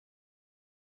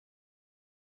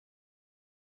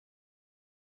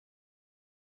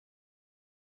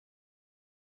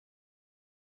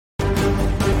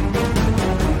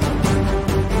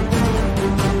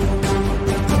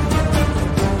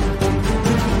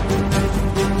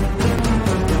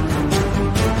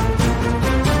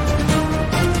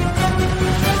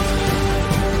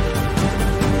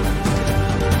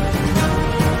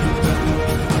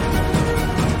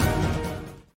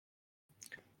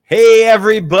Hey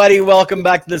everybody, welcome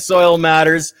back to the Soil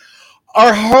Matters.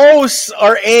 Our hosts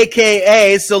are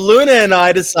AKA, so Luna and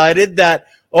I decided that,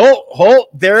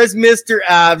 there is Mr.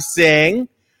 Av Singh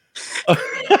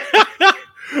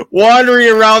wandering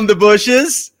around the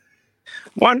bushes.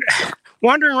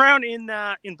 Wandering around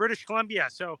in British Columbia.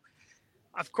 So,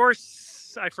 of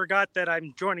course, I forgot that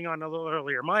I'm joining on a little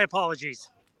earlier. My apologies.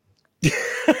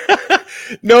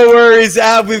 No worries,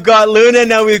 Av. We've got Luna,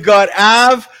 now we've got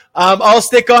Av. I'll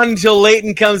stick on until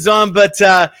Leighton comes on, but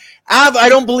Av, I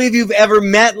don't believe you've ever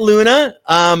met Luna.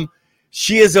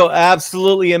 She is an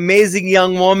absolutely amazing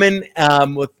young woman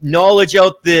with knowledge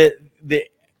out the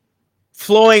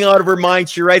flowing out of her mind.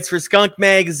 She writes for Skunk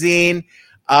Magazine.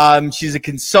 She's a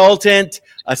consultant,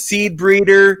 a seed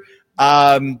breeder,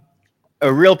 a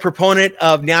real proponent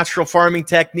of natural farming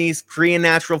techniques, Korean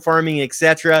natural farming,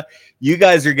 etc. You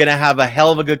guys are going to have a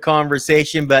hell of a good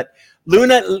conversation. But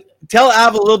Luna, tell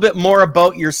Av a little bit more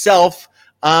about yourself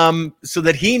so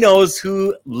that he knows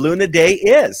who Luna Day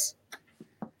is.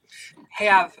 Hey,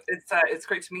 Av, it's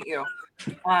great to meet you.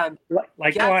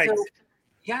 Likewise.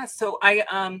 So I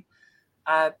am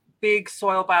a big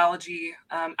soil biology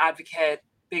advocate,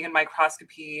 big in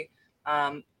microscopy.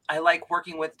 I like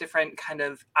working with different kind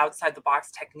of outside the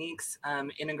box techniques,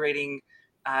 integrating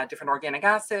different organic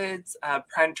acids,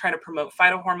 trying to promote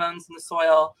phytohormones in the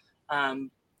soil,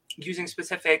 using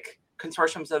specific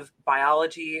consortiums of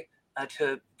biology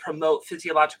to promote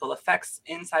physiological effects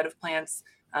inside of plants,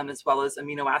 as well as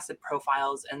amino acid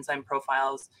profiles, enzyme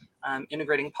profiles,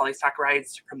 integrating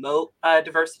polysaccharides to promote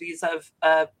diversities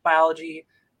of biology,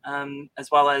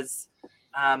 as well as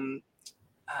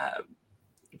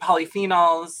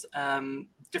polyphenols,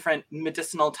 different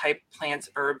medicinal type plants,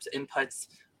 herbs, inputs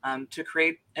to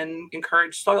create and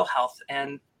encourage soil health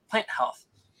and plant health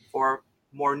for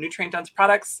more nutrient dense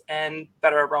products and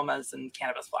better aromas in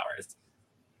cannabis flowers.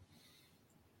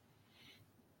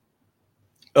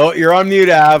 Oh, you're on mute,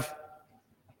 Av.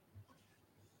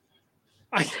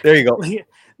 There you go.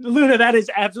 Luna, that is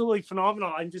absolutely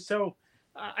phenomenal. I'm just so,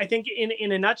 I think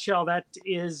in a nutshell, that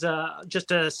is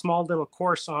just a small little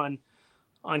course on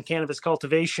cannabis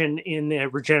cultivation in a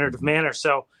regenerative manner.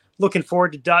 So looking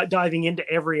forward to diving into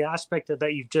every aspect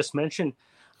that you've just mentioned.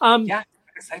 I'm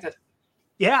excited.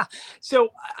 Yeah. So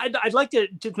I'd like to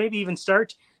just maybe even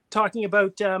start talking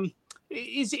about,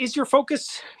 is your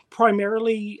focus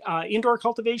primarily indoor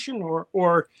cultivation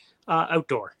or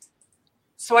outdoor?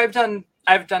 So I've done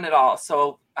it all.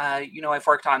 So, I've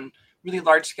worked on really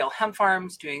large scale hemp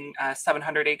farms, doing a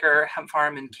 700-acre hemp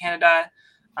farm in Canada.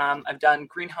 I've done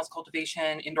greenhouse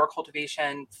cultivation, indoor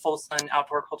cultivation, full sun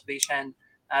outdoor cultivation.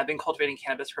 I've been cultivating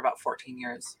cannabis for about 14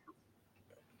 years.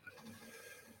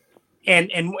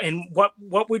 And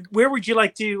where would you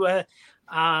like to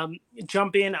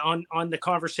jump in on the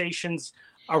conversations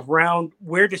around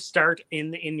where to start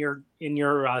in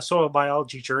your soil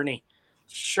biology journey?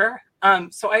 Sure.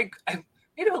 So I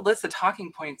made a list of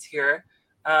talking points here.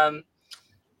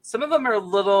 Some of them are a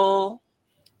little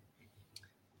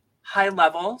high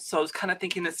level, so I was kind of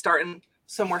thinking of starting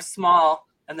somewhere small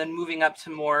and then moving up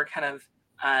to more kind of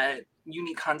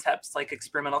unique concepts, like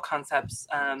experimental concepts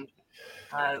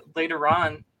later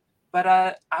on. But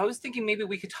I was thinking maybe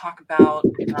we could talk about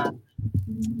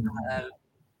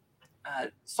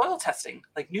soil testing,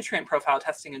 like nutrient profile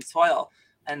testing in soil,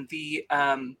 and the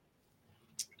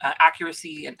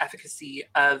accuracy and efficacy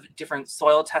of different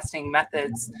soil testing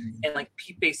methods in like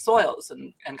peat-based soils,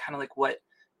 and kind of like what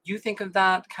you think of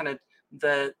that, kind of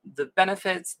the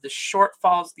benefits, the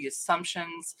shortfalls, the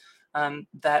assumptions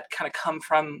that kind of come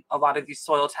from a lot of these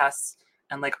soil tests,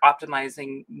 and like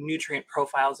optimizing nutrient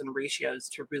profiles and ratios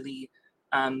to really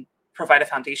provide a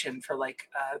foundation for like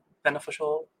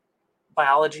beneficial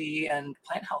biology and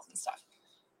plant health and stuff.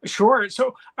 Sure.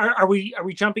 So are we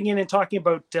jumping in and talking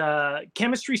about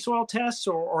chemistry soil tests,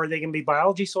 or are they going to be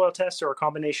biology soil tests, or a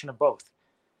combination of both?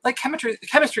 Like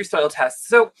chemistry soil tests.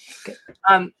 So,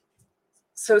 okay.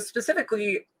 So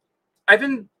specifically, I've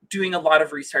been doing a lot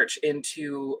of research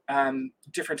into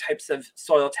different types of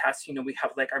soil tests. We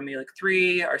have like our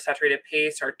Malic-3, our saturated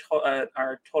paste,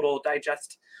 our total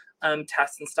digest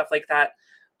tests and stuff like that,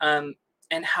 and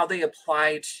how they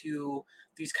apply to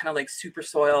these kind of like super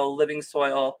soil, living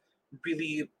soil,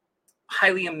 really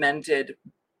highly amended,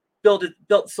 built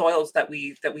soils that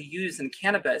we use in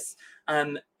cannabis,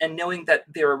 and knowing that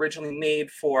they're originally made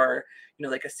for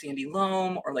like a sandy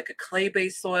loam or like a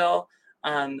clay-based soil,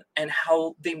 and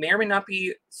how they may or may not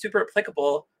be super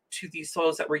applicable to these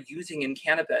soils that we're using in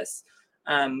cannabis.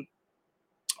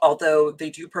 Although they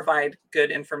do provide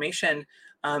good information,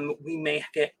 we may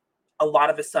get a lot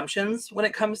of assumptions when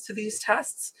it comes to these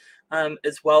tests,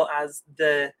 as well as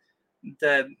the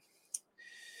the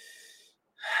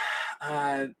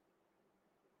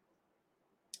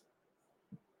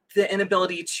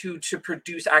inability to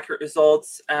produce accurate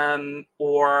results,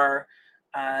 or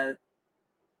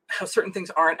how certain things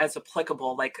aren't as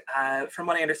applicable. Like from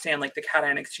what I understand, like the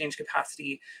cation exchange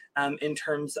capacity in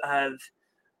terms of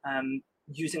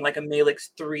using like a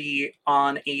Malix 3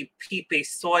 on a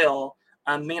peat-based soil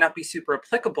may not be super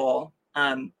applicable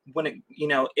when it,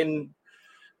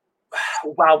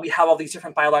 while we have all these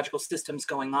different biological systems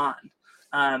going on.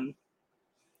 And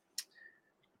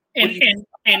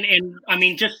I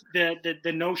mean, just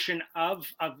the notion of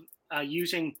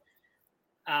using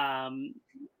a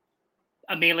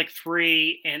Malic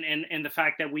 3 and the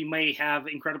fact that we may have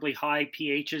incredibly high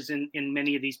pHs in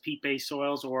many of these peat-based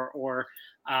soils, or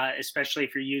especially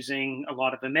if you're using a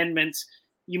lot of amendments,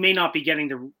 you may not be getting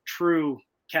the true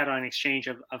cation exchange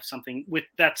of something with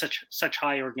that such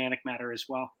high organic matter as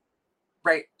well.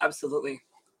 Right. Absolutely.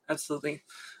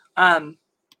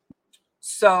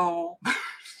 So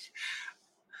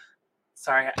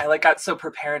sorry, I got so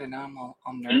prepared and now I'm all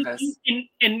nervous.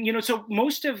 And so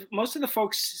most of the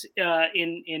folks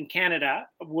in Canada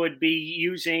would be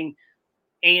using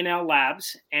A&L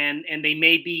labs, and they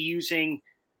may be using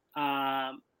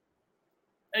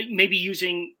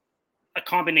a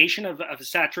combination of a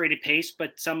saturated paste,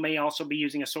 but some may also be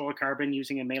using a soil carbon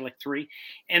using a Malic 3.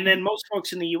 And then most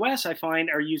folks in the US, I find,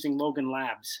 are using Logan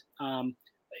Labs.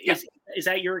 Is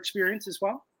that your experience as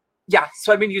well? Yeah,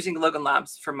 so I've been using Logan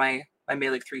Labs for my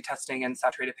Malic 3 testing and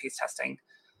saturated paste testing.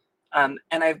 And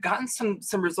I've gotten some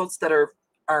results that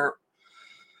are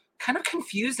kind of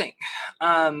confusing.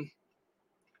 And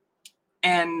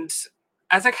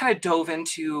as I kind of dove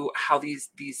into how these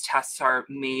tests are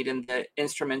made and the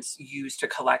instruments used to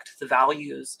collect the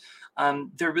values,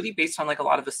 they're really based on like a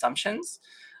lot of assumptions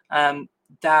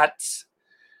that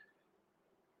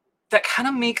kind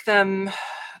of make them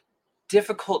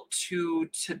difficult to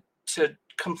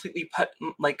completely put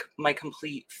like my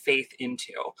complete faith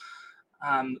into.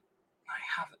 I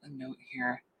have a note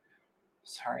here.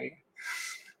 Sorry.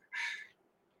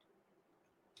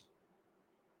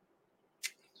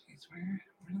 Where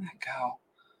did that go?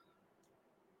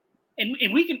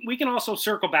 And we can also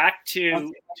circle back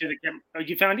to the camera. Oh,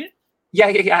 you found it?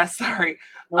 Yeah. Sorry.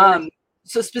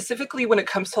 So specifically when it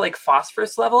comes to like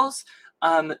phosphorus levels,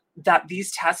 that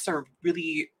these tests are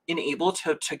really unable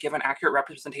to give an accurate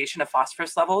representation of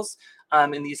phosphorus levels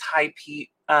in these high peat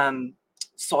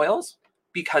soils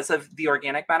because of the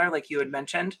organic matter, like you had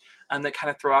mentioned, that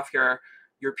kind of throw off your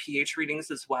pH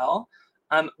readings as well.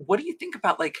 What do you think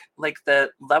about like the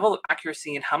level of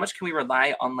accuracy, and how much can we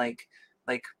rely on like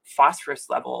phosphorus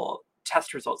level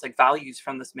test results, like values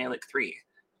from this Malic 3?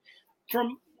 I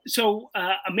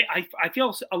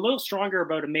feel a little stronger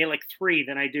about a Malic 3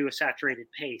 than I do a saturated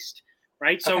paste,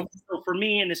 right? Okay. So for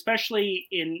me, and especially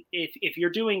if you're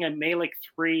doing a Malic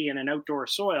 3 in an outdoor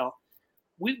soil,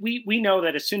 we know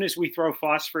that as soon as we throw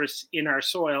phosphorus in our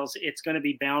soils, it's going to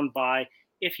be bound by,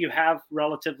 if you have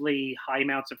relatively high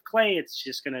amounts of clay, it's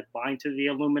just going to bind to the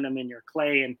aluminum in your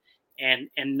clay and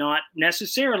not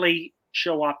necessarily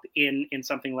show up in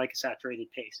something like a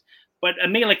saturated paste. But a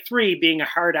Malic 3 being a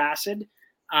hard acid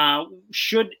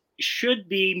should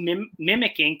be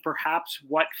mimicking perhaps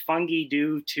what fungi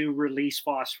do to release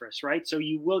phosphorus, right? So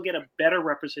you will get a better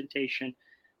representation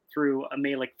through a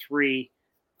Malic 3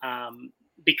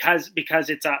 because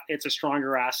it's a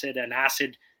stronger acid, an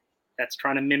acid that's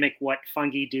trying to mimic what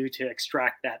fungi do to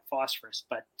extract that phosphorus.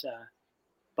 But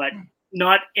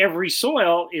not every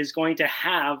soil is going to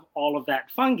have all of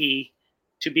that fungi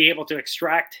to be able to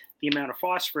extract the amount of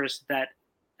phosphorus that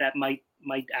might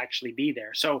actually be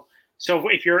there. So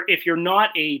if you're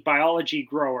not a biology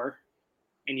grower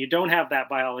and you don't have that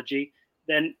biology,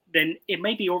 then it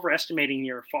might be overestimating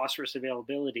your phosphorus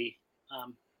availability.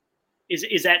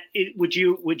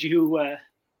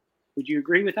 Would you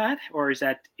agree with that, or is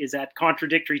that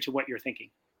contradictory to what you're thinking?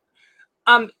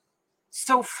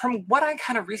 So from what I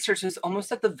kind of researched, is almost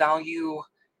that the value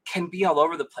can be all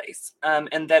over the place,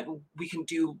 and that we can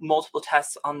do multiple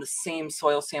tests on the same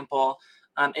soil sample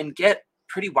and get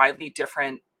pretty widely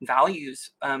different values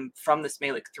from this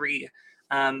Malic 3.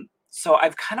 So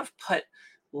I've kind of put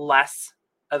less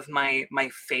of my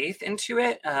faith into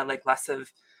it, like less of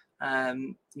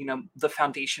the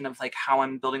foundation of like how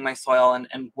I'm building my soil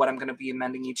and what I'm going to be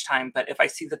amending each time. But if I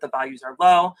see that the values are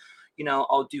low,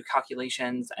 I'll do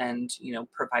calculations and,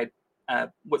 provide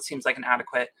what seems like an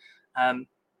adequate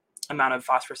amount of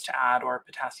phosphorus to add, or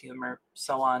potassium, or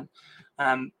so on.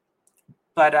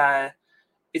 But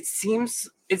it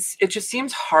just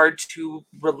seems hard to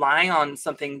rely on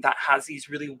something that has these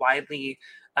really widely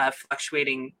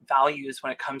fluctuating values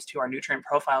when it comes to our nutrient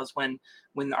profiles when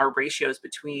our ratios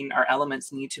between our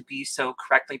elements need to be so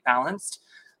correctly balanced.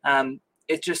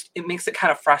 It makes it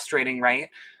kind of frustrating, right?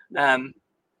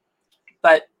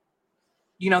 But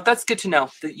that's good to know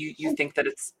that you think that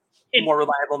it's more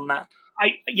reliable than that.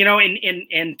 I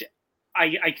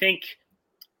think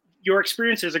your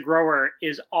experience as a grower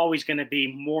is always going to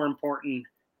be more important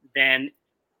than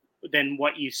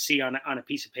what you see on a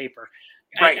piece of paper.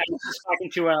 Right. I was talking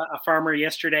to a farmer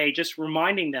yesterday, just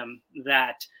reminding them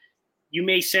that you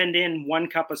may send in 1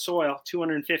 cup of soil,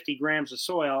 250 grams of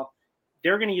soil.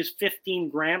 They're going to use 15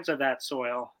 grams of that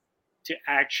soil to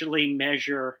actually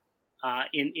measure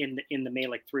in the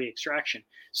Malic 3 extraction.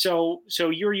 So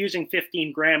you're using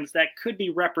 15 grams that could be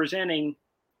representing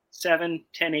 7-10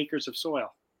 acres of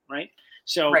soil, right?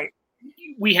 So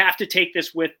we have to take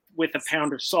this with a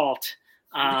pound of salt.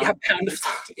 Pound of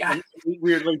salt. Yeah. And we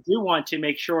really do want to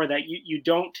make sure that you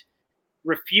don't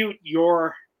refute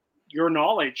your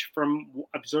knowledge from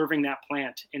observing that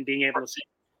plant and being able to say,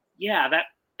 yeah,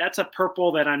 that's a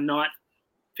purple that I'm not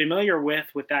familiar with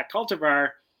that cultivar.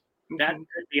 That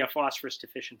could be a phosphorus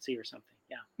deficiency or something.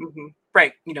 Yeah.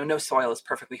 Right. No soil is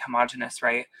perfectly homogeneous,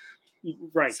 right?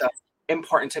 Right. So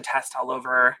important to test all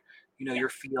over, your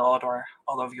field or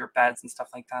all over your beds and stuff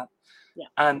like that.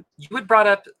 Yeah. You had brought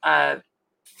up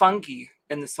fungi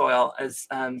in the soil as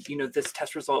this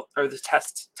test result or the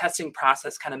testing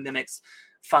process kind of mimics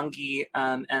fungi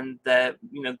and the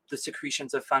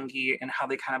secretions of fungi and how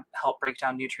they kind of help break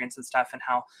down nutrients and stuff, and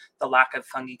how the lack of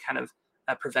fungi kind of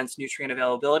prevents nutrient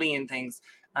availability and things.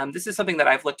 This is something that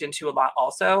I've looked into a lot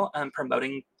also.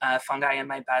 Promoting fungi in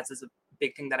my beds is a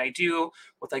big thing that I do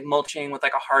with like mulching with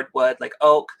like a hardwood like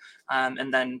oak,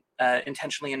 and then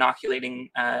intentionally inoculating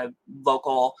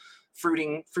local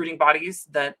fruiting bodies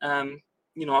that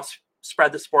I'll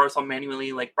spread the spores. I'll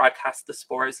manually like broadcast the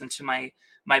spores into my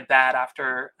bed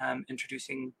after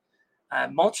introducing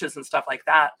mulches and stuff like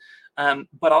that.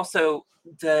 But also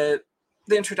the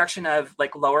introduction of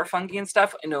like lower fungi and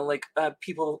stuff.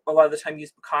 People a lot of the time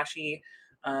use bokashi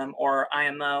or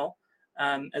IMO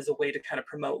as a way to kind of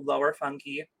promote lower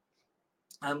fungi,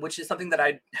 which is something that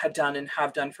I had done and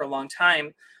have done for a long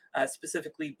time.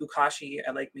 Specifically bokashi,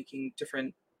 I like making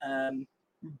different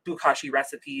bokashi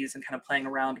recipes and kind of playing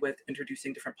around with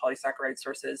introducing different polysaccharide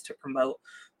sources to promote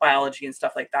biology and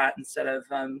stuff like that instead of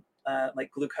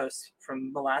like glucose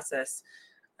from molasses.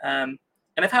 And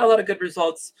I've had a lot of good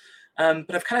results,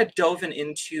 but I've kind of dove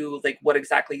into like what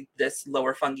exactly this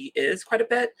lower fungi is quite a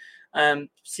bit.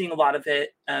 Seeing a lot of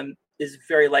it is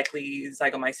very likely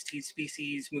Zygomycetes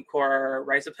species, Mucor,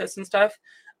 Rhizopus and stuff.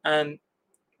 And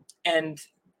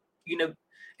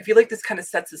I feel like this kind of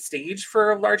sets the stage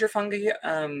for larger fungi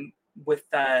with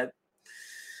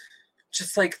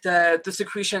just like the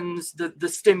secretions, the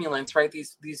stimulants, right?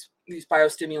 These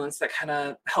biostimulants that kind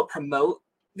of help promote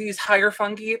these higher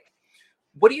fungi.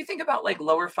 What do you think about like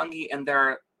lower fungi and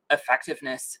their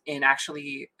effectiveness in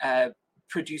actually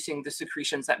producing the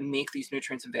secretions that make these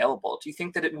nutrients available? Do you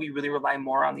think that we really rely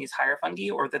more on these higher fungi,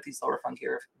 or that these lower fungi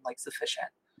are like sufficient?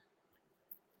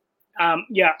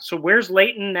 Yeah. So where's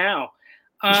Leighton now?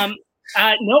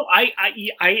 No,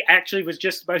 I actually was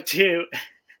just about to.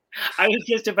 I was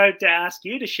just about to ask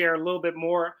you to share a little bit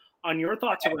more on your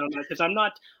thoughts around that, because I'm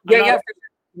not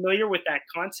familiar with that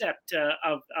concept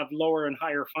of lower and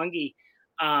higher fungi.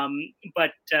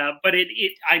 But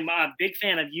I'm a big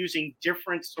fan of using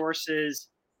different sources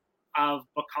of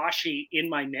bokashi in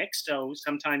my mix. So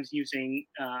sometimes using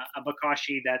a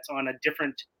bokashi that's on a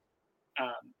different,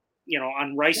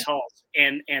 on rice hulls,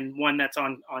 and one that's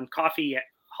on coffee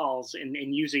hulls,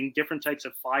 and using different types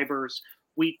of fibers,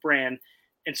 wheat bran,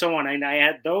 and so on. And I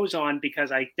add those on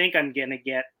because I think I'm going to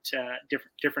get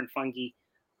different fungi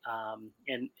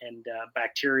and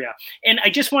bacteria. And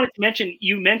I just wanted to mention,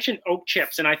 you mentioned oak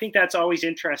chips, and I think that's always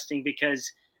interesting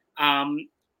because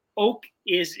oak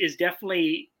is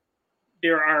definitely,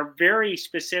 there are very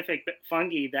specific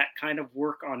fungi that kind of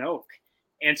work on oak.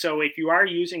 And so if you are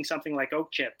using something like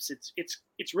oak chips,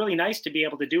 it's really nice to be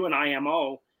able to do an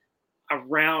IMO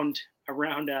around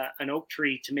an oak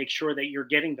tree to make sure that you're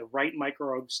getting the right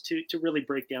microbes to really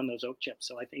break down those oak chips.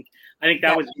 So I think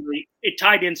that was really, it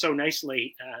tied in so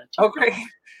nicely. Great.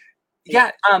 Yeah.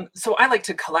 So I like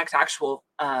to collect actual,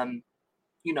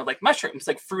 like mushrooms,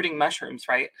 like fruiting mushrooms,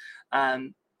 right?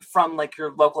 From like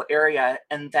your local area,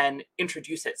 and then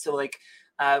introduce it. So like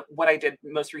what I did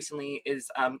most recently is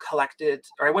I went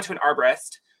to an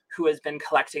arborist who has been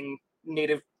collecting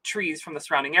native trees from the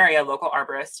surrounding area, local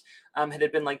arborist,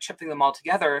 had been like chipping them all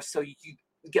together. So you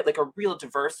get like a real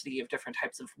diversity of different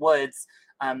types of woods,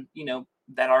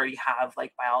 that already have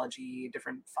like biology,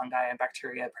 different fungi and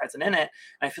bacteria present in it.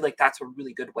 And I feel like that's a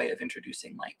really good way of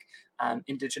introducing like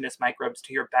indigenous microbes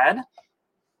to your bed.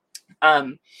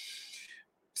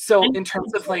 So in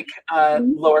terms of like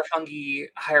lower fungi,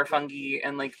 higher fungi,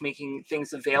 and like making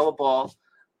things available,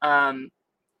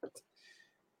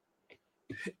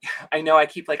 I know I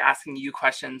keep like asking you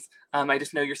questions. I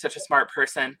just know you're such a smart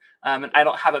person, and I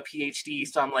don't have a PhD,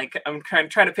 so I'm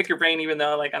trying to pick your brain, even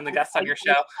though like I'm the guest on your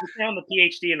show. I found the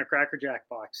PhD in a Cracker Jack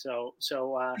box, so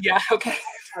yeah, okay.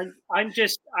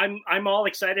 I'm all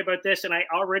excited about this, and I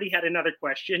already had another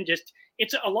question. Just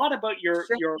it's a lot about your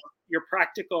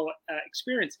practical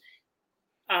experience.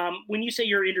 When you say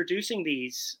you're introducing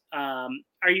these, are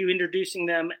you introducing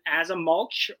them as a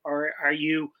mulch, or are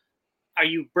you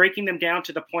breaking them down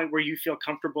to the point where you feel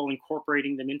comfortable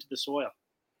incorporating them into the soil?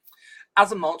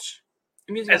 As a mulch.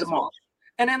 I'm using as a mulch.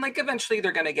 And then like eventually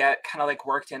they're going to get kind of like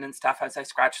worked in and stuff as I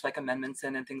scratch like amendments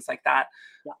in and things like that.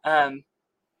 Yeah.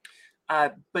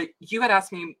 But you had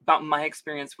asked me about my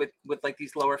experience with like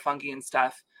these lower fungi and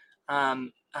stuff.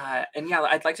 And yeah,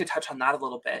 I'd like to touch on that a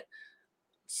little bit.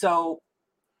 So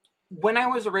when I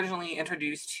was originally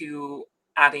introduced to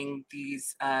adding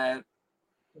these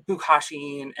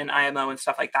Bukashi and IMO and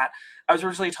stuff like that, I was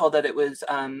originally told that it was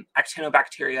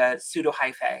Actinobacteria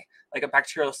pseudohyphae, like a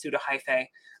bacterial pseudohyphae.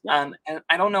 Yeah. And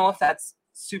I don't know if that's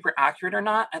super accurate or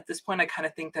not. At this point, I kind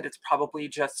of think that it's probably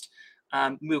just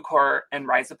Mucor and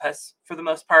Rhizopus for the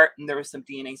most part. And there was some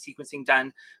DNA sequencing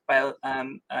done by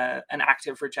an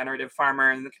active regenerative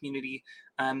farmer in the community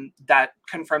that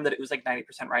confirmed that it was like 90%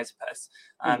 Rhizopus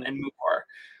and Mucor.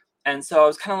 And so I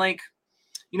was kind of like,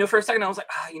 for a second I was like,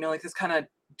 like this kind of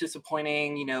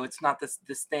disappointing, it's not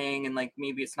this thing, and like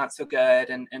maybe it's not so good,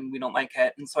 and we don't like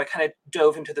it. And so I kind of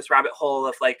dove into this rabbit hole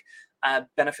of like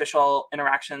beneficial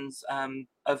interactions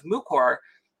of Mucor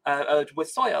with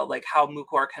soil, like how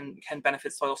Mucor can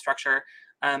benefit soil structure,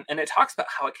 and it talks about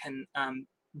how it can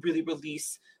really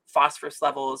release phosphorus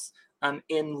levels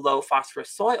in low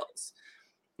phosphorus soils,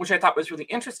 which I thought was really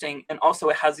interesting. And also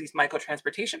it has these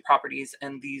mycotransportation properties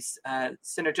and these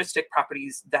synergistic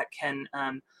properties that can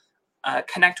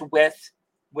connect with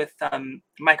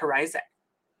mycorrhizae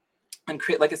and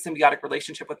create like a symbiotic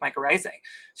relationship with mycorrhizae.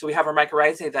 So we have our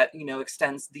mycorrhizae that,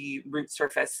 extends the root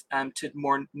surface to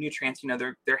more nutrients,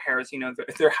 their hairs,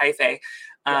 their hyphae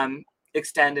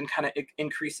extend and kind of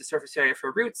increase the surface area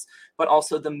for roots, but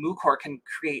also the Mucor can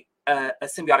create a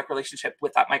symbiotic relationship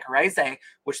with that mycorrhizae,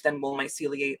 which then will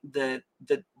myceliate the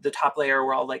top layer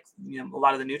where all like, a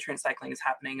lot of the nutrient cycling is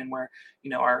happening, and where,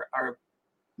 our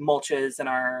mulches and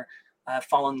our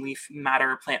fallen leaf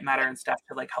matter, plant matter and stuff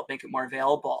to like help make it more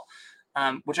available,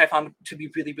 which I found to be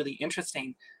really, really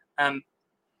interesting.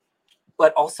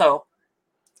 But also,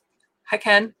 hi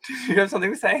Ken, do you have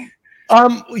something to say?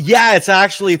 Yeah, it's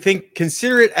actually,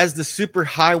 consider it as the super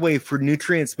highway for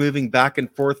nutrients moving back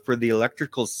and forth for the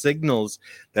electrical signals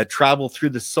that travel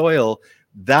through the soil.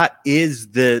 That is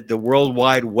the World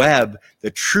Wide Web.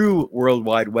 The true World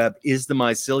Wide Web is the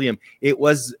mycelium. It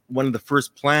was one of the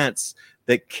first plants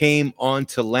that came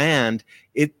onto land.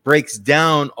 It breaks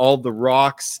down all the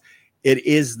rocks. It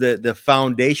is the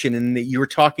foundation. And you were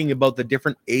talking about the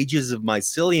different ages of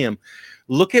mycelium.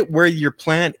 Look at where your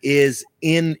plant is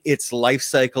in its life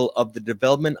cycle of the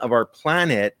development of our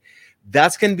planet.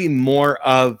 That's going to be more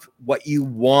of what you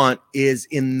want is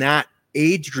in that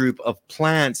age group of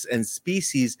plants and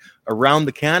species around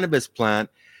the cannabis plant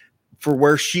for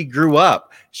where she grew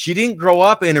up. She didn't grow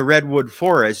up in a redwood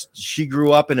forest. She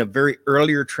grew up in a very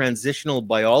earlier transitional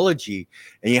biology.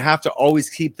 And you have to always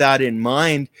keep that in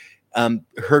mind.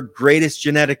 Her greatest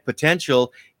genetic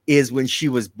potential is when she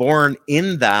was born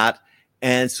in that.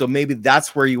 And so maybe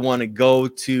that's where you want to go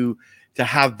to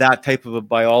have that type of a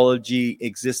biology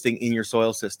existing in your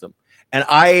soil system. And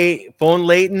I phoned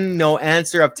Leighton, no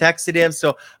answer. I've texted him.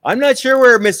 So I'm not sure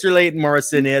where Mr. Leighton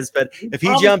Morrison is, but if he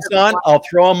jumps on, I'll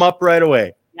throw him up right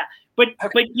away. Yeah. But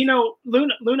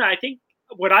Luna, I think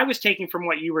what I was taking from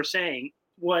what you were saying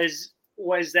was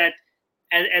that,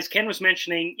 as Ken was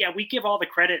mentioning, yeah, we give all the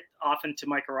credit often to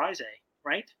mycorrhizae,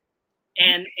 right?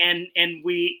 And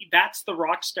that's the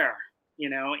rock star,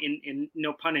 in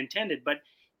no pun intended, but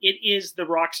it is the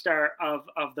rock star of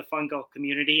the fungal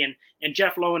community. And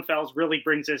Jeff Lowenfels really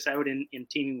brings this out in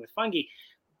Teaming with Fungi.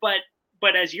 But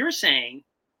as you're saying,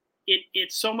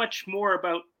 it's so much more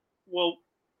about, well,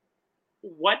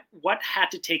 what had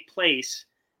to take place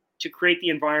to create the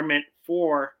environment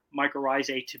for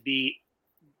mycorrhizae to be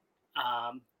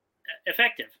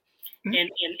effective. Mm-hmm.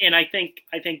 And I think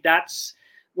that's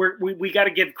where we got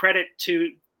to give credit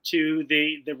to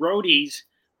the roadies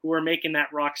who are making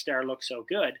that rock star look so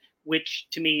good. which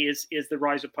to me is the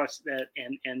rhizopus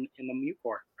and the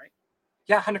mucor, right?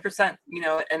 Yeah, 100%.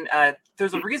 And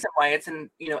there's a reason why it's in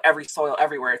every soil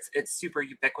everywhere. It's super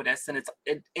ubiquitous, and it's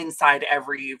inside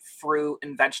every fruit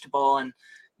and vegetable. And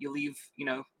you leave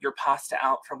your pasta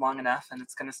out for long enough, and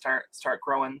it's going to start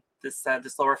growing this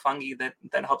lower fungi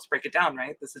that helps break it down.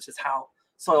 Right. This is just how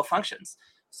soil functions.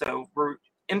 So we're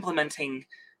implementing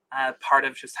part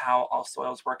of just how all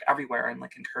soils work everywhere, and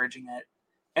like encouraging it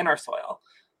in our soil.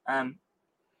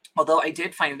 Although I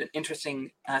did find an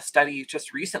interesting study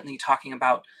just recently talking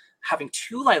about having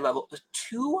too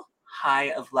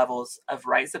high of levels of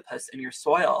rhizopus in your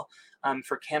soil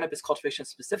for cannabis cultivation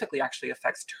specifically actually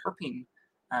affects terpene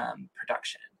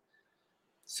production.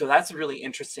 So that's a really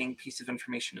interesting piece of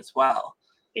information as well.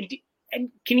 And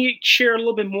can you share a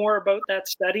little bit more about that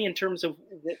study in terms of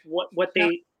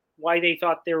why they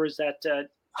thought there was that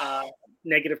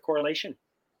negative correlation?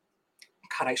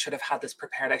 God, I should have had this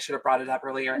prepared. I should have brought it up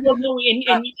earlier. Well, no,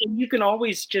 and you can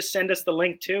always just send us the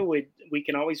link too. We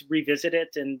can always revisit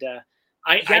it, and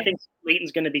I think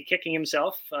Leighton's going to be kicking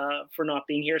himself for not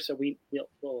being here, so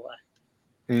we'll.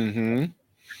 Mm-hmm.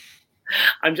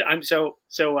 I'm so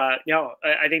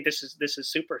I think this is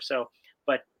super. So,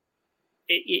 but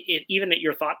even at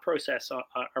your thought process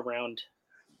around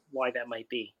why that might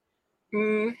be.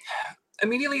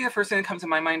 Immediately, the first thing that comes to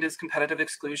my mind is competitive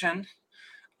exclusion.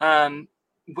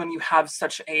 When you have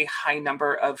such a high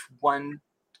number of one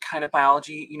kind of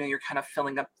biology, you're kind of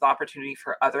filling up the opportunity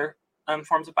for other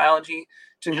forms of biology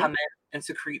to come in and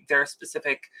secrete their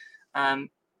specific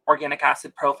organic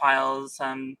acid profiles,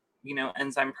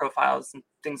 enzyme profiles and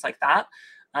things like that.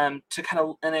 And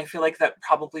I feel like that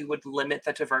probably would limit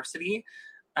the diversity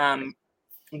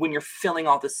when you're filling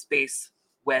all this space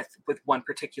with one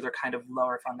particular kind of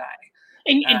lower fungi.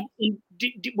 And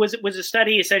was a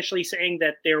study essentially saying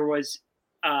that there was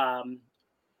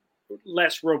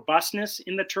less robustness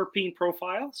in the terpene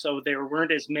profile, so there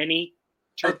weren't as many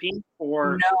terpene,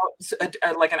 or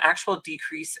no, like an actual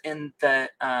decrease in the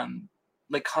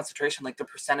concentration, like the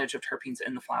percentage of terpenes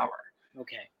in the flower.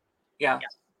 Okay. Yeah.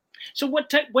 So what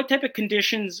type of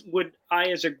conditions would I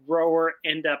as a grower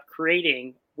end up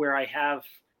creating where I have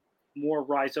more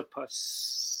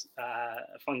rhizopus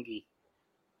fungi?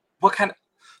 What kind of?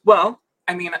 Well,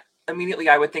 I mean, immediately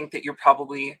I would think that you're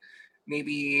probably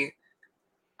maybe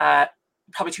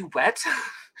probably too wet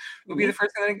would be the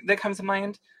first thing that comes to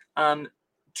mind.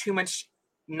 Too much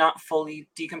not fully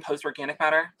decomposed organic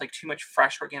matter, like too much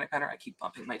fresh organic matter. I keep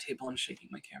bumping my table and shaking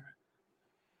my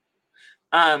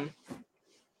camera.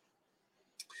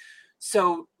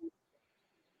 So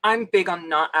I'm big on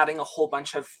not adding a whole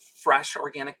bunch of fresh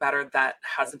organic matter that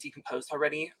hasn't decomposed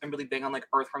already. I'm really big on like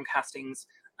earthworm castings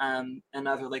and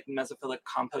other like mesophilic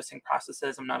composting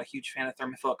processes. I'm not a huge fan of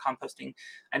thermophilic composting.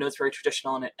 I know it's very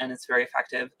traditional and it's very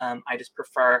effective. I just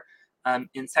prefer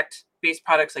insect-based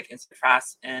products like insect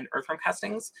frass and earthworm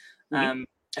castings. I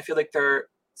feel like they're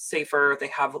safer. They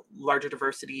have larger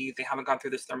diversity. They haven't gone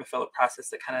through this thermophilic process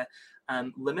that kind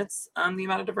of limits the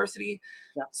amount of diversity.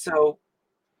 Yeah. So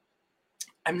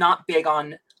I'm not big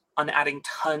on adding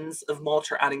tons of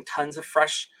mulch or adding tons of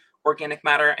fresh organic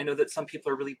matter. I know that some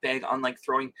people are really big on like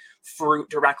throwing fruit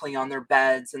directly on their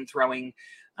beds and throwing,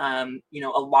 a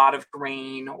lot of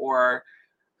grain or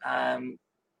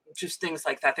just things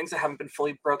like that, things that haven't been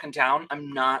fully broken down.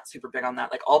 I'm not super big on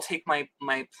that. Like I'll take my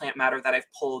plant matter that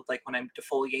I've pulled, like when I'm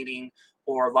defoliating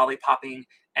or lollipopping,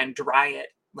 and dry it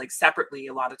like separately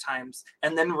a lot of times,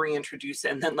 and then reintroduce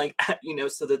it, and then like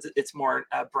so that it's more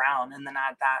brown, and then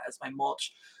add that as my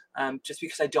mulch, just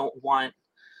because I don't want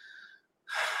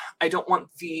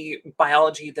the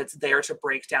biology that's there to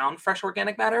break down fresh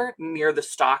organic matter near the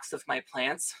stalks of my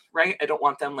plants, right? I don't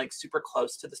want them like super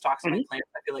close to the stalks of my plants.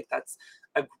 I feel like that's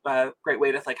a great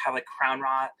way to like have like crown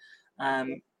rot,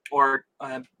 or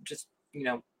just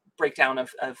breakdown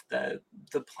of the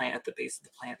plant at the base of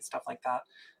the plant, stuff like that.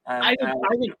 I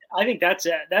think that's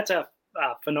a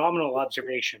phenomenal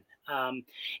observation.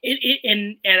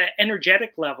 In at an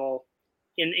energetic level,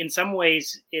 in some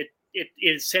ways, it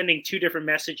is sending two different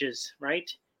messages,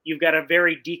 right? You've got a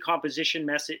very decomposition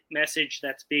message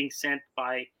that's being sent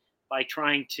by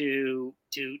trying to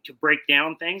break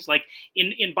down things. Like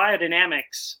in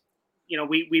biodynamics,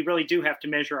 we really do have to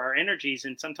measure our energies,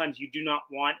 and sometimes you do not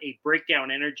want a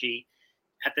breakdown energy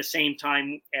at the same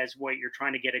time as what you're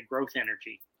trying to get a growth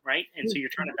energy, right? And so you're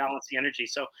trying to balance the energy.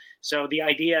 So the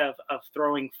idea of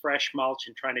throwing fresh mulch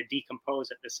and trying to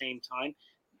decompose at the same time,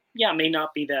 may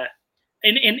not be the,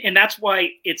 and that's why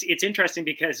it's interesting,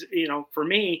 because for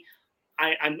me,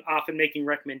 I'm often making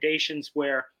recommendations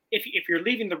where if you're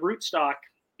leaving the rootstock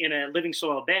in a living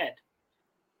soil bed,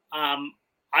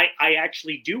 I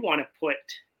actually do want to put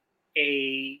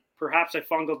perhaps a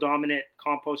fungal dominant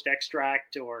compost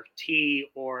extract or tea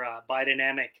or a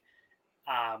biodynamic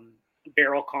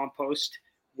barrel compost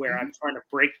where I'm trying to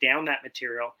break down that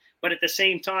material. But at the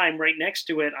same time, right next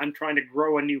to it, I'm trying to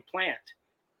grow a new plant.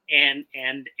 And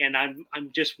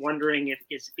I'm just wondering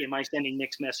am I sending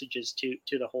mixed messages to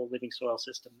the whole living soil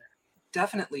system there?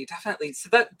 Definitely. So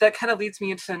that kind of leads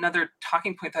me into another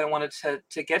talking point that I wanted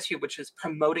to get to, which is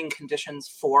promoting conditions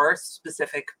for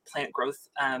specific plant growth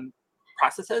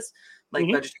processes, like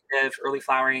vegetative, early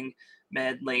flowering,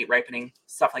 mid, late ripening,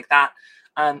 stuff like that.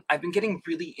 I've been getting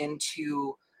really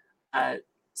into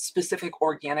specific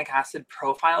organic acid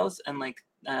profiles and like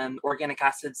organic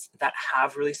acids that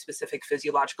have really specific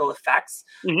physiological effects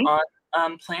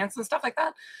on plants and stuff like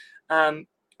that.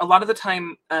 A lot of the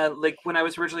time, like when I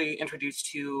was originally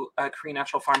introduced to Korean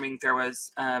natural farming, there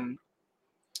was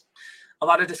a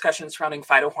lot of discussion surrounding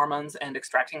phytohormones and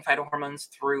extracting phytohormones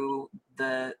through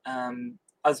the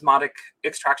osmotic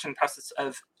extraction process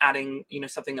of adding,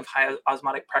 something of high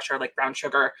osmotic pressure like brown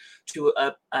sugar to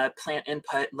a plant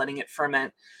input, letting it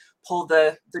ferment, pull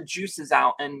the juices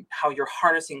out, and how you're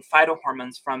harnessing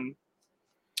phytohormones from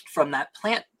that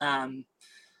plant,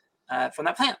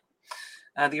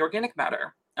 the organic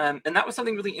matter. And that was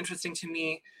something really interesting to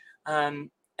me. And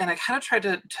I kind of tried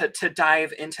to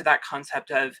dive into that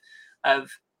concept of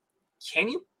can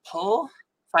you pull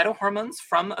phytohormones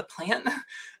from a plant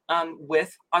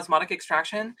with osmotic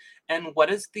extraction, and what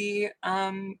is the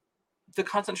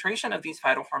concentration of these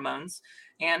phytohormones,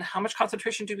 and how much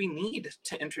concentration do we need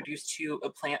to introduce to a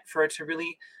plant for it to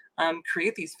really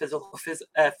create these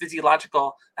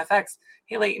physiological effects?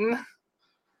 Hey, Leighton.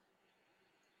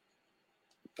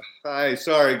 Hi,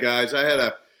 sorry guys. I had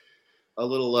a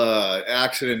little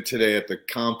accident today at the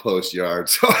compost yard,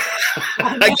 so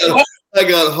I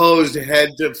got hosed head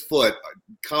to foot,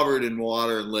 covered in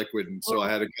water and liquid, and so I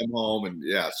had to come home. And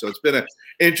so it's been an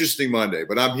interesting Monday,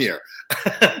 but I'm here.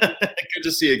 Good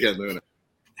to see you again, Luna.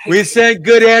 We sent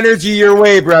good energy your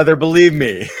way, brother. Believe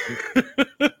me.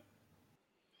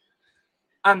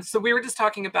 So we were just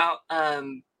talking about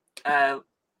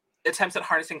attempts at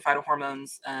harnessing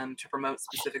phytohormones to promote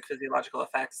specific physiological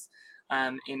effects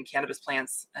in cannabis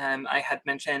plants. I had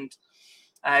mentioned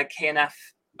KNF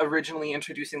originally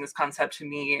introducing this concept to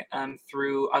me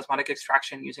through osmotic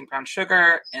extraction using brown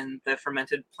sugar and the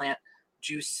fermented plant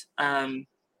juice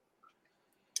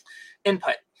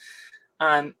input.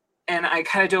 And I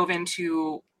kind of dove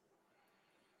into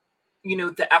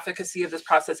the efficacy of this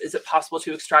process. Is it possible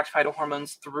to extract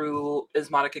phytohormones through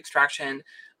osmotic extraction,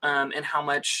 and how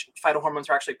much phytohormones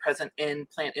are actually present in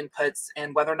plant inputs,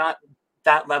 and whether or not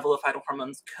that level of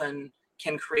phytohormones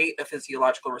can create a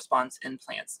physiological response in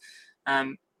plants.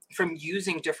 From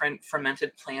using different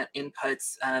fermented plant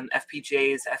inputs,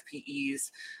 FPJs,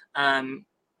 FPEs,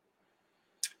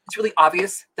 it's really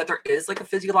obvious that there is like a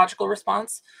physiological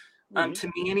response,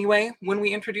 to me anyway, when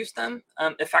we introduce them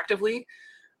effectively,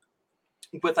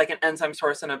 with like an enzyme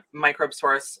source and a microbe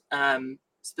source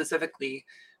specifically.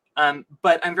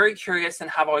 But I'm very curious, and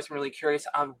have always been really curious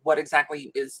on what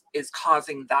exactly is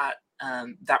causing that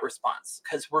response,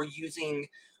 because we're using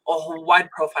a whole wide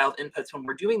profile of inputs when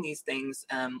we're doing these things,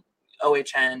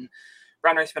 OHN,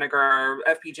 brown rice vinegar,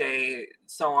 FPJ,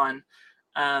 so on,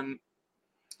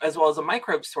 as well as a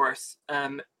microbe source.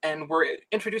 And we're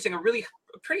introducing a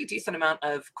pretty decent amount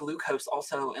of glucose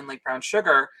also in like brown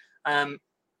sugar.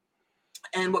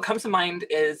 And what comes to mind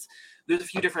is there's a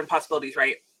few different possibilities,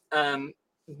 right?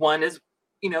 One is,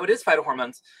 it is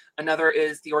phytohormones. Another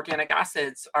is the organic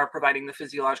acids are providing the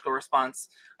physiological response.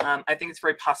 I think it's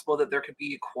very possible that there could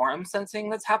be quorum sensing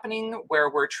that's happening, where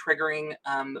we're triggering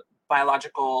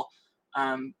biological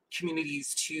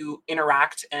communities to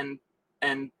interact and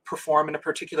perform in a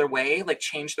particular way, like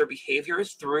change their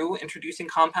behaviors through introducing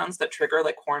compounds that trigger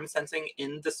like quorum sensing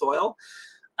in the soil.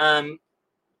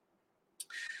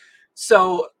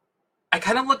 So I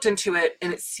kind of looked into it,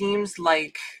 and it seems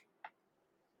like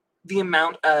the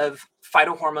amount of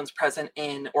phytohormones present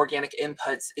in organic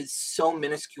inputs is so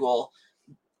minuscule,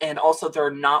 and also they're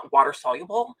not water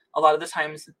soluble. A lot of the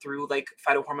times through like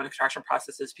phytohormone extraction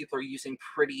processes, people are using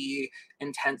pretty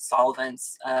intense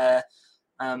solvents,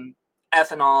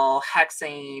 ethanol,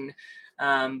 hexane,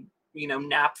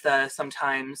 naphtha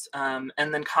sometimes, and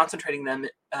then concentrating them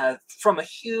from a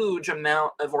huge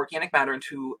amount of organic matter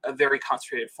into a very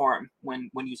concentrated form when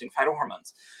using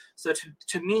phytohormones. So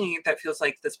to me, that feels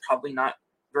like that's probably not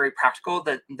very practical,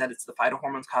 that it's the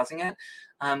phytohormones causing it.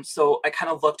 So I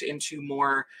kind of looked into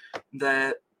more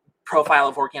the profile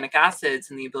of organic acids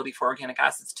and the ability for organic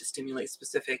acids to stimulate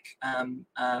specific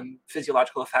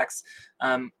physiological effects.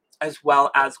 as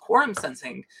well as quorum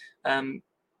sensing.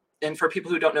 And for people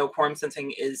who don't know, quorum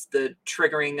sensing is the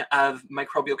triggering of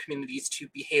microbial communities to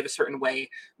behave a certain way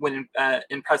when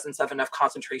in presence of enough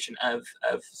concentration of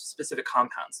specific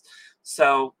compounds.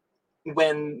 So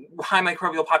when high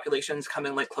microbial populations come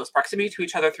in like close proximity to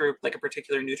each other through like a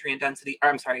particular nutrient density, or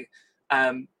I'm sorry,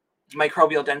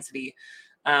 microbial density,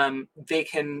 they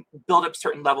can build up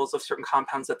certain levels of certain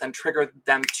compounds that then trigger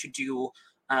them to do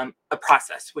a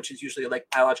process, which is usually like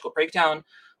biological breakdown,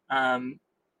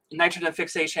 nitrogen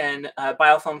fixation,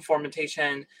 biofilm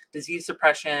fermentation, disease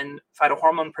suppression,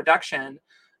 phytohormone production,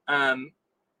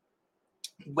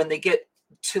 when they get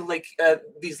to like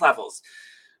these levels.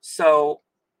 So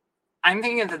I'm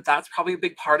thinking that that's probably a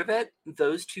big part of it,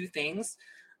 those two things.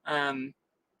 I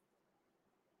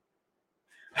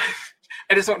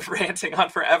just went ranting on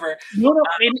forever. No,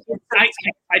 I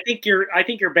think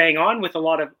you're bang on with a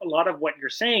lot of what you're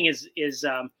saying is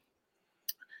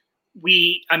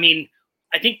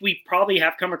I think we probably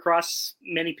have come across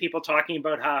many people talking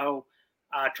about how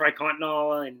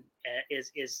tricontinol and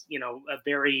is a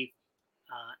very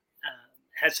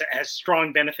has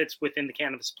strong benefits within the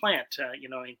cannabis plant,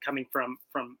 and coming from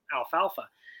alfalfa,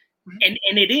 and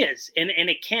it is, and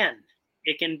it can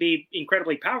be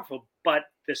incredibly powerful, but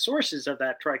the sources of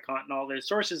that tricontinol, the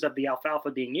sources of the alfalfa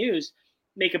being used,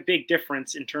 make a big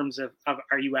difference in terms of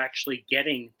are you actually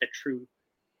getting the true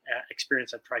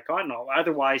experience of tricontinol.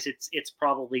 Otherwise, it's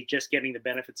probably just getting the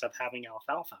benefits of having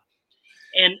alfalfa.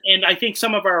 And I think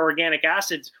some of our organic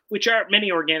acids, which are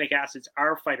many organic acids,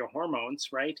 are phytohormones,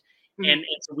 right? Mm-hmm. And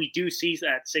so we do see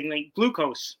that signaling.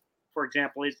 Glucose, for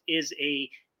example, is a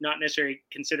not necessarily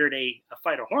considered a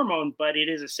phytohormone, but it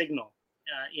is a signal.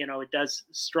 It does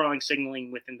strong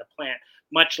signaling within the plant,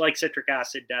 much like citric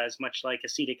acid does, much like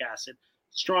acetic acid.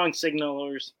 Strong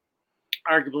signalers,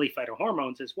 arguably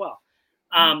phytohormones as well.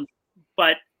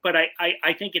 But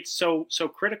I think it's so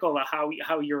critical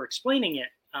how you're explaining it,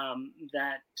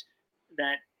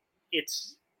 that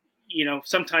it's,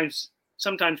 sometimes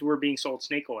we're being sold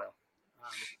snake oil.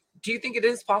 Do you think it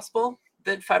is possible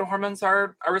that phytohormones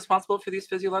are responsible for these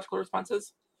physiological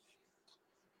responses?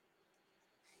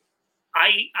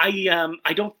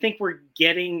 I don't think we're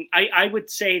getting. I would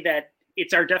say that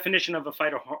it's our definition of a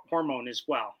phytohormone as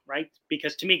well, right?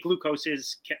 Because to me, glucose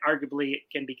arguably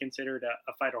can be considered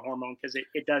a phytohormone because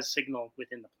it does signal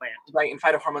within the plant. Right, and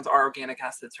phytohormones are organic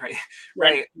acids, right?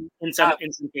 Right. In some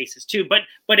cases too, but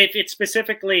if it's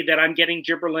specifically that I'm getting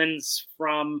gibberellins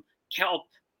from kelp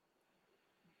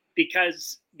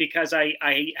because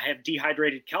I have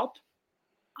dehydrated kelp,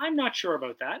 I'm not sure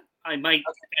about that. I might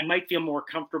feel more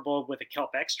comfortable with a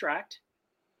kelp extract,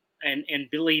 and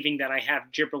believing that I have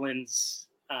gibberellins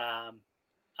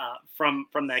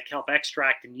from that kelp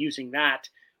extract and using that.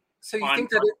 So you think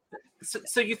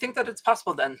that you think that it's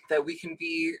possible then that we can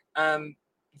be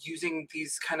using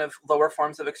these kind of lower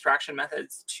forms of extraction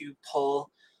methods to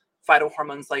pull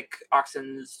phytohormones like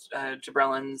auxins,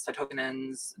 gibberellins,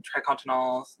 cytokinins,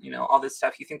 tricontinol, all this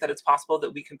stuff. You think that it's possible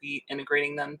that we can be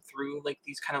integrating them through like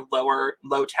these kind of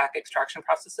low tech extraction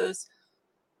processes?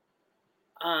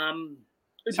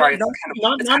 Sorry,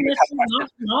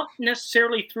 not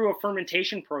necessarily through a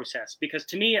fermentation process, because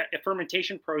to me, a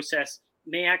fermentation process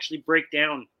may actually break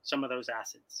down some of those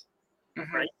acids,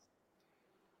 mm-hmm. right?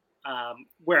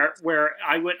 Where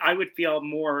I would feel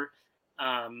more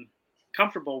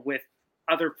comfortable with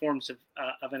other forms of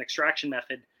an extraction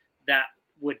method that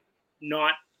would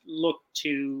not look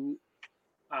to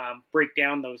break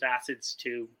down those acids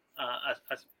to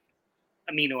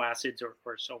amino acids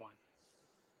or so on.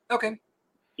 Okay.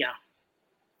 Yeah.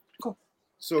 Cool.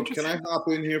 So can I hop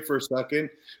in here for a second?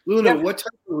 Luna, yeah. What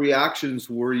type of reactions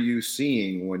were you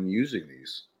seeing when using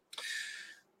these?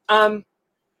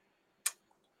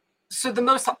 So the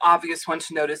most obvious one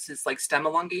to notice is like stem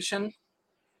elongation,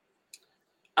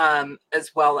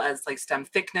 as well as like stem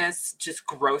thickness, just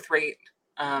growth rate,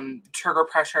 turgor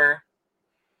pressure.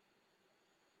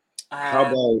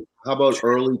 How about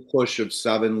early push of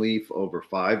 7-leaf over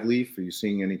 5-leaf? Are you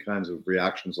seeing any kinds of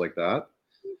reactions like that?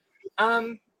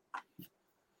 Not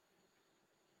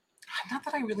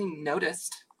that I really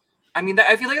noticed. I mean,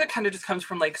 I feel like that kind of just comes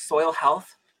from like soil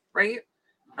health, right?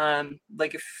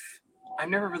 Like if I've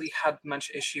never really had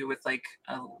much issue with like,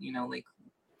 like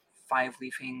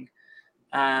 5-leafing,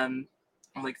 or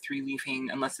like 3-leafing,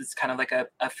 unless it's kind of like a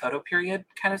photo period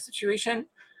kind of situation.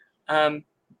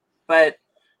 But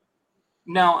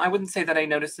no, I wouldn't say that I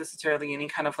noticed necessarily any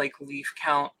kind of like leaf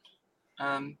count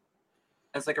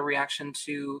as like a reaction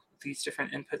to these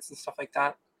different inputs and stuff like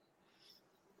that.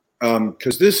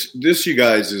 Because this you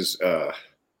guys is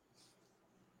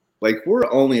like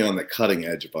we're only on the cutting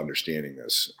edge of understanding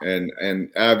this. And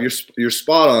Av, you're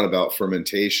spot on about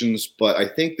fermentations, but I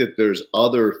think that there's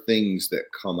other things that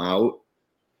come out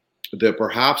that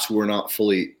perhaps we're not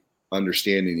fully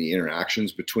understanding the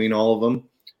interactions between all of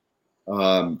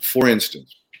them. For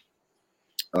instance,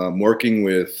 working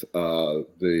with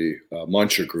the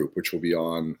Muncher group, which will be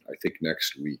on, I think,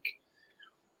 next week,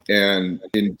 and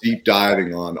in deep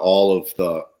diving on all of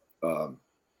the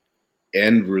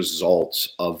end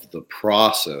results of the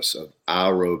process of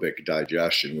aerobic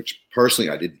digestion, which personally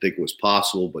I didn't think was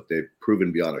possible, but they've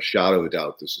proven beyond a shadow of a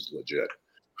doubt this is legit.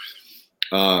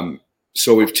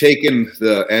 So we've taken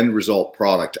the end result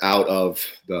product out of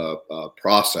the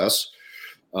process,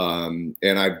 and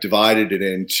I've divided it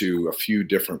into a few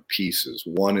different pieces.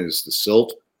 One is the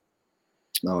silt,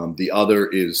 the other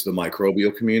is the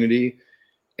microbial community,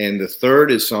 and the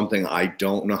third is something I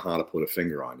don't know how to put a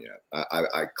finger on yet.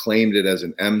 I claimed it as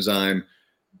an enzyme.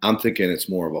 I'm thinking it's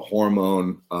more of a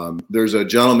hormone. There's a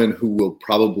gentleman who will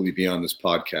probably be on this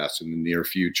podcast in the near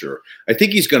future. I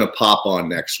think he's going to pop on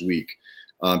next week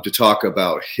to talk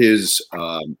about his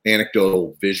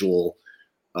anecdotal visual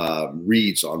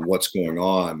reads on what's going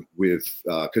on with,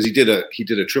 because he did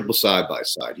a triple side by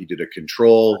side. He did a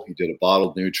control, he did a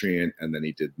bottled nutrient, and then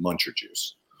he did Muncher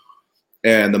juice.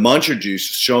 And the Muncher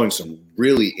juice is showing some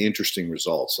really interesting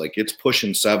results. Like it's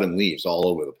pushing 7 leaves all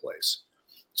over the place.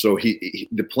 So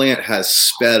the plant has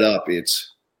sped up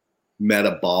its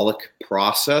metabolic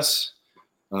process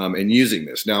and using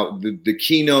this. Now, the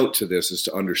keynote to this is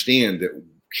to understand that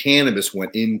cannabis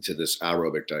went into this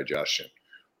aerobic digestion.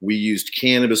 We used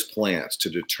cannabis plants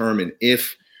to determine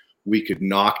if we could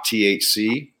knock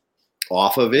THC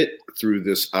off of it through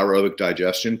this aerobic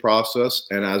digestion process.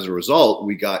 And as a result,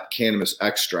 we got cannabis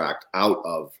extract out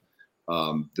of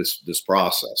this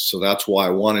process. So that's why I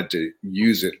wanted to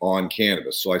use it on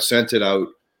cannabis. So I sent it out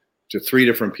to 3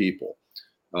 different people,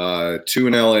 2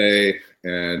 in LA,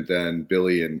 and then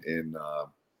Billy in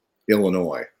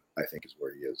Illinois, I think is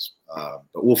where he is.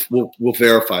 But we'll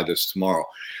verify this tomorrow.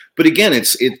 But again,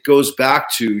 it goes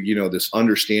back to this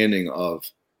understanding of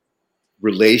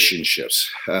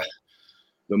relationships,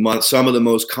 some of the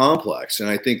most complex. And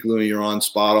I think, Luna, you're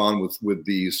spot on with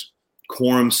these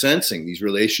quorum sensing, these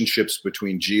relationships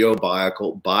between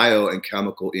bio and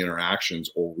chemical interactions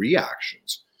or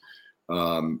reactions.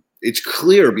 It's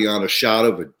clear beyond a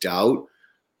shadow of a doubt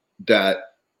that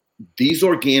these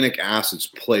organic acids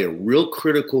play a real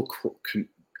critical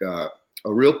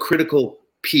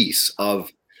piece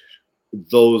of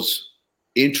those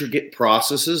intricate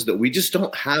processes that we just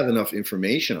don't have enough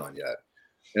information on yet.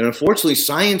 And unfortunately,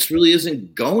 science really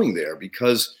isn't going there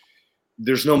because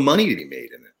there's no money to be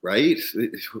made in it, right?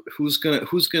 Who's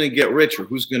gonna get rich, or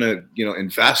who's gonna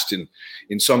invest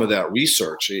in some of that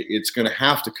research? It's gonna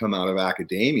have to come out of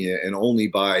academia and only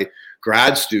by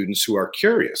grad students who are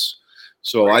curious.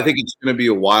 So I think it's going to be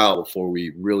a while before we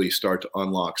really start to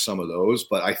unlock some of those.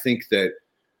 But I think that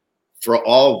for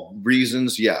all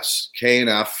reasons, yes,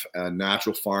 K&F and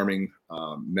natural farming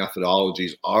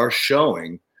methodologies are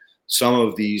showing some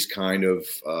of these kind of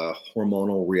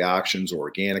hormonal reactions or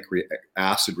organic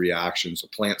acid reactions,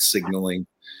 plant signaling.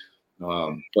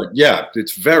 But yeah,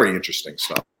 it's very interesting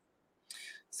stuff.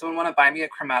 Someone want to buy me a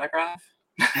chromatograph?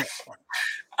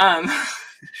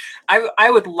 I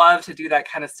would love to do that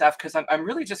kind of stuff because I'm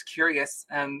really just curious,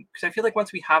 because I feel like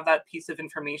once we have that piece of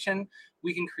information,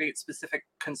 we can create specific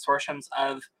consortiums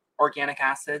of organic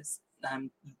acids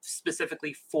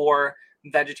specifically for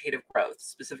vegetative growth,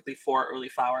 specifically for early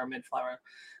flower, mid flower,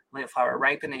 late flower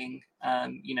ripening,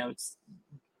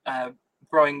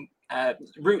 growing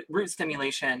root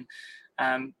stimulation,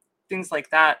 things like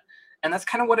that. And that's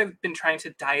kind of what I've been trying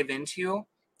to dive into,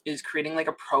 is creating like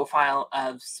a profile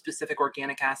of specific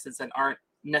organic acids that aren't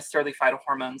necessarily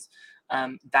phytohormones,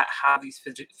 that have these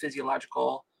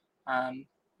physiological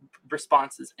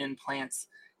responses in plants,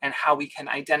 and how we can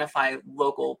identify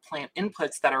local plant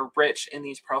inputs that are rich in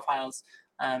these profiles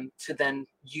to then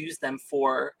use them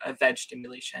for a veg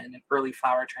stimulation and early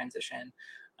flower transition,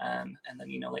 and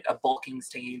then like a bulking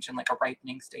stage and like a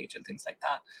ripening stage and things like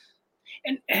that.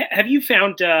 And have you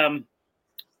found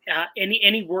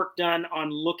any work done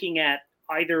on looking at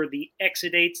either the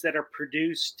exudates that are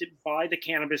produced by the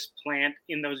cannabis plant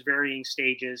in those varying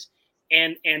stages,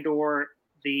 and or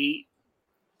the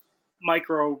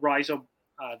rhizome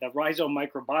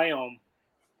microbiome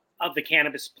of the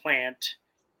cannabis plant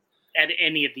at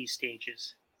any of these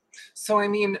stages? So, I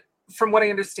mean, from what I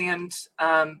understand,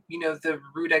 the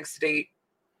root exudate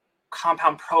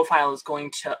compound profile is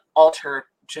going to alter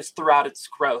just throughout its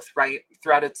growth, right?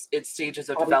 Throughout its stages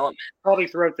of development. Probably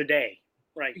throughout the day.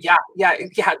 Right. Yeah,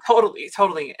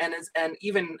 totally. And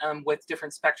even with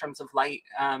different spectrums of light,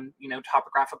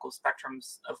 topographical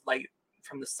spectrums of light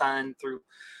from the sun through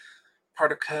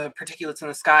particulates in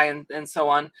the sky and so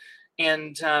on.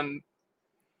 And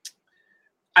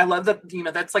I love that,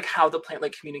 that's like how the plant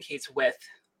like communicates with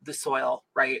the soil,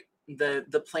 right?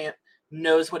 The plant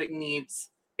knows what it needs.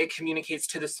 It communicates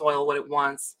to the soil what it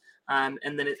wants. And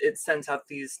then it sends out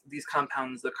these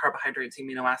compounds, the carbohydrates,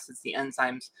 amino acids, the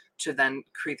enzymes, to then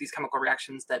create these chemical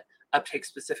reactions that uptake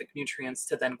specific nutrients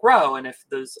to then grow. And if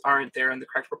those aren't there in the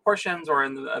correct proportions or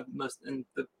in the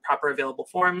proper available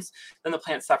forms, then the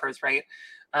plant suffers, right?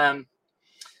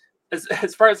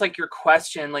 As far as like your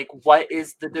question, like what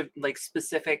is the like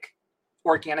specific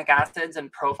organic acids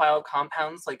and profile of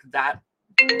compounds like that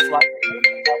the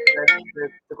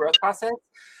growth process,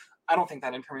 I don't think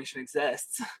that information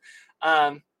exists.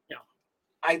 Yeah.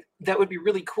 That would be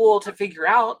really cool to figure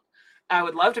out. I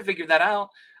would love to figure that out.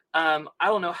 I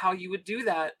don't know how you would do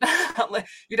that.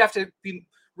 You'd have to be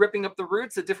ripping up the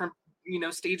roots at different,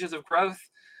 stages of growth.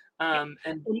 And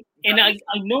I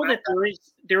know that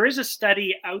there is a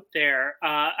study out there.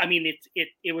 I mean,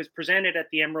 it was presented at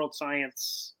the Emerald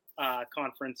Science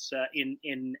conference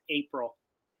in April.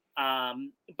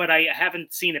 But I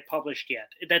haven't seen it published yet,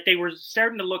 that they were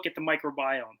starting to look at the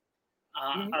microbiome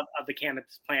of the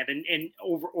cannabis plant and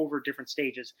over different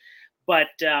stages. But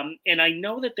and I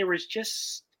know that there was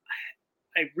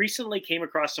I recently came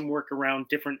across some work around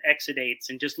different exudates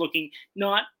and just looking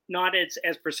not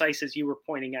as precise as you were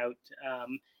pointing out,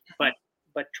 but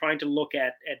trying to look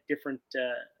at different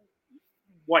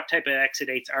what type of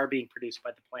exudates are being produced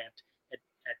by the plant at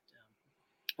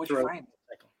what'd you find?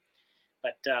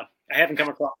 But I haven't come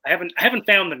across. I haven't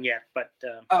found them yet. But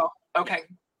oh, okay,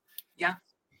 yeah.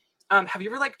 Have you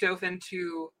ever like dove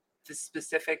into the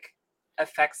specific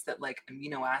effects that like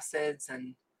amino acids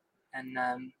and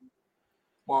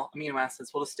amino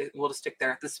acids? We'll just stick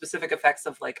there. The specific effects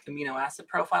of like amino acid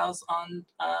profiles on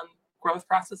growth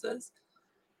processes.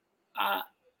 I've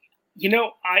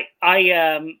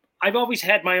always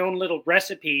had my own little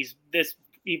recipes. This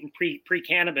even pre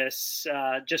cannabis,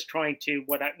 just trying to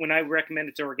when I recommend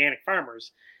it to organic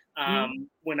farmers,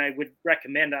 when I would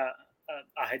recommend a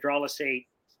hydrolysate,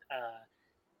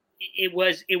 it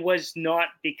was not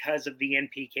because of the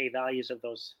NPK values of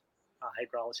those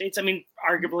hydrolysates. I mean,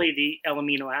 arguably the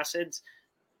L-amino acids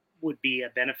would be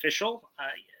beneficial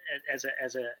as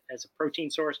a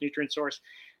protein source, nutrient source,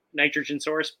 nitrogen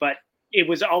source, but it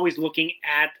was always looking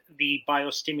at the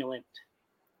biostimulant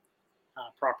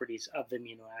properties of the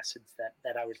amino acids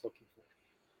that I was looking for.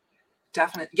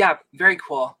 Definitely. Yeah, very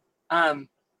cool. I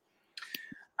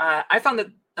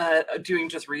found that doing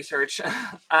just research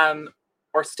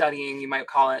or studying, you might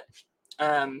call it,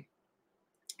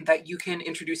 that you can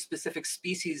introduce specific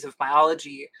species of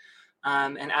biology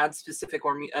and add specific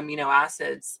amino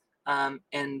acids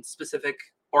and specific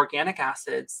organic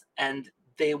acids, and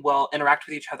they will interact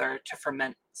with each other to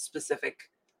ferment specific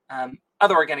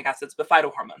other organic acids, but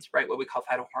phytohormones, right? What we call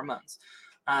phytohormones.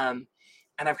 And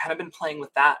I've kind of been playing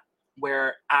with that,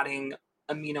 where adding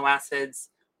amino acids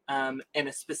in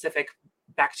a specific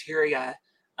bacteria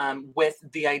with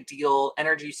the ideal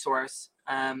energy source,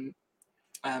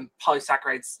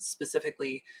 polysaccharides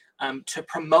specifically, to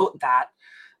promote that.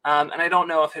 And I don't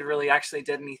know if it really actually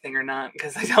did anything or not,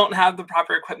 because I don't have the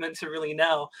proper equipment to really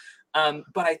know.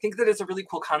 But I think that it's a really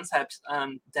cool concept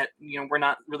that we're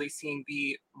not really seeing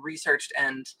be researched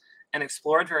and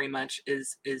explored very much.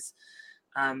 Is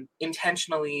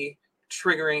intentionally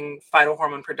triggering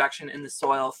phytohormone production in the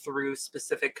soil through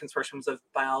specific consortiums of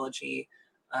biology,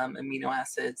 amino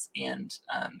acids, and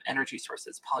energy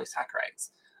sources,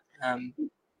 polysaccharides. I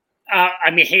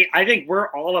mean, hey, I think we're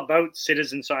all about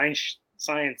citizen science.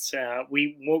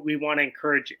 We want to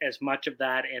encourage as much of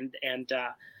that, and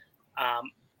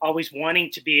always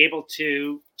wanting to be able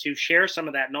to share some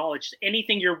of that knowledge.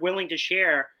 Anything you're willing to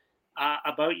share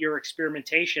about your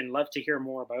experimentation, love to hear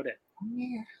more about it.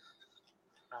 Yeah.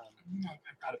 I don't know if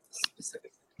I brought up the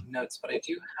specific notes, but I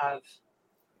do have.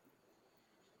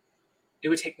 It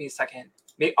would take me a second.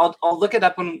 Maybe I'll look it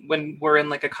up when we're in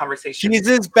like a conversation. She's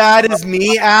as bad as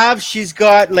me, Av. She's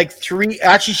got like 3.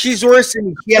 Actually, she's worse than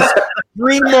me. She has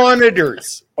 3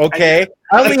 monitors. Okay,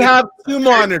 I only have 2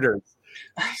 monitors.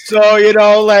 So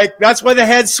like that's why the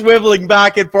head's swiveling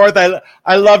back and forth.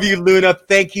 I love you, Luna.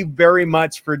 Thank you very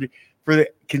much for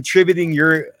contributing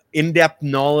your in-depth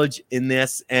knowledge in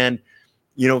this, and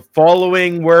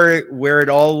following where it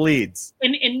all leads.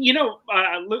 And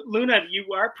Luna,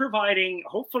 you are providing,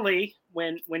 hopefully,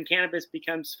 when cannabis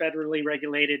becomes federally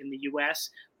regulated in the U.S.,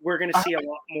 we're going to see a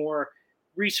lot more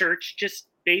research, just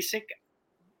basic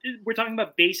we're talking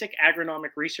about basic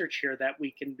agronomic research here that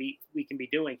we can be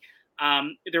doing.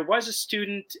 There was a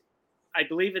student, I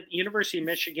believe, at the University of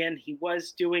Michigan. He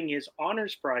was doing his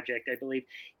honors project, I believe,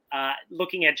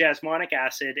 looking at jasmonic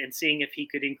acid and seeing if he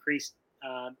could increase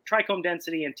trichome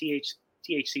density and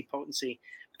THC potency.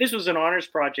 This was an honors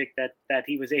project that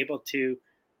he was able to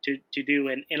do,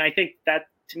 and I think that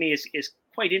to me is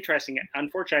quite interesting.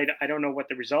 Unfortunately, I don't know what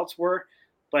the results were,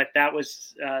 but that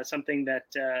was something that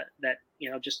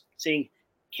just seeing,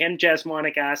 can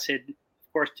jasmonic acid,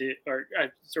 of course, it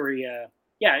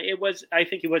was. I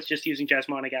think he was just using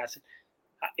jasmonic acid.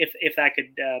 If that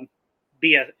could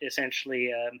be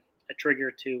essentially a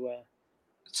trigger to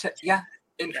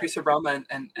increase aroma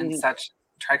and such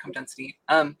trichome density.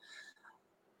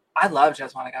 I love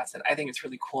jasmonic acid. I think it's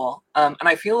really cool, and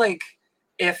I feel like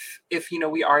if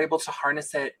we are able to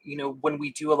harness it, when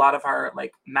we do a lot of our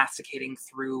like masticating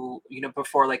through,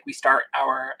 before like we start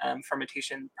our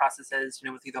fermentation processes,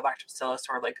 with either lactobacillus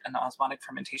or like an osmotic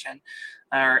fermentation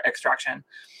or extraction,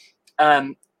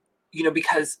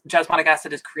 because jasmonic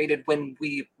acid is created when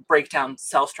we break down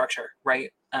cell structure,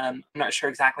 right? I'm not sure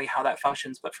exactly how that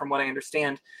functions, but from what I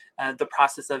understand, the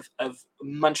process of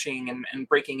munching and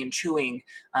breaking and chewing,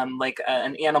 like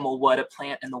an animal would, a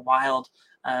plant in the wild,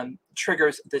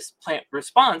 triggers this plant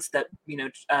response that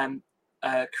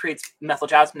creates methyl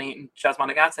jasmonate and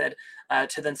jasmonic acid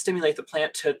to then stimulate the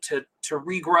plant to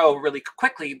regrow really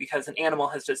quickly because an animal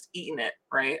has just eaten it,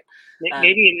 right?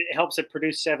 Maybe it helps it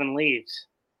produce 7 leaves.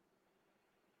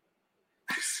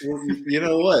 Well, you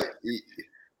know what?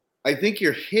 I think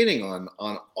you're hitting on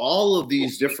all of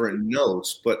these different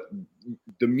notes, but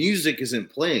the music isn't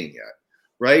playing yet,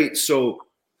 right? So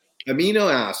amino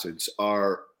acids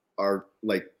are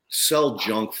like cell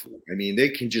junk food. I mean, they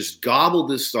can just gobble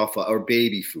this stuff up, or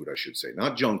baby food, I should say,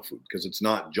 not junk food, because it's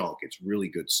not junk. It's really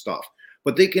good stuff,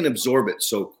 but they can absorb it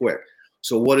so quick.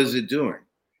 So what is it doing?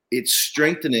 It's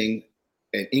strengthening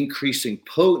and increasing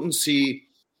potency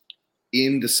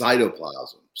in the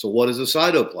cytoplasm. So what is the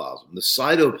cytoplasm? The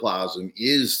cytoplasm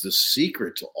is the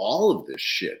secret to all of this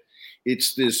shit.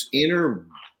 It's this inner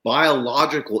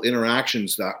biological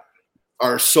interactions that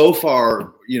are so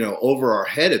far, over our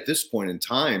head at this point in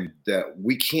time that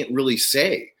we can't really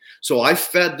say. So I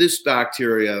fed this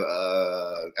bacteria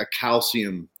a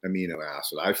calcium amino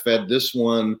acid. I fed this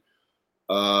one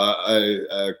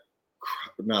not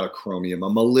a chromium, a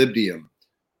molybdenum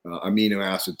amino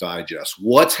acid digest.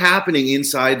 What's happening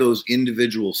inside those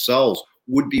individual cells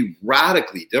would be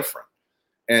radically different.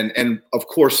 And of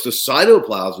course, the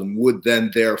cytoplasm would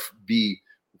then be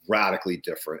radically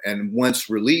different. And once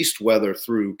released, whether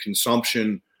through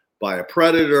consumption by a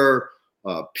predator,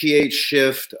 pH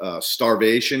shift,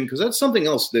 starvation, because that's something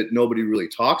else that nobody really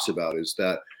talks about, is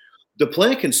that the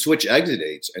plant can switch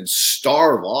exudates and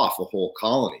starve off a whole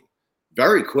colony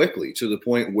very quickly to the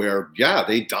point where,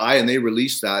 they die and they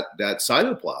release that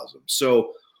cytoplasm.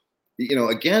 So,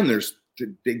 again,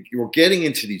 we're getting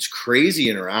into these crazy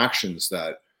interactions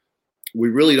that we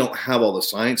really don't have all the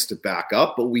science to back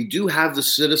up, but we do have the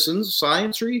citizens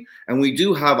sciencery and we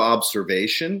do have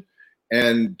observation.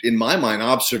 And in my mind,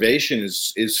 observation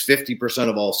is 50%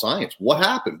 of all science. What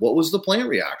happened? What was the plant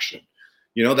reaction?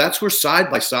 That's where side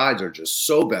by sides are just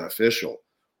so beneficial.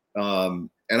 And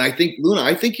I think,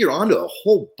 Luna, you're onto a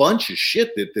whole bunch of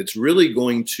shit that's really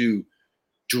going to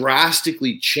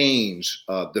drastically change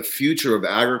the future of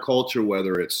agriculture,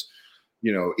 whether it's,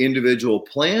 individual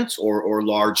plants or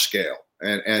large scale.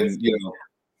 And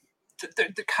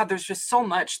God, there's just so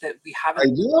much that we haven't.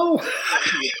 I know.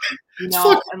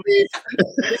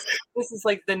 This is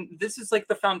like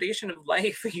the foundation of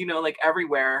life, like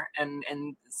everywhere. And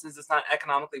since it's not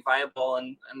economically viable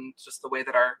and just the way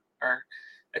that our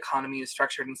economy is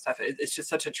structured and stuff, it's just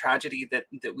such a tragedy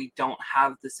that we don't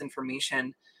have this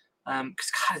information.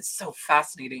 Because God, it's so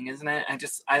fascinating, isn't it?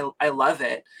 I love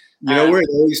it. Where it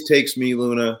always takes me,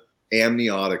 Luna?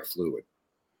 Amniotic fluid.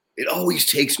 It always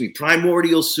takes me.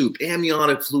 Primordial soup,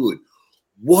 amniotic fluid.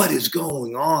 What is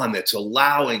going on that's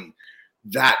allowing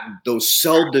those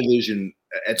cell division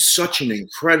at such an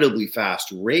incredibly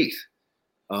fast rate?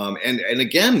 And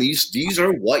again, these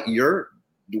are what you're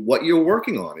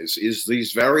working on is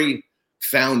these very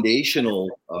foundational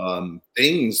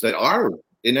things that are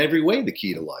in every way the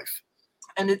key to life.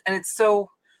 And it's so,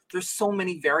 there's so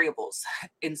many variables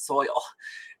in soil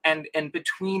and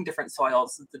between different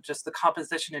soils, just the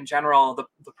composition in general, the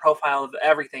profile of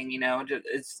everything,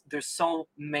 there's so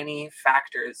many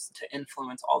factors to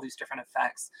influence all these different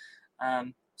effects.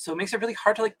 So it makes it really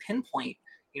hard to like pinpoint,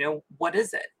 what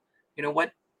is it?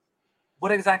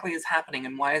 what exactly is happening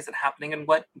and why is it happening and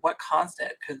what caused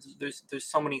it, because there's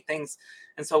so many things.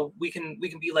 And so we can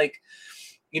be like,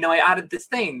 I added this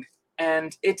thing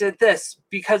and it did this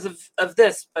because of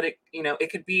this, but it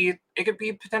could be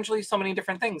potentially so many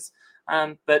different things.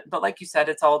 But like you said,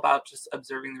 it's all about just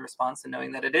observing the response and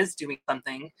knowing that it is doing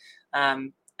something,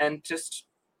 and just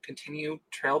continue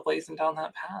trailblazing down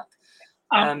that path.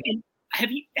 And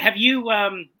have you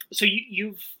so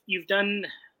you've done,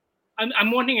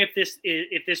 I'm wondering if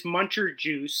this muncher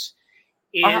juice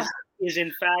is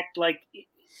in fact, like,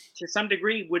 to some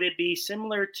degree, would it be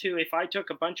similar to if I took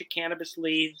a bunch of cannabis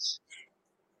leaves,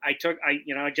 I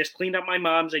just cleaned up my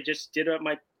mums, I just did up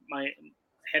my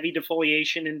heavy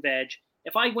defoliation in veg.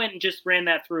 If I went and just ran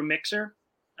that through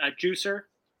a juicer,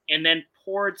 and then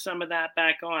poured some of that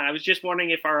back on, I was just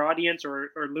wondering if our audience or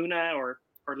Luna or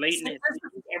Leighton has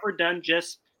ever done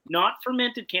just not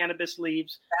fermented cannabis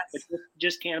leaves, but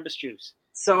just cannabis juice.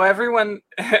 So anyone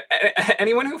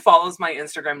who follows my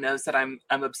Instagram knows that I'm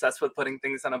obsessed with putting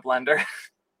things in a blender.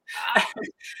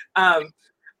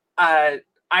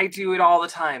 I do it all the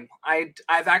time. I've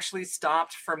actually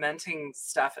stopped fermenting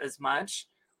stuff as much,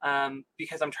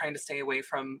 because I'm trying to stay away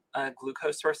from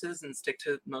glucose sources and stick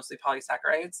to mostly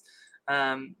polysaccharides,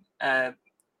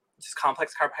 just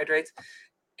complex carbohydrates.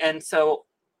 And so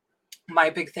my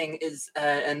big thing is,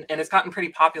 and it's gotten pretty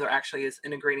popular actually, is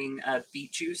integrating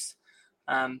beet juice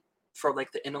for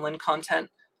like the inulin content,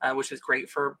 which is great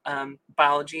for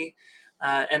biology.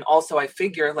 And also I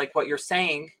figure, like what you're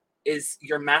saying is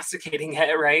you're masticating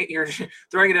it, right? You're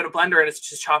throwing it in a blender and it's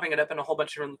just chopping it up in a whole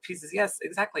bunch of different pieces. Yes,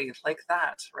 exactly. Like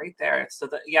that right there. So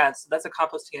that's a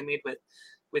compost I made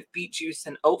with beet juice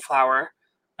and oat flour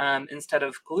instead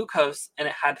of glucose. And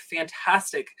it had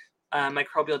fantastic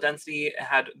microbial density. It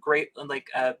had great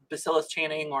bacillus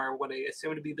chaining, or what I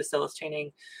assume to be bacillus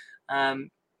chaining.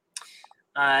 And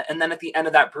then at the end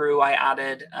of that brew, I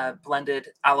added blended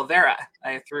aloe vera.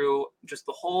 I threw just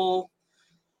the whole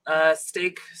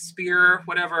steak, spear,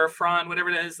 frond, whatever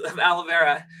it is, of aloe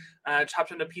vera,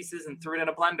 chopped into pieces and threw it in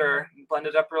a blender,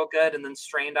 blended up real good, and then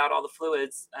strained out all the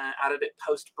fluids, added it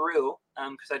post brew,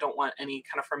 because I don't want any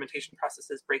kind of fermentation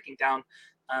processes breaking down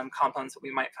compounds that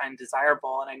we might find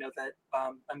desirable. And I know that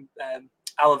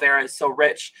aloe vera is so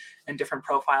rich in different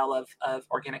profile of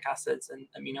organic acids and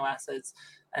amino acids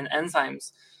and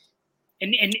enzymes.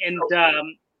 And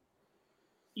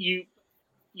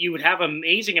you would have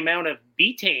amazing amount of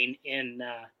betaine in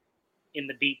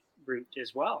the beetroot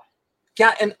as well.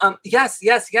 Yeah, and yes,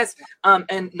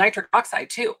 and nitric oxide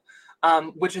too,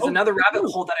 which is another rabbit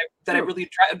hole that I really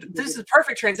tried. This is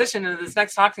perfect transition into this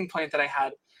next talking point that I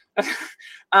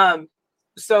had.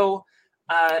 So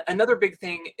another big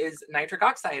thing is nitric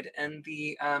oxide and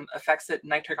the effects that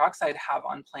nitric oxide have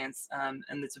on plants,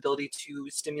 and its ability to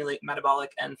stimulate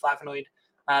metabolic and flavonoid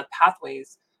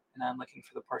pathways. And I'm looking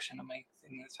for the portion of my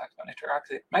thing that talks about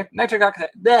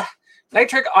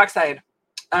nitric oxide.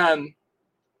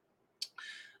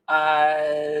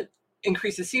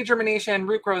 Increases seed germination,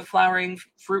 root growth, flowering,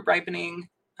 fruit ripening,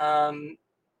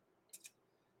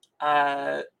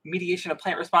 mediation of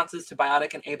plant responses to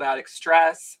biotic and abiotic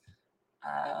stress,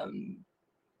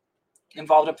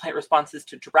 involved in plant responses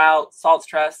to drought, salt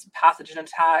stress, pathogen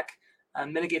attack,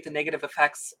 mitigate the negative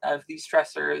effects of these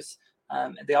stressors.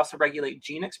 They also regulate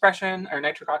gene expression, or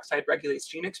nitric oxide regulates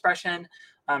gene expression,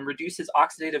 reduces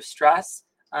oxidative stress,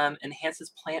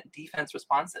 enhances plant defense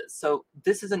responses. So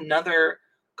this is another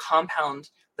compound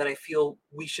that I feel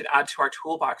we should add to our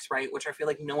toolbox, right? Which I feel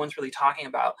like no one's really talking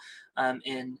about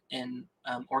in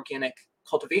organic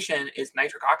cultivation, is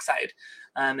nitric oxide,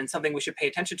 and something we should pay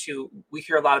attention to. We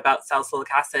hear a lot about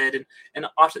salicylic acid and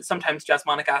often sometimes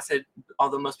jasmonic acid,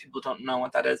 although most people don't know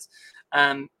what that is.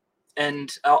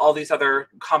 And all these other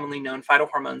commonly known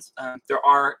phytohormones. There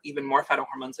are even more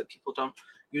phytohormones that people don't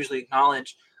usually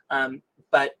acknowledge.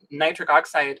 But nitric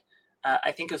oxide,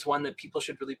 I think, is one that people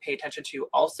should really pay attention to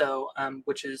also,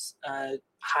 which is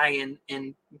high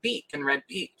in beet and red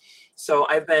beet. So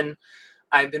I've been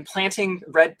planting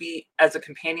red beet as a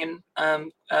companion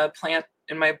plant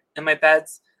in my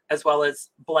beds, as well as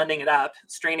blending it up,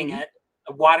 straining it,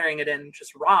 watering it in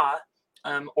just raw.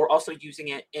 Or also using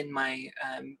it in my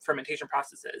fermentation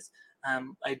processes.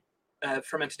 I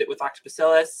fermented it with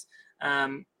lactobacillus.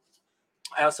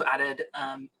 I also added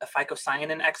a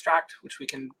phycocyanin extract, which we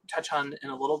can touch on in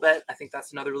a little bit. I think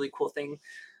that's another really cool thing.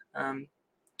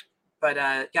 But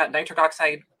nitric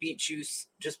oxide, beet juice,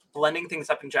 just blending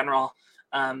things up in general,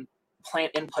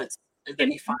 plant inputs that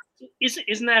you find.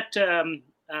 Isn't that...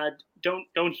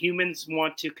 don't humans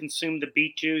want to consume the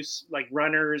beet juice like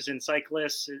runners and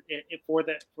cyclists for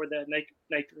the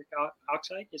nitric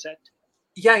oxide? Is that?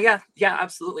 Yeah,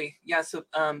 absolutely. Yeah, so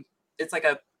it's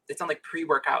on like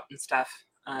pre-workout and stuff.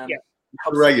 Yeah.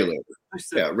 Helps Regulate. push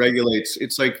Yeah, it regulates.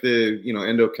 It's like the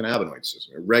endocannabinoid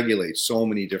system. It regulates so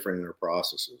many different inner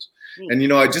processes. And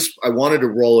I wanted to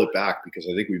roll it back because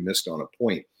I think we missed on a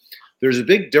point. There's a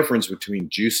big difference between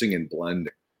juicing and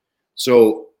blending.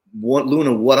 So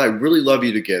Luna, what I really love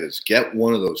you to get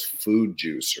one of those food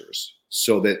juicers,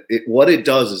 so that what it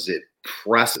does is it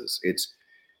presses.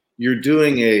 You're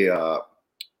doing a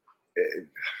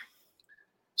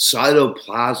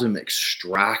cytoplasm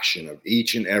extraction of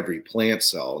each and every plant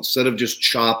cell instead of just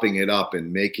chopping it up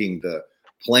and making the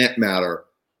plant matter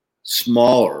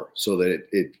smaller so that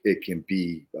it can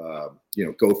be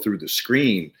go through the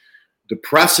screen. The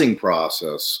pressing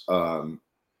process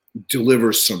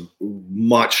delivers some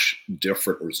much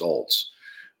different results,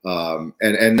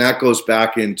 and that goes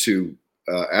back into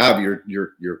Ab,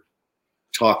 your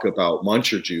talk about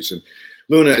muncher juice. And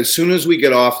Luna, as soon as we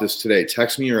get off this today,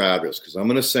 text me your address because I'm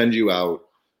going to send you out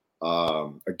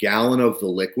a gallon of the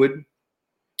liquid,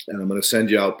 and I'm going to send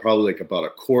you out probably like about a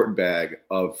quart bag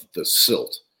of the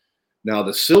silt. Now,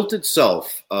 the silt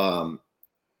itself,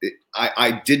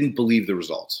 I didn't believe the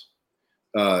results.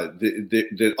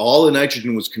 That all the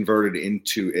nitrogen was converted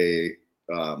into a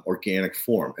organic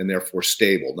form and therefore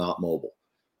stable, not mobile.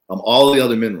 All the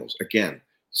other minerals, again,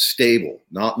 stable,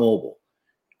 not mobile.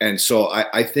 And so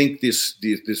I think this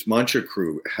Muncher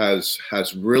crew has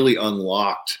really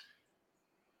unlocked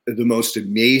the most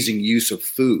amazing use of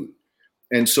food.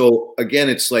 And so again,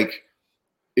 it's like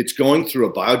it's going through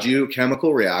a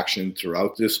biogeochemical reaction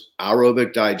throughout this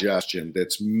aerobic digestion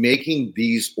that's making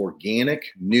these organic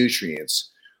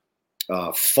nutrients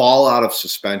fall out of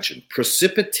suspension,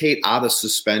 precipitate out of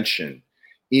suspension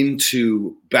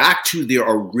back to their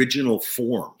original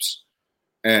forms.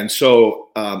 And so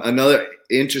another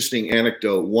interesting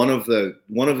anecdote, one of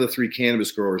the three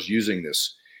cannabis growers using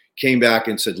this came back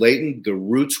and said, Leighton, the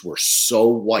roots were so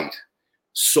white,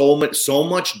 so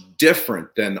much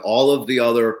different than all of the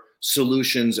other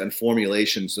solutions and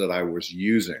formulations that I was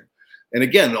using. And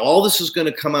again, all this is going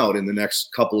to come out in the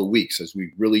next couple of weeks as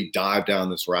we really dive down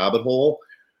this rabbit hole.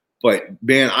 But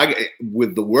man,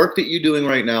 with the work that you're doing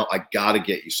right now, I got to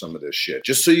get you some of this shit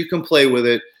just so you can play with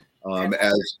it.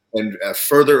 As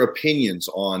further opinions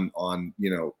on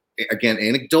again,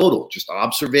 anecdotal, just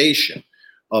observation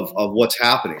of what's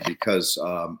happening, because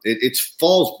it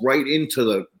falls right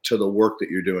into the work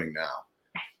that you're doing now.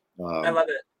 I love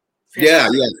it.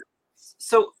 Fantastic. Yeah.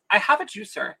 So I have a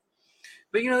juicer,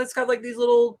 but it's got like these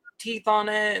little teeth on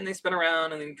it, and they spin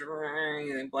around and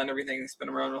they blend everything and spin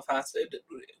around real fast.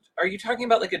 Are you talking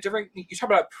about like a different? You talk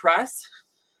about a press?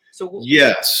 So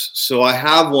yes. So I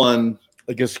have one.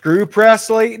 Like a screw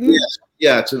press, Leighton?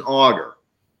 Yeah, it's an auger.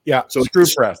 Yeah, so screw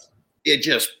press. It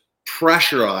just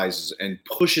pressurizes and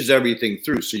pushes everything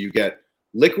through. So you get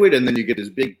liquid, and then you get this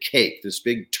big cake, this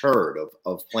big turd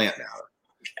of plant matter,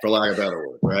 for lack of a better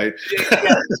word, right?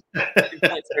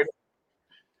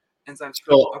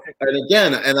 And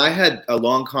again, I had a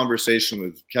long conversation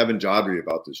with Kevin Jodry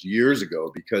about this years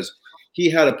ago, because he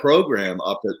had a program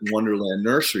up at Wonderland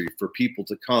Nursery for people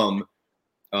to come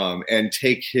and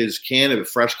take his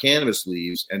fresh cannabis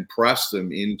leaves and press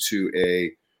them into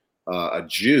a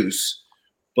juice.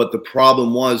 But the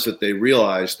problem was that they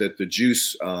realized that the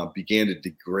juice began to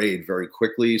degrade very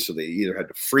quickly. So they either had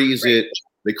to freeze it,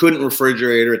 they couldn't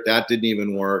refrigerate it. That didn't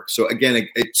even work. So again,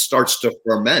 it starts to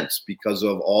ferment because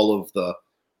of all of the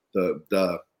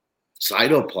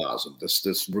cytoplasm,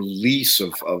 this release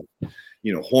of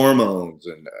hormones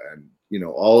and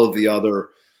all of the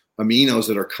other aminos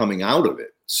that are coming out of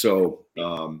it. So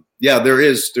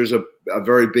there's a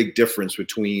very big difference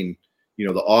between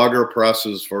the auger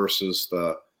presses versus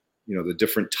the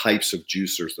different types of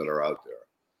juicers that are out there.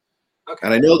 Okay.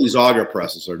 And I know these auger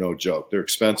presses are no joke. They're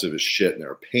expensive as shit, and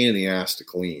they're a pain in the ass to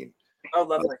clean. Oh,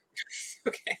 lovely.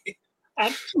 Okay.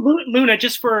 Luna,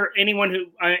 just for anyone who,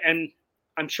 and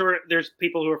I'm sure there's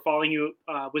people who are following you.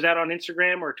 Was that on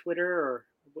Instagram or Twitter or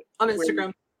on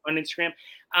Instagram? On Instagram.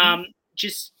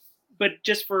 Just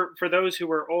for those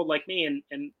who are old like me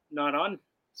and not on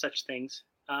such things.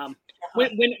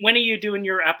 When are you doing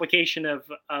your application of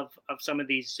some of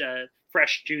these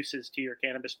fresh juices to your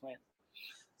cannabis plant?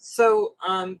 So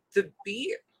the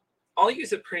beet, I'll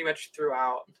use it pretty much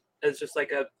throughout as just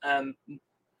like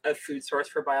a food source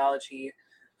for biology.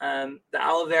 The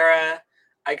aloe vera,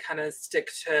 I kind of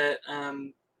stick to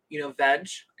veg.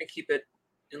 I keep it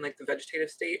in like the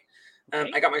vegetative state. Okay.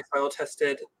 I got my soil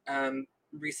tested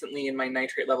recently, and my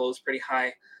nitrate level is pretty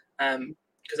high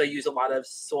because I use a lot of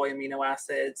soy amino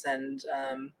acids and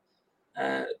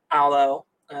aloe.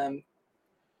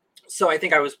 So I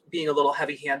think I was being a little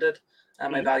heavy-handed.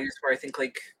 My values were, I think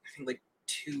like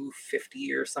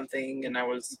 250 or something, and it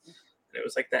was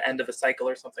like the end of a cycle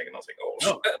or something, and I was like,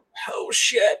 oh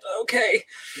shit, okay.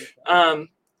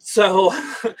 So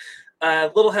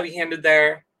a little heavy-handed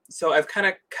there. So I've kind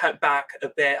of cut back a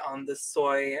bit on the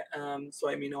soy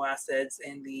amino acids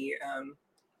and the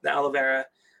aloe vera.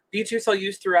 Beet juice I'll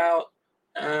use throughout.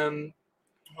 What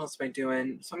else am I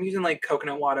doing? So I'm using like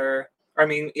coconut water. Or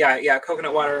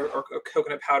coconut water or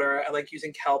coconut powder. I like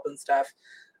using kelp and stuff.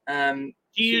 Do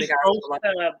you use both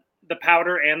the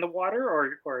powder and the water,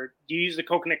 or do you use the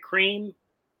coconut cream,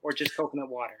 or just coconut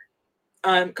water?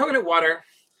 Coconut water.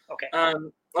 Okay.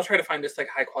 I'll try to find just like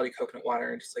high quality coconut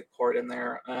water and just like pour it in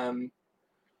there.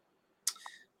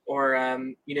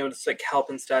 Just like kelp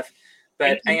and stuff.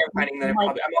 But I am finding that I'm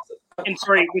also. And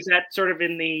sorry, was that sort of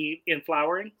in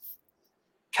flowering?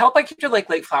 Kelp, I keep to like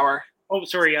late flower. Oh,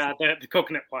 sorry, the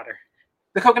coconut water.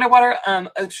 The coconut water,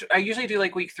 I usually do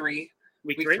like week 3.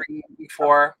 Week 3? Week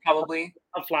 4, probably.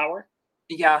 Of flower?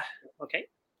 Yeah. Okay.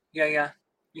 Yeah.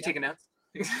 You taking notes?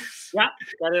 Yeah,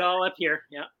 got it all up here.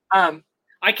 Yeah.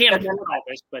 I can't afford all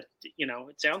this, but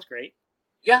it sounds great.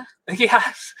 Yeah.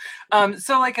 Yes.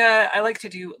 So like I like to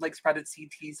do like sprouted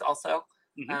seed teas also.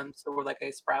 So we're like I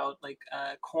sprout like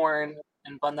corn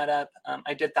and blend that up.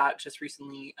 I did that just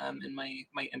recently in my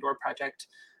indoor project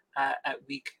at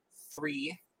week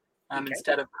 3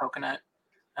 instead of coconut.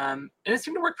 And it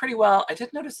seemed to work pretty well. I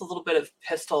did notice a little bit of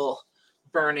pistil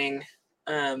burning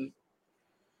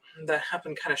that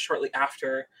happened kind of shortly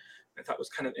after. I thought was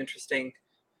kind of interesting.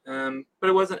 But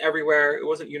it wasn't everywhere. It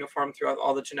wasn't uniform throughout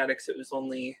all the genetics. It was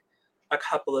only a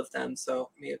couple of them. So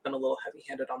I may have been a little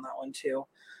heavy-handed on that one too.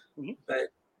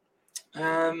 But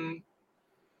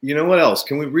you know what else?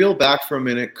 Can we reel back for a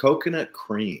minute? Coconut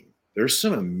cream. There's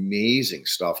some amazing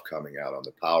stuff coming out on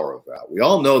the power of that. We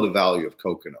all know the value of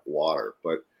coconut water,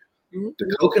 but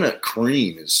the coconut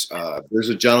cream is, there's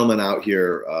a gentleman out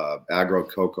here, Agro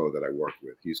Coco, that I work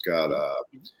with. He's got a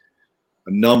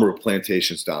number of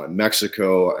plantations down in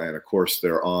Mexico. And of course,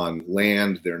 they're on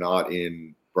land. They're not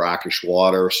in brackish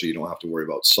water, so you don't have to worry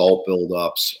about salt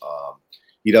buildups.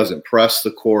 He doesn't press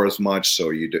the core as much, so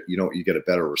you get a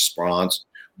better response.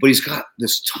 But he's got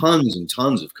this tons and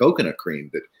tons of coconut cream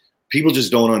that people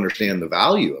just don't understand the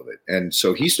value of it. And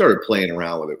so he started playing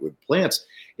around with it with plants.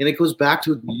 And it goes back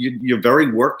to your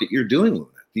very work that you're doing with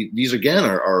it. These again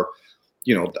are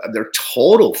they're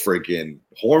total friggin'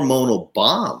 hormonal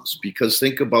bombs, because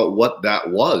think about what that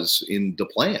was in the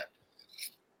plant.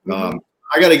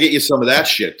 I got to get you some of that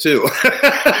shit too.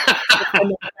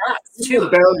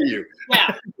 Value.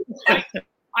 Yeah.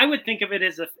 I would think of it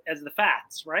as the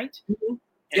fats, right?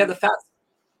 Yeah, the fats.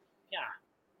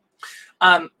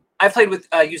 Yeah. I've played with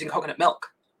using coconut milk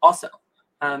also,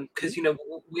 because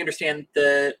we understand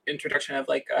the introduction of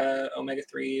like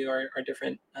omega-3 or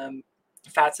different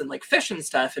fats in like fish and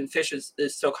stuff, and fish is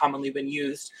so commonly been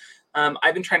used.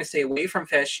 I've been trying to stay away from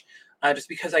fish just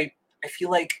because I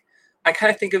feel like I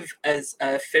kind of think of as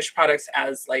fish products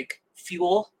as like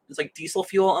fuel. It's like diesel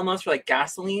fuel almost, or like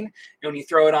gasoline. And when you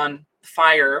throw it on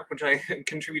fire, which I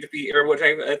contribute to or which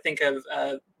I think of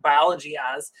biology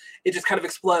as, it just kind of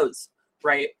explodes,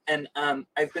 right? And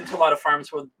I've been to a lot of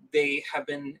farms where they have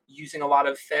been using a lot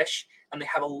of fish, and they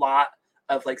have a lot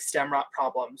of like stem rot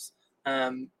problems.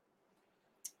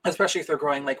 Especially if they're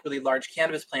growing like really large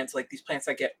cannabis plants, like these plants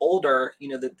that get older,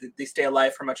 they stay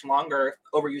alive for much longer.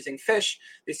 Overusing fish,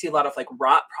 they see a lot of like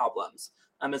rot problems,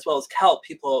 as well as kelp.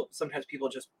 Sometimes people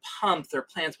just pump their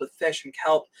plants with fish and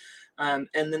kelp, and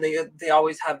then they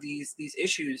always have these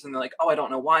issues, and they're like, oh, I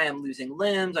don't know why I'm losing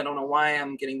limbs. I don't know why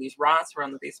I'm getting these rots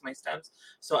around the base of my stems.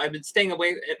 So I've been staying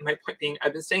away. My point being,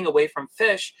 I've been staying away from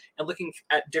fish and looking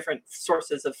at different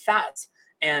sources of fats,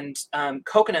 and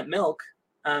coconut milk.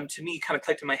 To me, kind of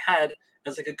clicked in my head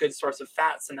as like a good source of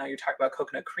fats. And now you're talking about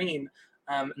coconut cream.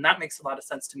 And that makes a lot of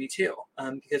sense to me too,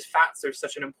 because fats are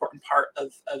such an important part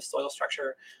of soil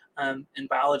structure in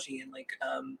biology, and like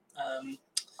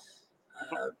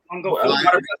water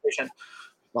preservation.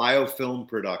 Biofilm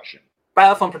production.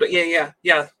 Yeah.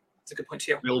 That's a good point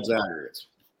too. Builds aggregates.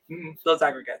 Builds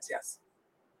aggregates, yes.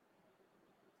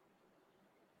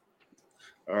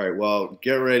 All right, well,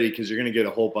 get ready, because you're going to get a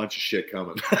whole bunch of shit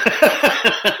coming.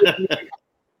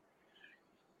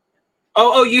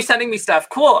 Oh, you sending me stuff.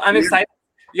 Cool. I'm excited.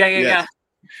 Yeah.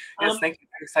 Yes, thank you.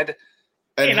 I'm excited.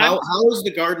 And how is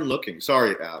the garden looking?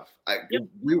 Sorry, Av.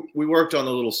 We worked on a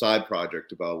little side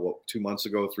project about 3 months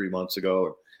ago.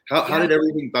 How did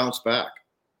everything bounce back?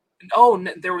 Oh,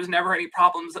 there was never any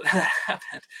problems that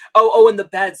happened. Oh, in the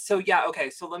beds. So yeah, okay.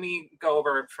 So let me go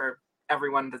over for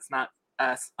everyone that's not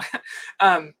us.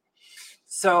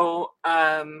 So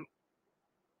I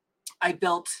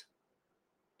built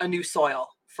a new soil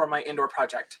for my indoor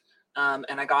project, and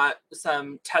I got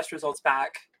some test results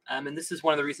back. And this is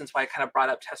one of the reasons why I kind of brought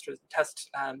up test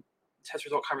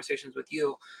result conversations with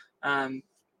you. And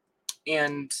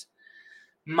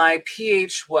my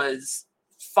pH was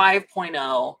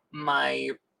 5.0. My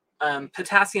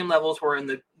potassium levels were in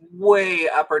the way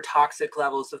upper toxic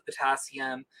levels of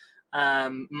potassium.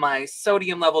 My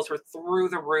sodium levels were through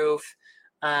the roof.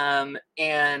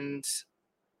 And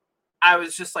I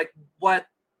was just like, what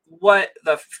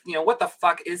the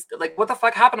fuck is, like, what the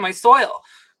fuck happened to my soil?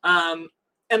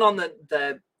 And on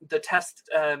the test,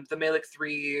 the Malik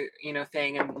 3,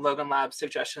 thing, and Logan Lab's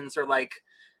suggestions are like,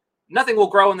 nothing will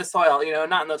grow in the soil,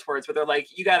 not in those words, but they're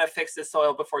like, you got to fix this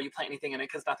soil before you plant anything in it,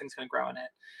 because nothing's going to grow in it.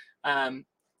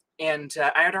 And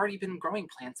I had already been growing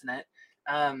plants in it.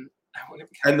 And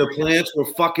the plants were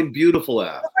fucking beautiful,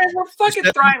 Al. The plants were fucking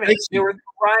thriving. They were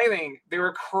thriving. They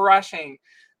were crushing.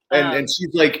 And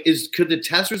she's like, could the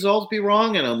test results be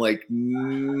wrong? And I'm like,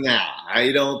 nah,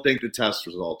 I don't think the test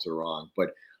results are wrong.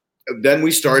 But then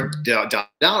we start down.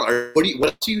 What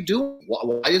else are you doing?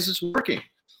 Why is this working?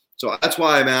 So that's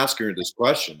why I'm asking her this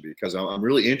question, because I'm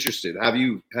really interested. Have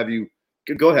you?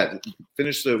 Go ahead,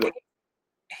 finish the.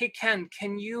 Hey Ken,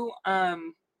 can you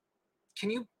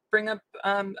bring up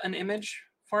an image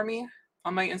for me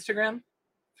on my Instagram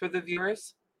for the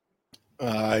viewers?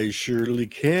 I surely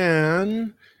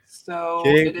can. So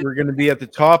okay, we're going to be at the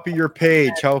top of your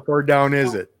page. How far down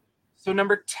is it? So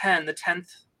number 10, the 10th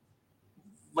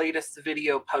latest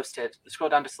video posted. Scroll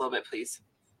down just a little bit, please.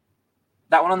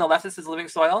 That one on the left, this is living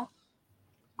soil.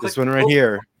 This one right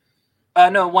here.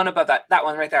 No, one above that. That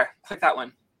one right there. Click that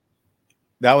one.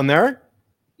 That one there?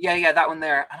 Yeah, that one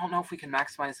there. I don't know if we can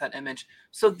maximize that image.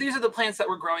 So these are the plants that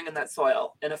were growing in that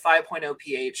soil in a 5.0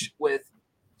 pH with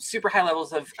super high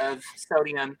levels of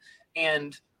sodium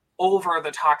and over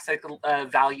the toxic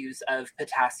values of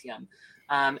potassium.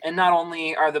 And not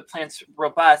only are the plants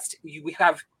robust, we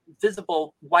have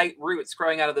visible white roots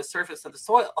growing out of the surface of the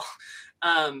soil.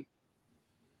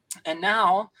 And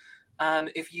now,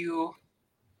 if you...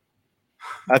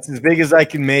 That's as big as I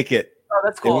can make it. Oh,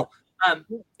 that's cool.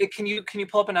 Can you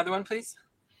pull up another one, please?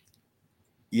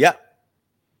 Yep.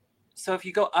 So if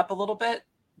you go up a little bit,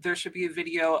 there should be a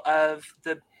video of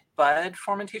the bud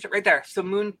fermentation right there. So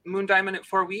moon diamond at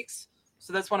 4 weeks.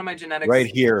 So that's one of my genetics. Right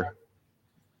here.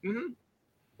 Mm-hmm.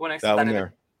 When I that one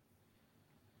there.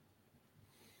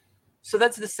 So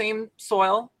that's the same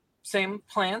soil, same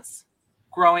plants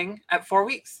growing at 4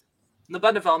 weeks. The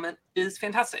bud development is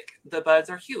fantastic. The buds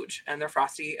are huge and they're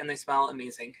frosty and they smell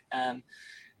amazing.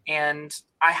 And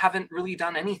I haven't really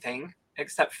done anything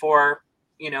except for,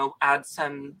 add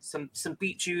some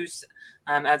beet juice,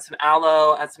 add some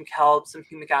aloe, add some kelp, some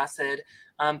humic acid.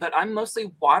 But I'm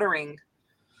mostly watering,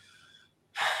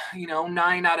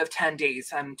 9 out of 10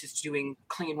 days. I'm just doing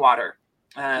clean water.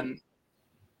 And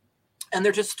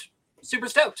they're just super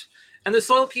stoked. And the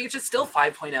soil pH is still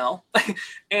 5.0.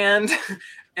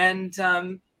 and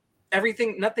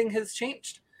everything, nothing has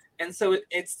changed. And so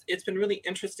it's been really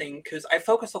interesting because I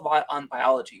focus a lot on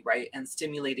biology, right, and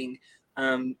stimulating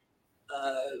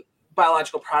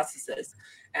biological processes.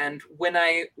 And when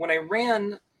I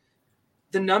ran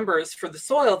the numbers for the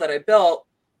soil that I built,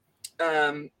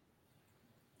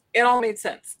 it all made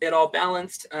sense. It all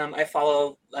balanced. I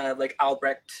follow like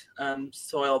Albrecht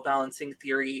soil balancing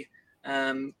theory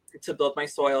to build my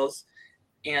soils,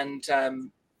 and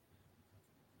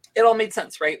it all made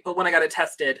sense, right? But when I got it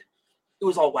tested, it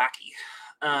was all wacky.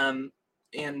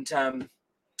 And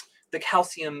the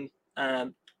calcium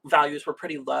values were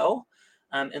pretty low.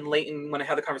 And Leighton, when I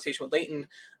had the conversation with Leighton,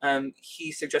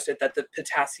 he suggested that the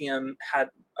potassium had,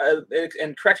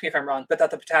 and correct me if I'm wrong, but that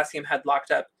the potassium had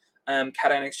locked up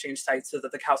cation exchange sites so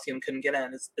that the calcium couldn't get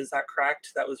in. Is that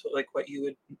correct? That was like what you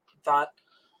had thought?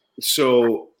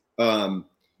 So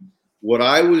what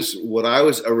I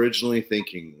was originally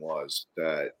thinking was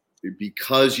that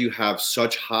because you have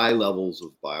such high levels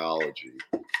of biology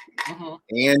and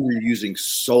you're using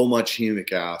so much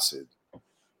humic acid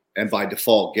and by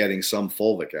default getting some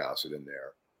fulvic acid in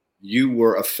there, you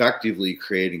were effectively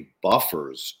creating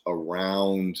buffers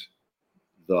around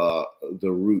the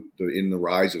root in the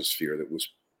rhizosphere that was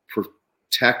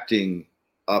protecting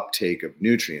uptake of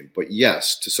nutrient. But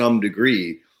yes, to some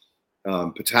degree,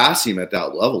 potassium at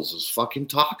that levels is fucking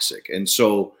toxic. And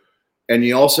so, and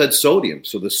you all said sodium.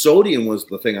 So the sodium was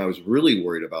the thing I was really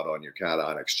worried about on your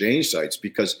cation exchange sites,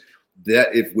 because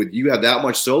that if you have that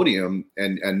much sodium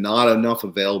and not enough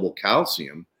available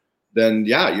calcium, then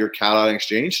yeah, your cation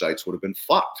exchange sites would have been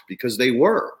fucked, because they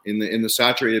were in the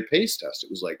saturated paste test. It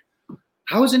was like,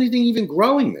 how is anything even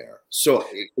growing there? So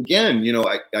again,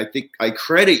 I think I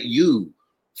credit you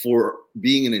for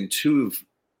being an intuitive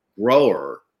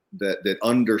grower that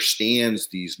understands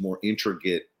these more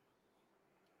intricate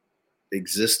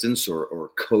existence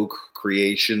or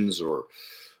co-creations or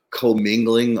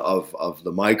commingling of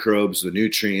the microbes, the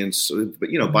nutrients, but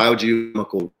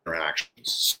biogeochemical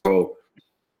interactions. So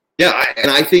yeah,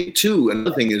 and I think too,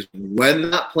 another thing is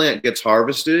when that plant gets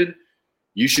harvested,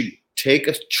 you should take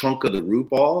a chunk of the root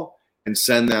ball and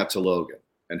send that to Logan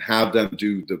and have them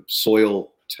do the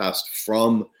soil test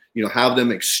from, have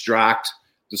them extract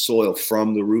the soil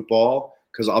from the root ball,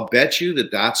 because I'll bet you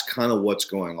that that's kind of what's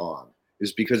going on,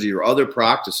 is because your other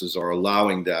practices are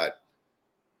allowing that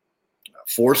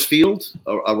force field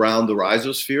around the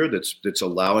rhizosphere that's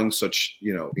allowing such,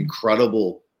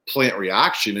 incredible plant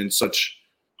reaction in such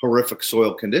horrific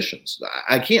soil conditions.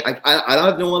 I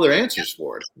have no other answers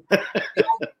for it.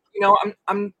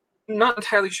 I'm not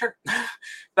entirely sure,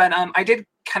 but I did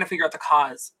kind of figure out the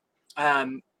cause,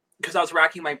 because I was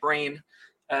racking my brain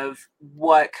of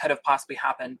what could have possibly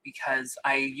happened, because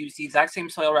I used the exact same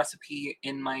soil recipe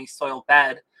in my soil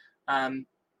bed. Ken,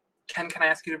 can I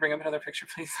ask you to bring up another picture,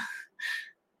 please?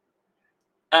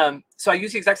 So I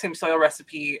used the exact same soil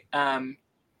recipe.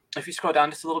 If you scroll down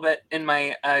just a little bit, in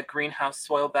my greenhouse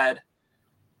soil bed,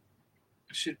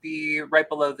 it should be right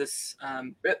below this,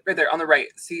 right there on the right.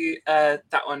 See that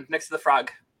one next to the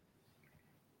frog.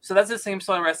 So that's the same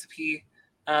soil recipe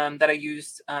that I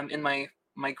used in my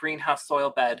greenhouse soil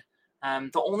bed.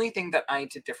 The only thing that I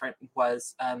did different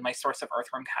was my source of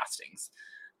earthworm castings.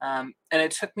 And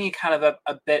it took me kind of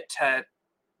a bit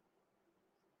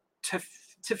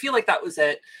to feel like that was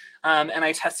it. And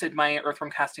I tested my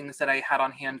earthworm castings that I had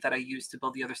on hand that I used to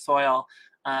build the other soil.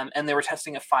 And they were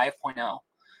testing a 5.0.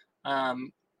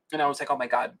 And I was like, oh my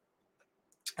God,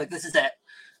 like, this is it.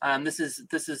 This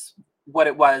is what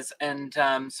it was. And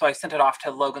so I sent it off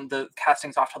to Logan, the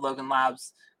castings off to Logan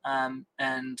Labs. I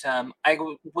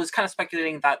was kind of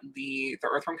speculating that the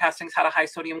earthworm castings had a high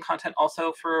sodium content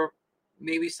also for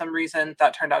maybe some reason.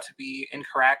 That turned out to be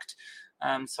incorrect.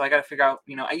 So I got to figure out,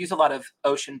 I use a lot of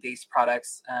ocean-based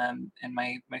products in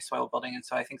my soil building. And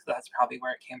so I think that's probably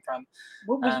where it came from.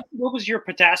 What was your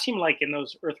potassium like in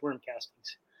those earthworm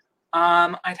castings?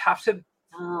 I'd have to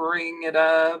bring it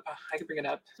up. I can bring it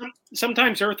up.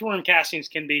 Sometimes earthworm castings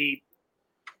can be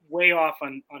way off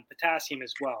on potassium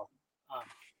as well.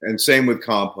 And same with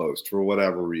compost, for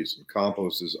whatever reason.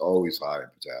 Compost is always high in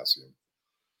potassium.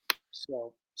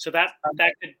 So that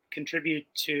could contribute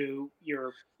to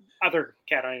your other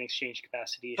cation exchange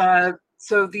capacity.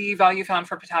 So the value found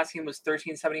for potassium was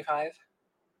 1375.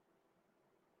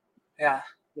 Yeah.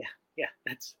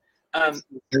 That's. And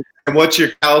what's your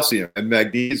calcium and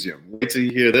magnesium? Wait till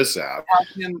you hear this out.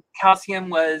 Calcium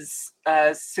was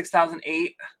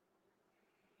 6,008,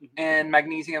 and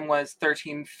magnesium was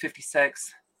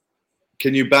 1356.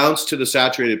 Can you bounce to the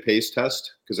saturated paste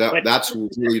test? Because that's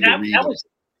really the reading.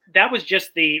 That was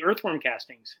just the earthworm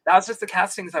castings. That was just the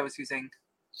castings I was using.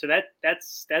 So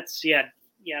that's that's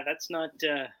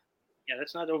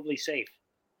not overly safe.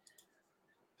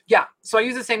 Yeah, so I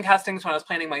used the same castings when I was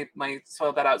planting my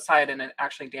soil bed outside, and it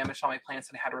actually damaged all my plants,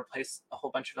 and I had to replace a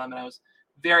whole bunch of them, and I was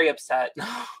very upset.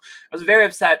 I was very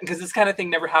upset because this kind of thing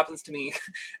never happens to me,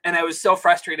 and I was so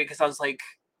frustrated because I was like,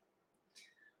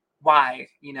 why,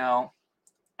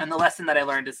 And the lesson that I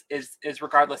learned is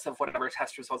regardless of whatever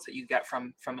test results that you get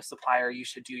from a supplier, you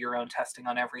should do your own testing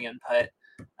on every input,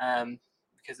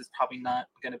 because it's probably not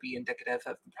going to be indicative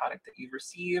of the product that you've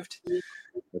received.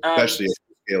 Especially at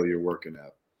the scale you're working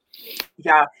at.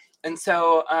 Yeah. And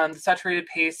so the saturated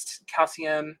paste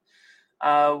calcium,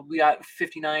 we got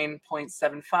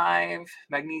 59.75,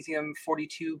 magnesium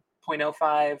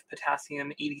 42.05,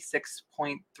 potassium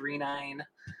 86.39,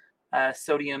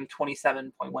 sodium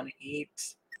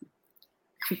 27.18.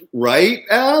 Right,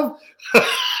 Av?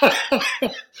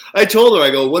 I told her,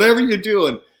 I go, whatever you're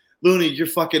doing, Looney, you're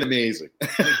fucking amazing.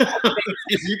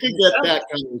 If you can get that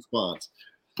kind of response.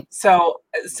 So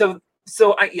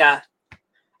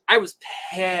I was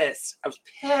pissed.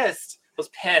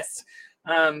 Because,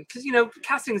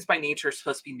 castings by nature are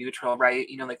supposed to be neutral, right?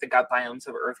 Like the gut biomes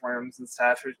of earthworms and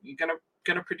stuff. You're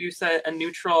gonna produce a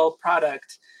neutral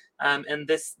product. And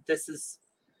this is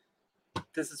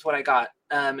what I got.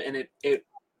 And it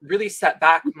really set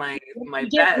back my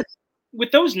bed.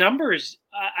 With those numbers,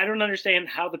 I don't understand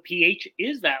how the pH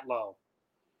is that low.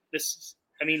 The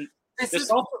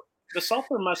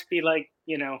sulfur must be like,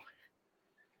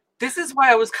 This is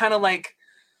why I was kind of like,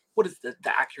 what is the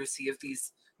accuracy of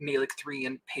these Malic 3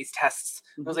 and paste tests?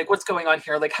 I was like, what's going on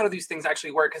here? Like, how do these things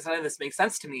actually work? Because none of this makes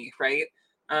sense to me, right?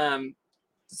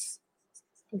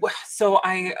 So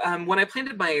I when I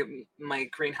planted my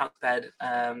greenhouse bed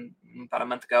about a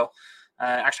month ago,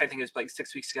 actually I think it was like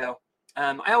 6 weeks ago.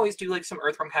 I always do like some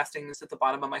earthworm castings at the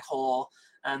bottom of my hole,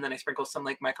 and then I sprinkle some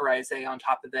like mycorrhizae on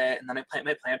top of it, and then I plant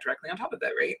my plant directly on top of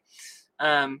it, right?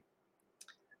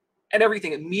 And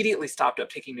everything immediately stopped up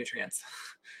taking nutrients,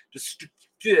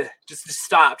 just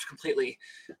stopped completely.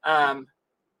 And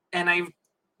I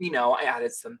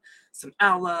added some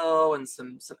aloe and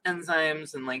some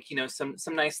enzymes and like some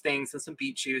nice things and some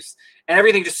beet juice, and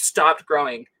everything just stopped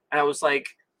growing. And I was like,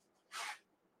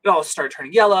 it all started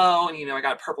turning yellow, and I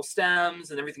got purple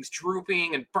stems and everything's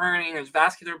drooping and burning. There's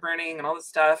vascular burning and all this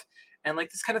stuff, and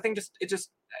like this kind of thing it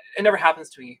never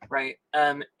happens to me, right?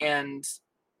 And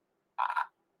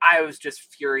I was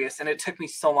just furious, and it took me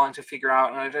so long to figure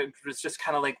out, and I was just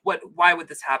kind of like, why would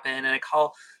this happen? And I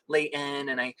call Leighton,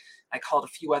 and I called a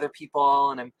few other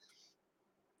people, and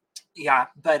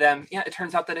it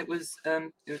turns out that it was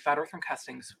bad earthworm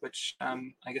castings, which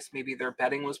I guess maybe their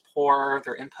bedding was poor,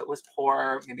 their input was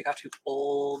poor, maybe it got too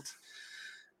cold.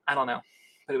 I don't know,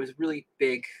 but it was really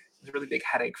big. It was a really big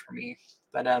headache for me.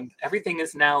 But everything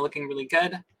is now looking really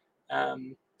good.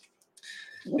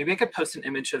 Maybe I could post an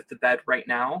image of the bed right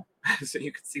now so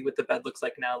you could see what the bed looks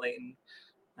like now, Leighton.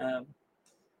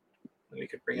 We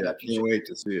could bring it up. I can't wait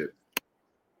to see it.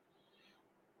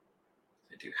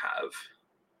 I do have.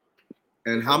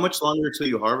 And how much longer till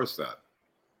you harvest that?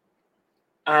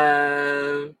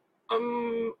 I'm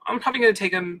probably going to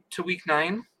take them to week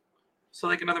 9, so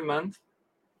like another month.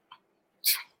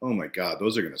 Oh my God,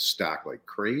 those are going to stack like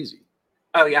crazy.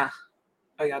 Oh yeah,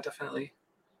 definitely.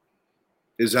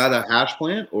 Is that a hash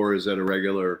plant or is that a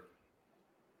regular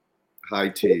high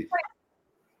tea?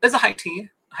 It's a high tea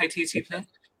plant.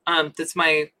 That's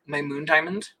my moon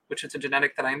diamond, which is a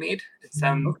genetic that I made. It's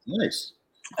nice.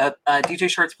 A DJ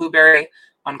Shorts blueberry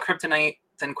on kryptonite,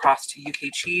 then crossed to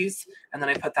UK cheese, and then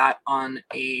I put that on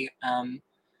a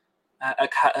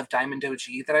cut of Diamond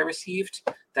OG that I received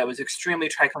that was extremely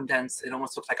trichome dense. It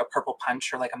almost looked like a purple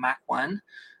punch or like a Mac 1.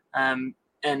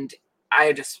 And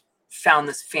I just found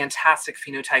this fantastic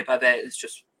phenotype of it. It's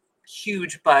just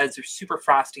huge buds. They're super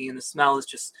frosty, and the smell is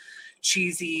just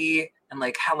cheesy and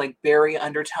like had like berry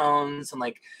undertones and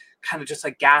like kind of just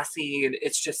like gassy. And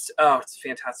it's just, it's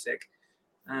fantastic.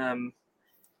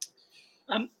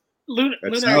 Luna,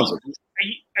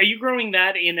 are you growing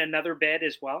that in another bed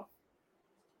as well?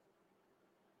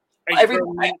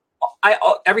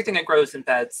 Everything I grow is in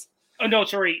beds. Oh no,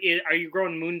 sorry. Are you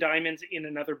growing moon diamonds in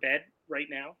another bed right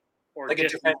now, or like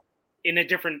just in a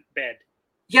different bed?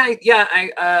 Yeah.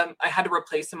 I had to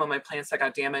replace some of my plants that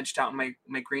got damaged out in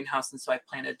my greenhouse, and so I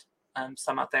planted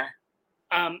some out there.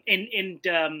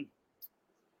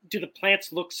 Do the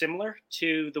plants look similar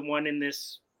to the one in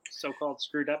this so-called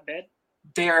screwed up bed?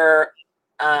 They're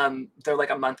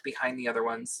like a month behind the other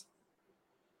ones.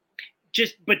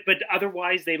 But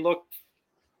otherwise they look,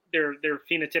 their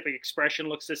phenotypic expression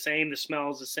looks the same, the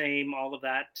smell's the same, all of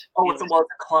that. It's a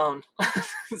clone.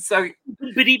 So,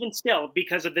 but even still,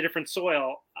 because of the different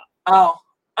soil. I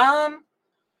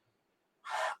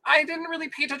didn't really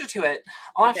pay attention to it.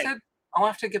 I'll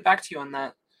have to get back to you on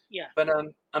that. Yeah. But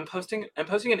I'm posting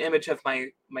an image of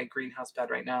my greenhouse bed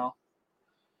right now.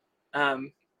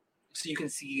 So you can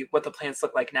see what the plants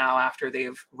look like now after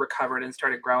they've recovered and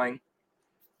started growing.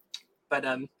 But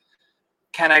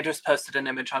Ken, I just posted an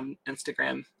image on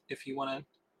Instagram if you want to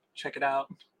check it out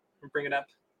or bring it up.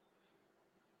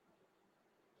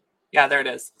 Yeah, there it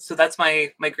is. So that's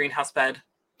my greenhouse bed,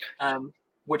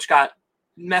 which got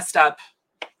messed up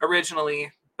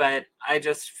originally, but I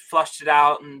just flushed it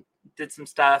out and did some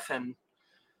stuff and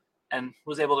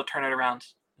was able to turn it around.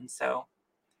 And so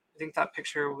I think that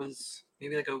picture was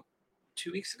maybe like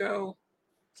 2 weeks ago,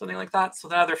 something like that. So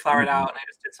the other flowered out, and I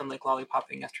just did some like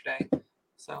lollipopping yesterday.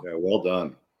 So yeah, well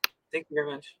done. Thank you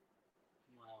very much.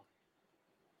 Wow.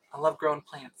 I love growing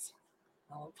plants.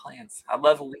 I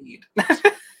love weed.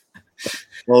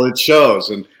 Well, it shows,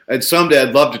 and someday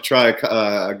I'd love to try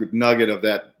a nugget of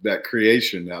that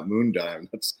creation, that moon diamond.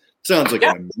 That sounds like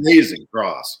an amazing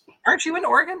cross. Aren't you in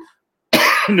Oregon?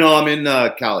 No, I'm in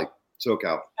Cali,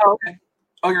 SoCal. Oh, okay.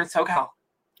 Oh, you're in SoCal.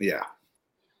 Yeah.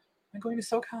 Am I going to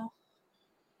SoCal?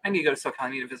 I need to go to SoCal. I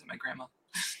need to visit my grandma.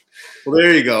 Well,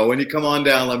 there you go. When you come on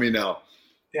down, let me know.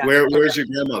 Yeah. Where's your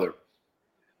grandmother?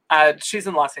 She's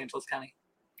in Los Angeles County.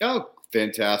 Oh,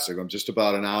 fantastic. I'm just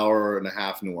about an hour and a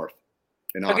half north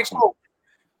in Oxnard. Okay, cool.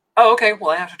 Oh, okay. Well,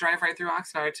 I have to drive right through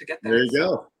Oxnard to get there. There you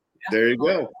go. Yeah, there you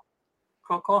go.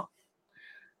 Cool. All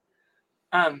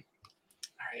right,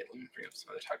 let me bring up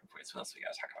some other talking points. What else we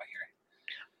got to talk about here?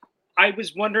 I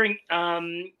was wondering,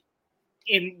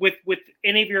 with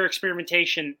any of your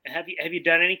experimentation, have you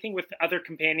done anything with other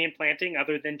companion planting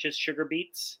other than just sugar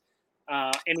beets?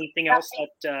 Anything else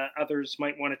that others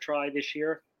might want to try this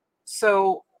year?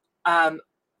 So I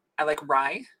like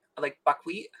rye. I like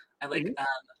buckwheat. I like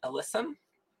alyssum.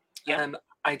 Yeah.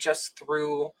 I just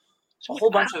threw So a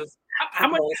whole bunch of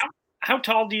how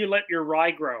tall do you let your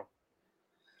rye grow?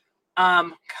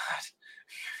 God,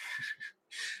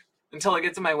 until it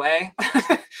gets in my way.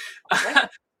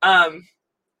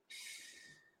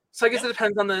 So I guess it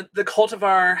depends on the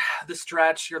cultivar, the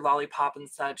stretch, your lollipop, and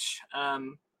such.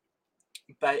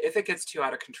 But if it gets too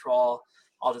out of control,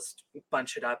 I'll just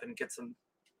bunch it up and get some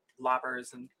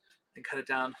loppers and cut it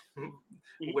down.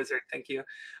 Wizard, thank you.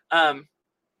 And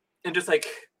just like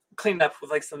clean it up with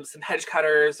like some hedge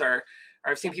cutters, or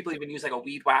I've seen people even use like a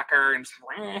weed whacker and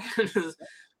just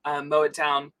mow it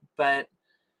down. But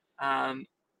I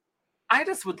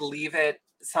just would leave it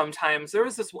sometimes. There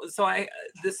was this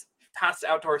past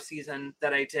outdoor season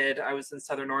that I did. I was in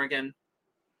Southern Oregon,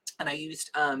 and I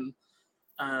used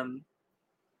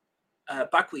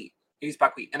buckwheat. I used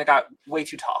buckwheat, and it got way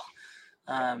too tall.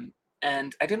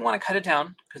 And I didn't want to cut it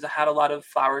down because it had a lot of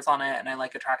flowers on it, and I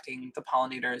like attracting the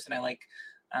pollinators, and I like,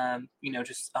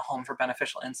 just a home for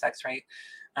beneficial insects, right?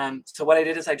 So what I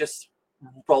did is I just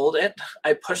rolled it.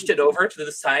 I pushed it over to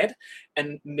the side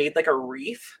and made like a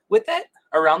wreath with it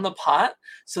around the pot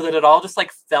so that it all just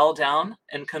like fell down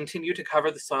and continued to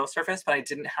cover the soil surface, but I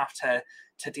didn't have to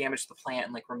damage the plant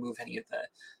and like remove any of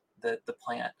the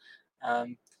plant.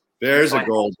 There's a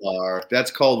gold bar.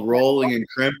 That's called rolling and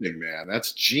crimping, man.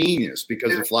 That's genius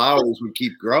because the flowers would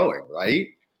keep growing, right?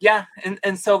 Yeah,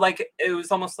 and so like it was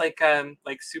almost like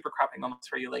super cropping,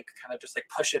 almost, where you like kind of just like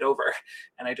push it over,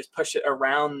 and I just pushed it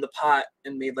around the pot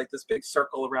and made like this big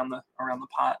circle around the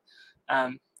pot.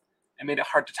 I made it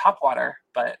hard to top water,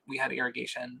 but we had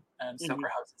irrigation and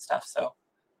soaker hose and stuff, so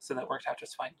that worked out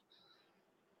just fine.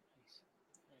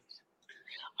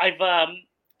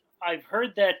 I've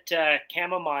heard that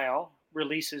chamomile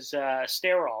releases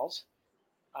sterols,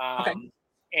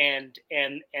 and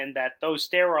that those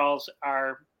sterols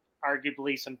are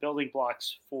arguably some building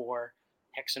blocks for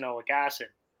hexanoic acid,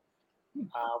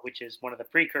 which is one of the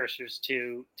precursors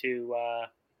to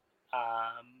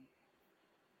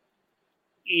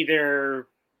either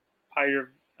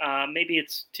maybe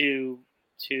it's to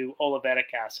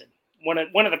olivetic acid, one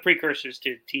of the precursors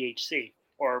to THC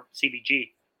or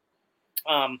CBG.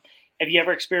 Have you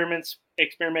ever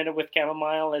experimented with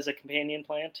chamomile as a companion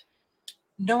plant?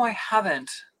 No, I haven't.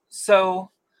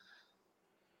 So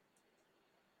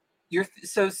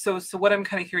so what I'm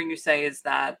kind of hearing you say is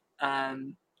that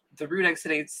the root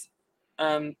exudates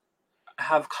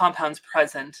have compounds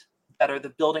present that are the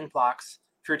building blocks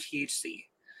for THC.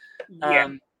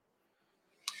 Yeah.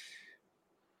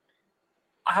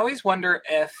 I always wonder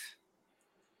if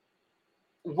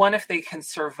they can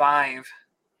survive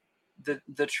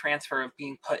the transfer of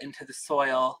being put into the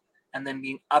soil and then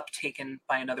being uptaken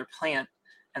by another plant,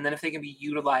 and then if they can be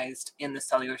utilized in the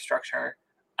cellular structure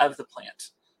of the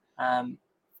plant.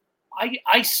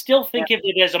 I still think of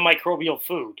it as a microbial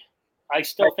food. I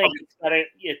still think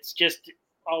it's just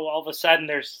all of a sudden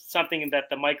there's something that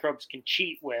the microbes can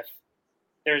cheat with.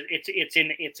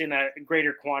 It's in a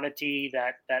greater quantity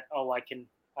that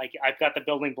I've got the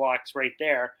building blocks right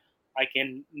there. I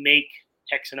can make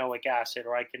hexanoic acid,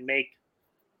 or I can make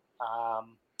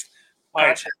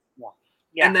Gotcha.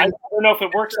 Yeah. And then, I don't know if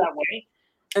it works that way.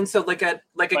 And so like a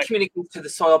communicates to the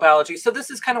soil biology. So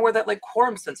this is kind of where that like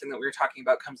quorum sensing that we were talking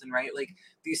about comes in, right? Like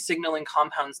these signaling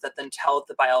compounds that then tell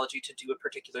the biology to do a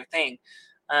particular thing.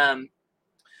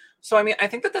 So I mean, I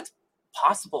think that that's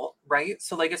possible, right?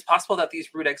 So like it's possible that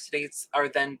these root exudates are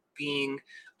then being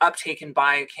uptaken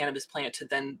by a cannabis plant to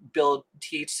then build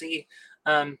THC.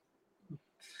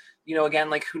 Again,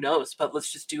 like who knows, but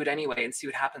let's just do it anyway and see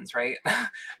what happens, right?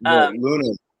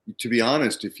 Luna, to be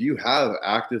honest, if you have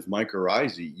active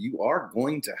mycorrhizae, you are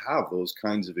going to have those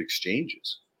kinds of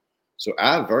exchanges. So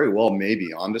Av very well may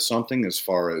be onto something as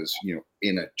far as,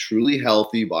 in a truly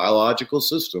healthy biological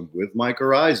system with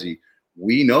mycorrhizae,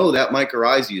 we know that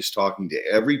mycorrhizae is talking to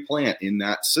every plant in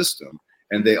that system,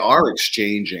 and they are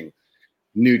exchanging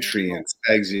nutrients,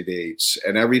 exudates,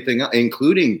 and everything,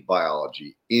 including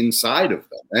biology inside of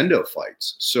them,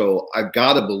 endophytes. So I've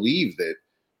got to believe that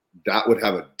would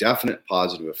have a definite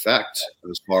positive effect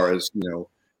as far as,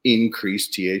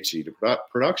 increased THC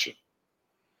production.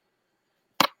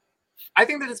 I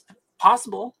think that it's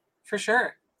possible for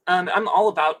sure. I'm all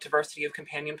about diversity of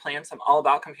companion plants. I'm all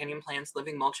about companion plants,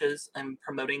 living mulches, and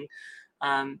promoting,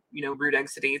 root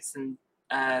exudates. And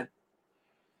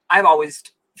I've always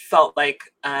felt like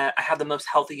I have the most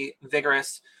healthy,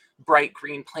 vigorous bright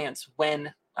green plants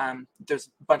when there's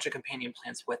a bunch of companion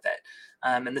plants with it.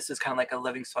 And this is kind of like a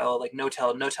living soil, like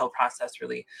no-till process,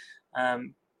 really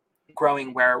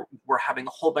growing, where we're having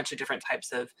a whole bunch of different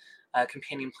types of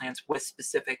companion plants with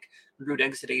specific root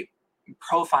exudate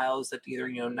profiles that either,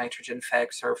 nitrogen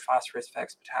fix or phosphorus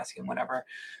fix, potassium, whatever.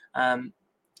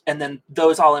 And then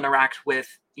those all interact with,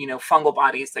 fungal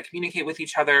bodies that communicate with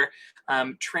each other,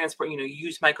 transport,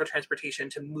 use microtransportation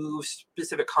to move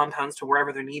specific compounds to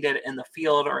wherever they're needed in the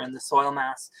field or in the soil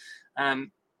mass. And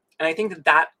I think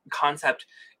that concept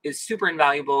is super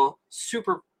invaluable,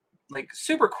 super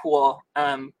cool,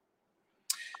 and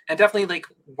definitely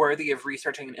worthy of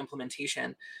researching and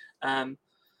implementation.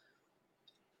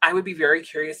 I would be very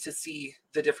curious to see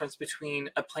the difference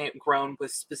between a plant grown with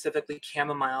specifically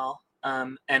chamomile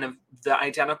and of the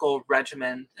identical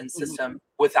regimen and system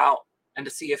without, and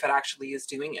to see if it actually is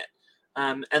doing it.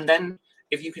 And then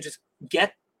if you could just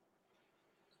get,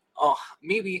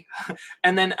 maybe,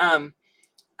 and then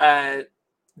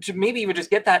maybe you would just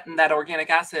get that organic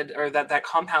acid or that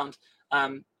compound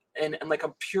in like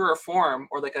a pure form,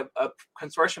 or like a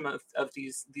consortium of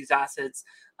these acids,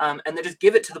 and then just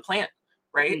give it to the plant.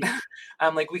 Right.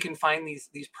 We can find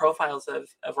these profiles of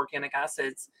organic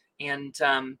acids and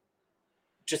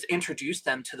just introduce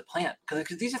them to the plant,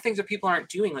 because these are things that people aren't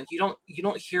doing. Like you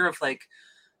don't hear of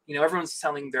everyone's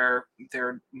selling their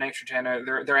nitrogen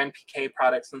or their NPK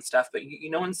products and stuff, but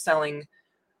no one's selling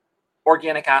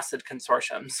organic acid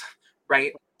consortiums,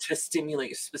 right, to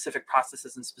stimulate specific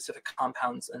processes and specific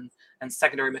compounds and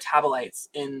secondary metabolites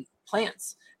in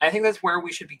plants. And I think that's where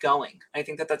we should be going. I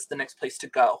think that's the next place to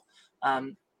go.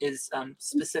 Is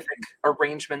specific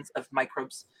arrangements of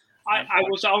microbes. I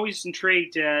was always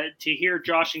intrigued to hear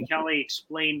Josh and Kelly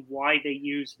explain why they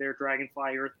use their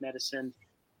Dragonfly Earth Medicine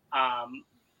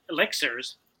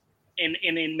elixirs, and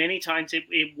in many times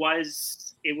it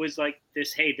was like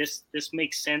this. Hey, this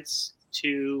makes sense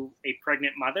to a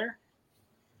pregnant mother.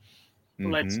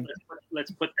 Mm-hmm.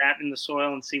 Let's put that in the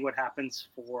soil and see what happens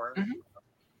for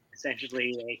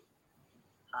essentially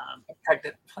a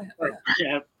pregnant plant.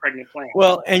 Pregnant plant.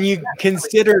 Well, and you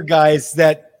consider, guys,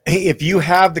 that if you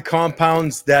have the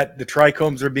compounds that the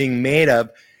trichomes are being made of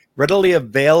readily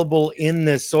available in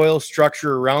the soil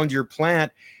structure around your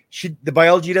plant, the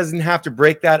biology doesn't have to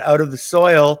break that out of the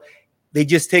soil. They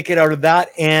just take it out of that,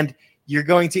 and you're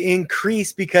going to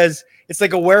increase, because it's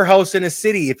like a warehouse in a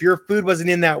city. If your food wasn't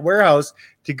in that warehouse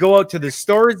to go out to the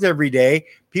stores every day,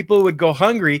 people would go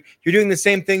hungry. You're doing the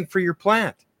same thing for your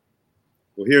plant.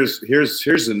 Well, here's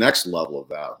the next level of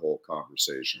that whole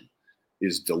conversation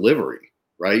is delivery,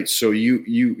 right? So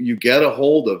you get a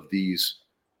hold of these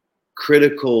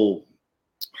critical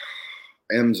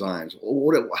enzymes.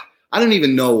 I don't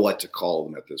even know what to call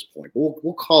them at this point, but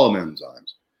we'll call them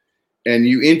enzymes. And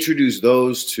you introduce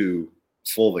those to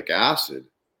fulvic acid.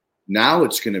 Now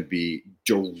it's going to be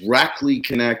directly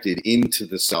connected into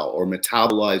the cell or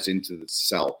metabolized into the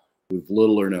cell with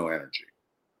little or no energy.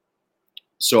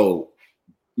 So,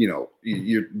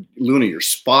 Luna, you're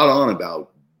spot on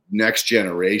about next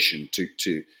generation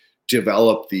to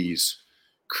develop these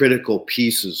critical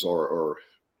pieces or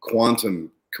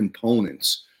quantum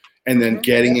components, and then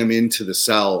getting them into the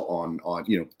cell on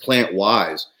plant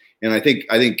wise. And I think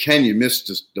Ken, you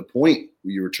missed the point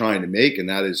you were trying to make, and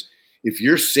that is, if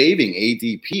you're saving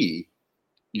ADP,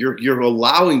 you're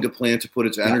allowing the plant to put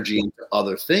its energy into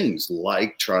other things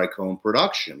like trichome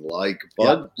production, like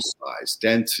bud size,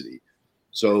 density.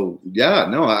 So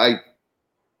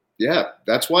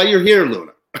that's why you're here,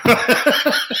 Luna.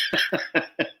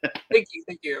 Thank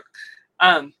you.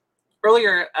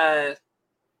 Earlier,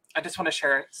 I just want to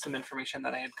share some information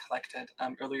that I had collected.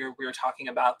 Earlier, we were talking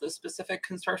about the specific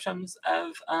consortiums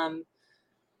of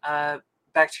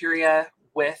bacteria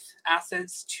with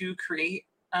acids to create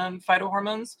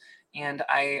phytohormones, and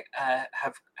I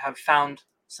have found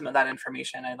some of that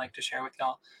information I'd like to share with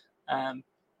y'all.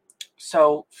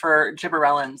 So for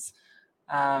gibberellins,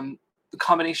 the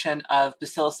combination of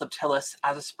Bacillus subtilis,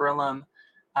 Azospirillum,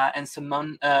 and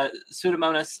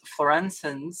Pseudomonas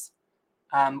fluorescens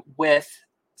with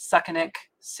succinic,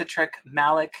 citric,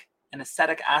 malic, and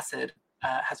acetic acid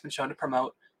has been shown to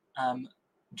promote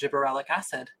gibberellic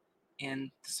acid in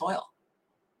the soil.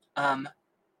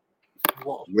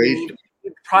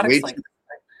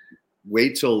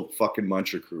 Wait till fucking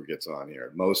Muncher Crew gets on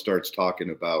here. Mo starts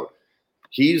talking about,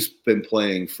 he's been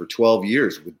playing for 12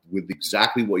 years with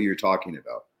exactly what you're talking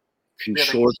about.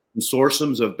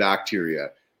 Consortiums of bacteria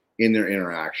in their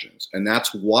interactions. And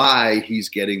that's why he's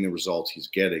getting the results he's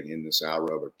getting in this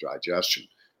aerobic digestion.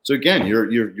 So again,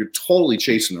 you're totally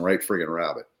chasing the right friggin'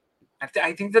 rabbit.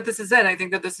 I think that this is it. I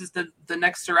think that this is the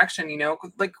next direction,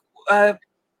 like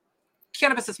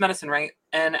cannabis is medicine, right?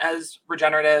 And as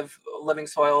regenerative living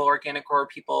soil organic grower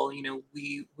people,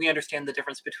 we understand the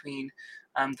difference between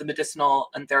the medicinal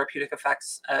and therapeutic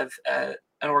effects of an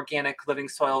organic living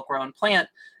soil grown plant,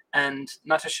 and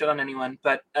not to shit on anyone,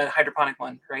 but a hydroponic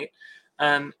one, right?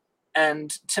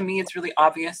 And to me, it's really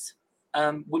obvious.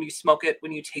 When you smoke it,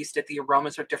 when you taste it, the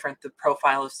aromas are different. The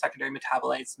profile of secondary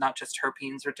metabolites, not just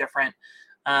terpenes, are different.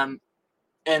 And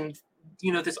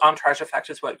this entourage effect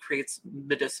is what creates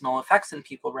medicinal effects in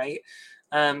people, right?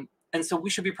 And so we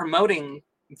should be promoting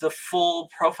the full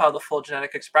profile, the full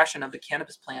genetic expression of the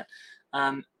cannabis plant,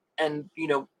 and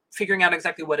figuring out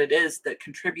exactly what it is that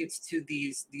contributes to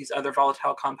these other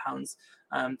volatile compounds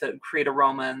that create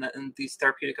aroma and these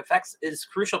therapeutic effects is a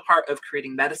crucial part of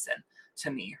creating medicine, to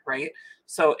me, right?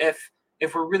 So if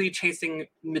we're really chasing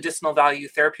medicinal value,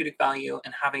 therapeutic value,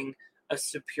 and having a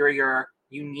superior,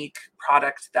 unique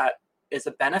product that is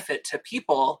a benefit to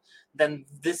people, then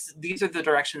these are the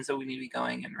directions that we need to be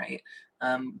going in, right?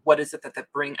 What is it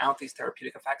that bring out these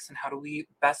therapeutic effects, and how do we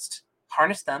best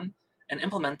harness them and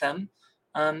implement them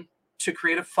to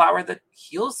create a flower that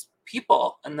heals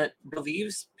people and that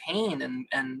relieves pain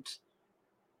and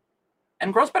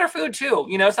grows better food too.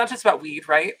 It's not just about weed,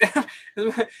 right?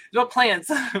 It's about plants,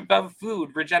 about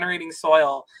food, regenerating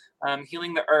soil,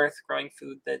 healing the earth, growing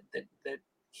food that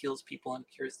heals people and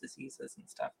cures diseases and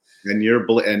stuff. And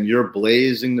you're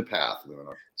blazing the path,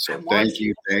 Luna. So thank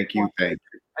you. I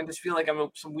just feel like I'm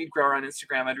some weed grower on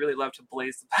Instagram. I'd really love to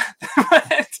blaze the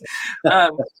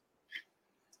path.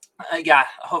 Yeah,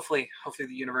 hopefully the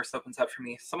universe opens up for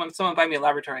me. Someone buy me a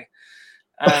laboratory.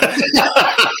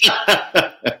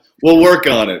 We'll work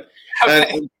on it.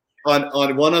 Okay. And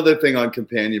on one other thing on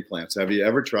companion plants, have you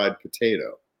ever tried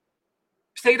potato?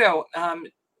 Potato,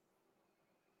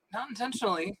 not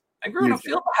intentionally. I grew in a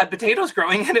field that had potatoes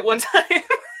growing in it one time.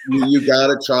 You got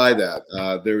to try that.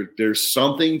 There's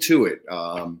something to it.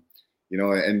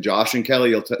 And Josh and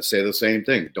Kelly will say the same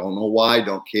thing. Don't know why,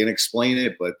 can't explain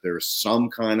it, but there's some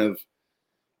kind of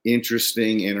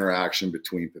interesting interaction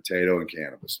between potato and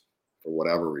cannabis for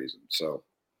whatever reason. So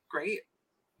great.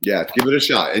 Yeah, give it a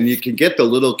shot. And you can get the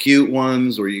little cute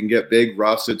ones, or you can get big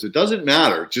russets. It doesn't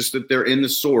matter. Just that they're in the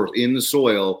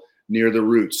soil near the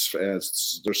roots.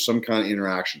 There's some kind of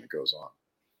interaction that goes on.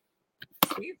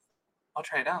 Sweet. I'll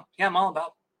try it out. Yeah, I'm all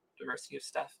about diversity of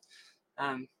stuff.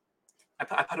 I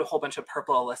put a whole bunch of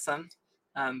purple alyssum.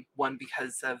 One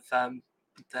because of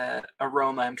the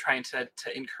aroma. I'm trying to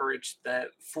encourage the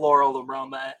floral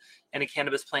aroma in a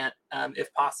cannabis plant,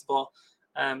 if possible.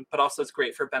 But also it's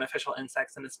great for beneficial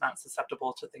insects, and it's not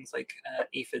susceptible to things like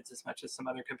aphids as much as some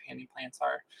other companion plants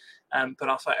are. But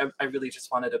also I really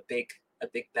just wanted a big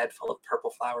bed full of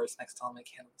purple flowers next to all my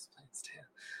cannabis plants too.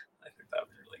 I think that would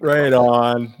be really cool.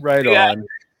 Right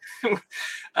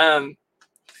on.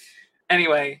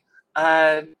 Anyway,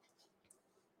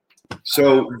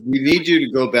 so we need you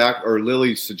to go back, or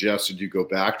Lily suggested you go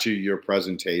back to your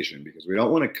presentation, because we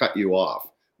don't want to cut you off.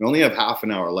 We only have half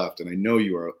an hour left, and I know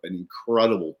you are an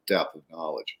incredible depth of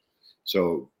knowledge.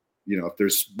 So, if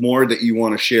there's more that you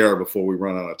want to share before we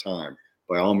run out of time,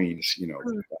 by all means,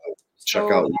 check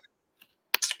out.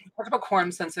 Talk about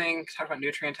quorum sensing. Talk about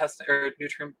nutrient tests or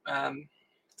nutrient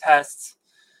tests,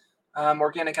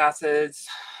 organic acids.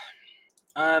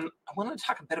 I wanted to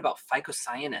talk a bit about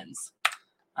phycocyanins.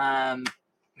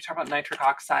 We talk about nitric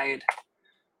oxide.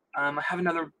 I have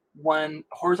another one.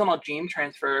 Horizontal gene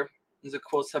transfer is a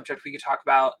cool subject we could talk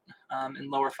about in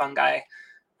lower fungi.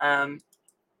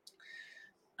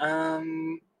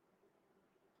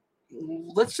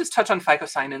 Let's just touch on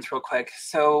phycocyanins real quick.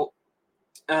 So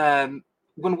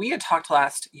when we had talked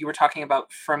last, you were talking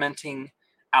about fermenting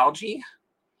algae.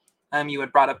 You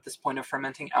had brought up this point of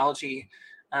fermenting algae.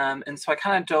 And so I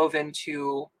kind of dove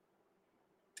into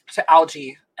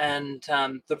algae and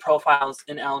the profiles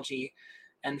in algae,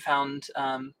 and found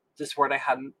this word I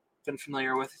hadn't been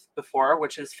familiar with before,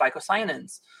 which is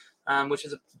phycocyanins, which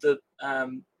is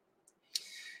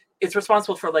it's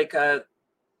responsible for like the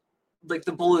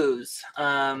blues.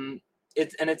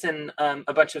 It's in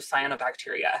a bunch of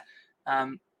cyanobacteria.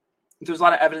 There's a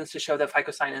lot of evidence to show that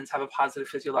phycocyanins have a positive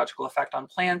physiological effect on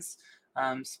plants,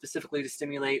 specifically to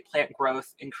stimulate plant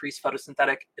growth, increase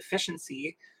photosynthetic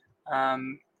efficiency.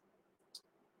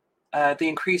 They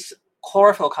increase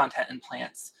chlorophyll content in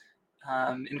plants,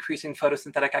 increasing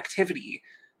photosynthetic activity.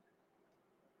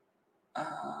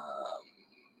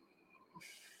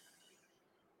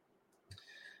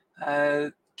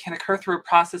 Can occur through a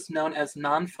process known as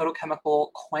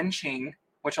non-photochemical quenching,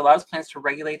 which allows plants to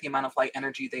regulate the amount of light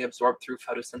energy they absorb through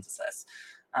photosynthesis.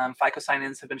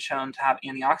 Phycocyanins have been shown to have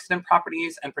antioxidant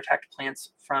properties and protect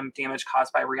plants from damage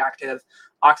caused by reactive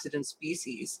oxidant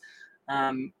species.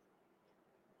 And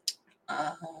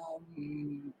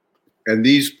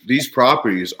these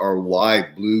properties are why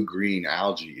blue-green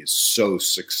algae is so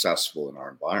successful in our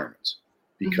environments,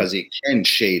 because it can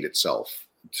shade itself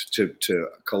to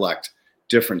collect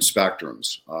different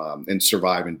spectrums and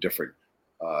survive in different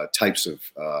types of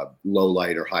low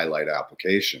light or high light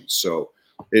applications. So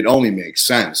it only makes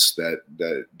sense that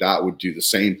would do the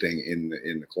same thing in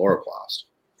the chloroplast.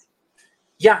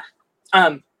 Yeah.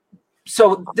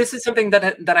 So this is something that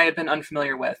I had been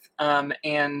unfamiliar with.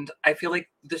 And I feel like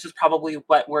this is probably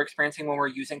what we're experiencing when we're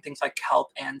using things like kelp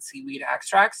and seaweed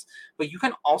extracts. But you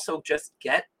can also just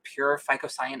get pure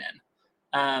phycocyanin,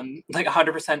 like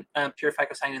 100% pure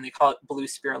phycocyanin. They call it blue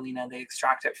spirulina. They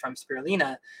extract it from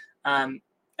spirulina.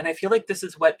 And I feel like this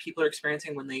is what people are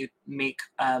experiencing when they make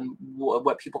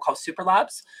what people call super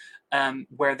labs,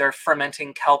 where they're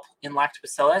fermenting kelp in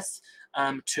lactobacillus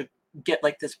to get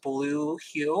like this blue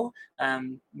hue,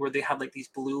 where they have like these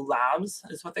blue labs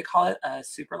is what they call it,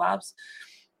 super labs.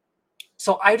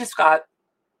 So I just got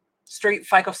straight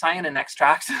phycocyanin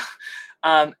extract.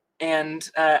 And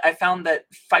I found that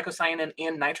phycocyanin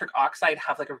and nitric oxide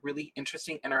have like a really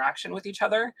interesting interaction with each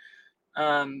other.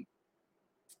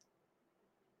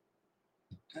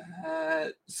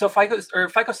 So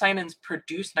phycocyanins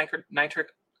produce nitric.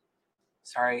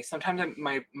 Sorry, sometimes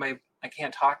I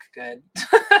can't talk good.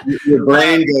 Your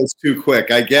brain goes too quick.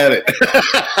 I get it.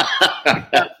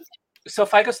 So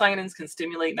phycocyanins can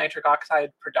stimulate nitric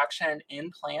oxide production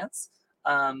in plants,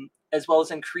 as well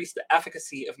as increase the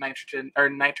efficacy of nitrogen or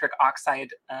nitric oxide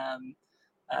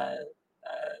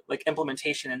like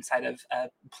implementation inside of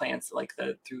plants, like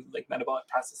through like metabolic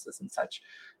processes and such.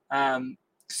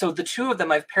 So the two of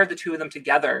them, I've paired the two of them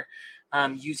together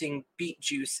using beet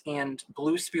juice and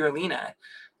blue spirulina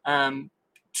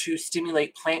to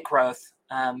stimulate plant growth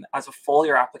as a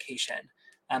foliar application.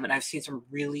 And I've seen some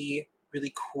really,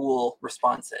 really cool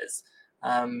responses.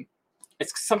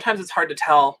 Sometimes it's hard to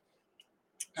tell,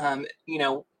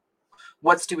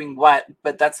 what's doing what,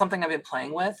 but that's something I've been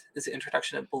playing with, is the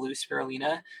introduction of blue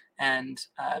spirulina and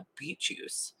beet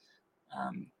juice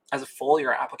as a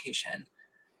foliar application.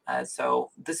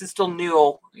 So this is still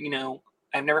new.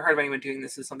 I've never heard of anyone doing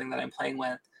this. Is something that I'm playing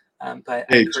with. But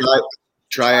hey,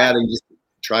 try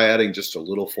adding just a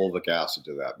little fulvic acid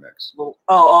to that mix.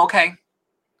 Oh, okay.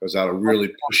 Because that'll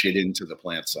really push it into the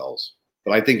plant cells.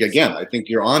 But I think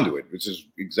you're onto it, which is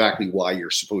exactly why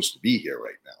you're supposed to be here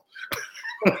right now.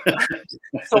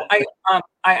 So I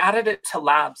added it to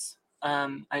labs.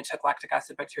 I took lactic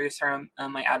acid bacteria serum.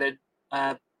 I added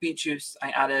beet juice. I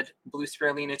added blue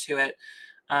spirulina to it.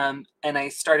 And I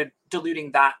started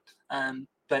diluting that.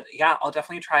 But yeah, I'll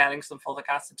definitely try adding some fulvic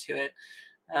acid to it.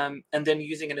 And then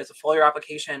using it as a foliar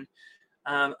application.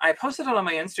 I posted it on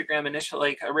my Instagram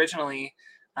originally.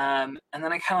 And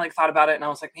then I kind of like thought about it and I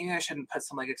was like, maybe I shouldn't put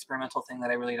some like experimental thing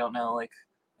that I really don't know, like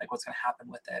what's going to happen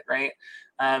with it. Right.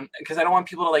 Because I don't want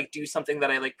people to like do something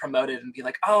that I like promoted and be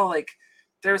like, oh, like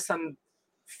there's some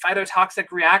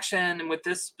phytotoxic reaction and with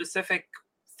this specific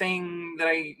thing that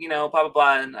I, blah, blah,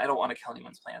 blah. And I don't want to kill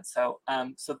anyone's plants. So,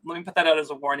 so let me put that out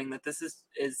as a warning that this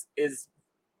is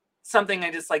something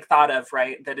I just like thought of,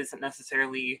 right. That isn't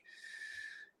necessarily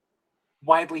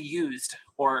widely used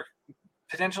or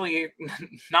potentially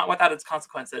not without its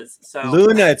consequences. So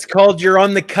Luna, it's called You're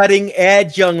on the Cutting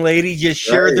Edge, young lady. Just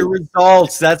share the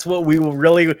results. That's what we will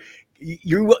really.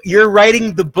 You're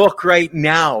writing the book right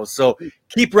now, so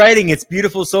keep writing. It's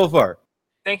beautiful so far.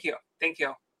 Thank you.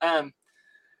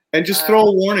 And just throw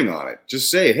a warning on it.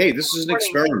 Just say, hey, this is an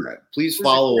experiment. Please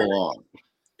follow along.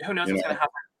 Who knows what's going to happen?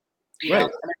 Right.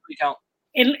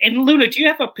 And Luna, do you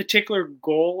have a particular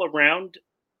goal around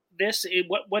this?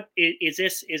 What is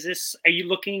this? Are you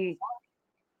looking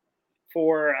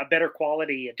for a better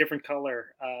quality, a different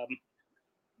color,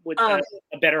 with a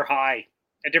better high,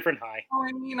 a different high?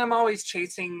 I mean, I'm always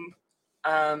chasing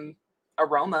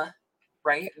aroma,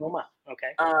 right? Aroma,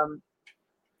 okay.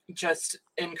 Just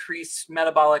increase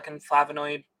metabolic and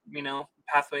flavonoid,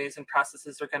 pathways and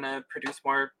processes are going to produce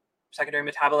more secondary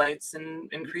metabolites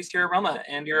and increase your aroma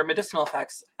and your medicinal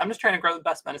effects. I'm just trying to grow the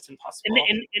best medicine possible.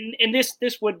 And this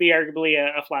would be arguably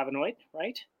a flavonoid,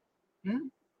 right? Mm-hmm.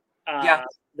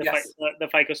 The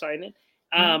phycocyanin.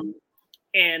 Mm-hmm.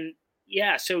 And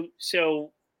yeah,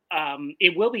 so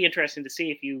it will be interesting to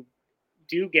see if you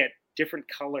do get different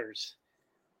colors.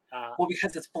 Well,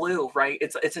 because it's blue, right?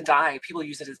 It's a dye. People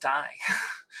use it as dye.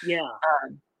 Yeah.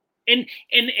 And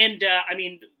I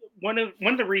mean, one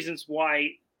of the reasons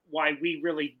why we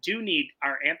really do need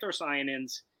our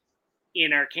anthocyanins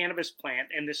in our cannabis plant,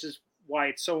 and this is why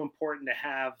it's so important to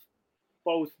have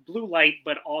both blue light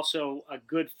but also a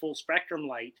good full spectrum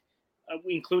light,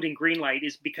 including green light,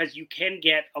 is because you can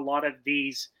get a lot of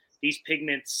these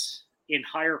pigments in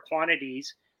higher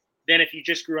quantities than if you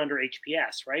just grew under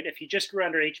HPS, right? If you just grew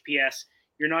under HPS,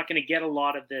 you're not going to get a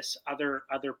lot of this other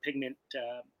pigment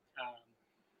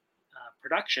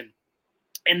production.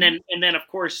 And then of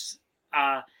course,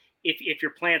 if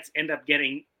your plants end up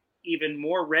getting even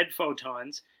more red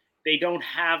photons, they don't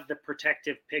have the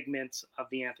protective pigments of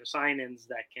the anthocyanins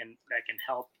that can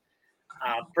help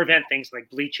prevent things like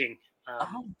bleaching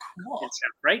and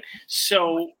stuff, right?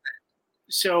 So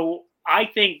I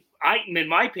think, in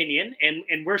my opinion,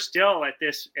 and we're still at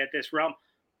this realm,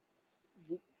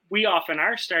 we often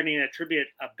are starting to attribute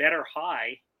a better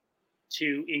high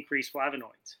to increased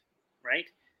flavonoids, right?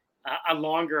 A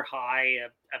longer high, a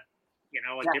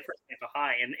different type of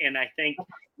high. And I think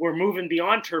we're moving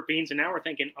beyond terpenes, and now we're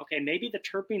thinking, okay, maybe the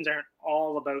terpenes aren't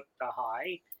all about the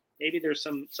high. Maybe there's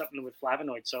something with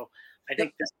flavonoids. So I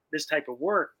think this type of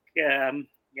work,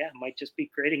 might just be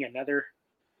creating another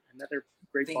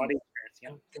great body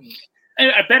experience.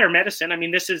 Yeah. A better medicine. I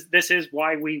mean, this is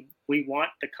why we want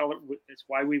the color. It's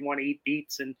why we want to eat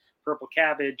beets and purple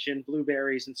cabbage and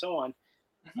blueberries and so on.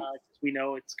 We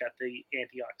know it's got the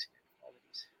antioxidant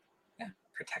qualities. Yeah,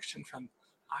 protection from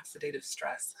oxidative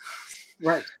stress.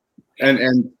 Right.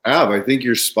 And Ab, I think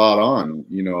you're spot on,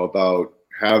 about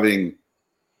having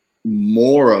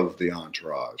more of the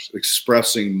entourage,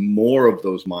 expressing more of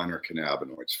those minor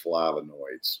cannabinoids,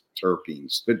 flavonoids,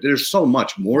 terpenes. But there's so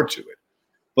much more to it.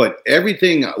 But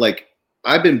everything, like,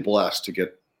 I've been blessed to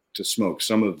get to smoke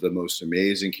some of the most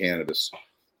amazing cannabis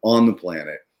on the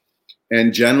planet.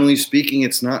 And generally speaking,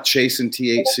 it's not chasing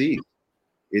THC.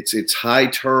 It's high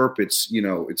terp. It's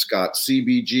got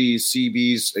CBGs,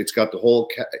 CBs. It's got the whole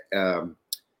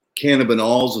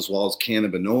cannabinols as well as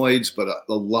cannabinoids. But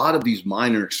a lot of these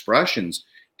minor expressions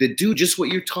that do just what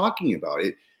you're talking about.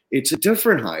 It's a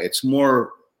different high. It's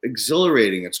more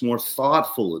exhilarating. It's more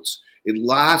thoughtful. It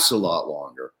lasts a lot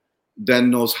longer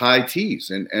than those high teas.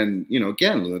 And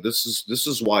again, Luna, this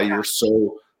is why you're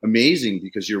so amazing,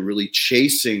 because you're really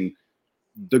chasing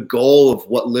the goal of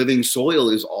what Living Soil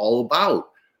is all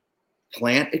about: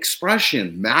 plant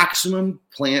expression, maximum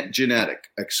plant genetic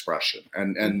expression,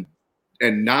 and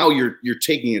now you're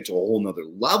taking it to a whole nother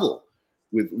level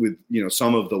with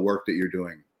some of the work that you're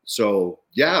doing. So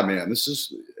yeah, man, this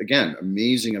is, again,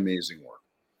 amazing work.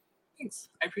 Thanks,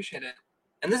 I appreciate it,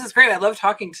 and this is great. I love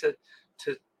talking to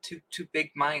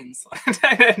big minds.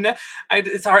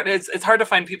 It's hard to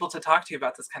find people to talk to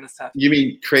about this kind of stuff. You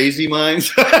mean crazy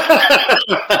minds?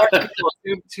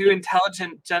 Two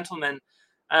intelligent gentlemen.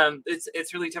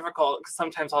 It's really difficult, because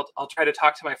sometimes I'll try to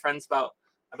talk to my friends about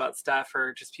stuff,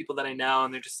 or just people that I know,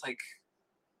 and they're just like,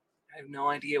 I have no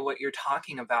idea what you're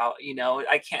talking about.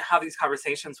 I can't have these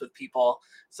conversations with people.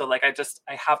 So like, I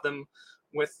have them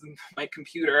with my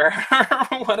computer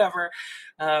or whatever.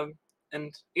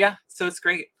 And yeah, so it's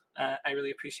great. I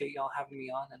really appreciate y'all having me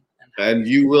on. And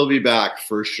you will be back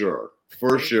for sure.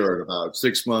 For sure. In about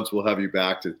 6 months, we'll have you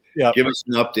back to give us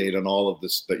an update on all of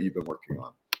this that you've been working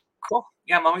on. Cool.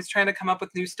 Yeah, I'm always trying to come up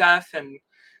with new stuff and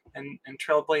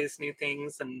trailblaze new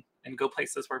things and go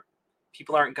places where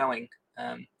people aren't going.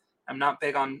 I'm not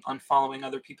big on following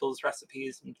other people's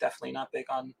recipes. I'm definitely not big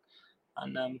on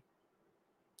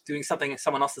doing something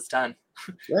someone else has done.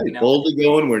 Right. Boldly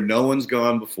going where no one's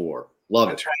gone before. Love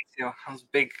it. I'm trying to. I was a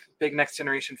big Next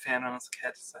Generation fan when I was a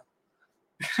kid. So.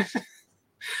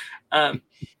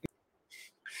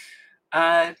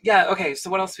 Yeah. Okay. So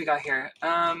what else we got here?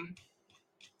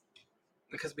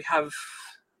 Because we got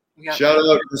shout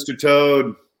out, Mr.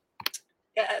 Toad.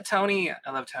 Yeah, Tony.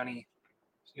 I love Tony.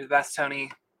 You're the best,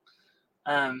 Tony.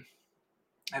 I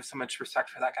have so much respect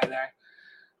for that guy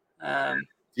there.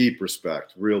 Deep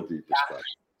respect, real deep respect.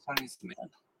 Tony's the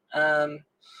man.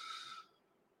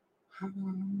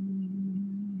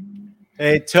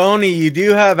 Hey Tony, you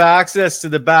do have access to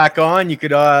the back end. You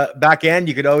could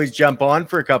always jump on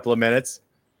for a couple of minutes.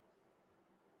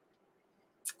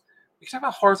 We can talk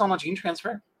about horizontal gene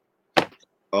transfer.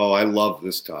 Oh, I love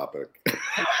this topic. We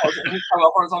can talk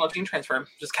about horizontal gene transfer.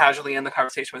 Just casually end the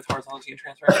conversation with horizontal gene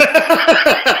transfer.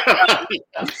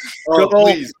 Oh,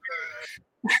 please.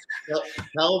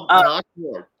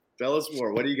 Tell us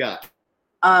more. What do you got?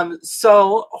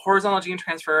 So horizontal gene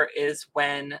transfer is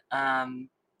when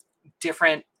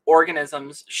different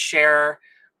organisms share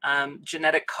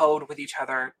genetic code with each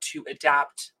other to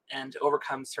adapt and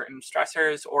overcome certain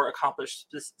stressors or accomplish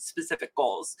specific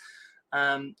goals.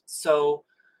 So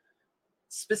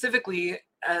specifically,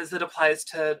 as it applies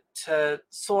to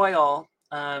soil,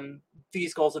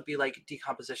 these goals would be like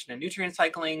decomposition and nutrient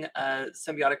cycling,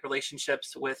 symbiotic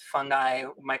relationships with fungi,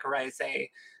 mycorrhizae,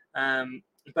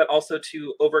 but also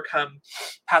to overcome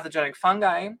pathogenic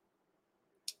fungi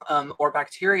or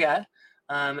bacteria,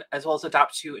 as well as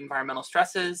adapt to environmental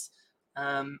stresses.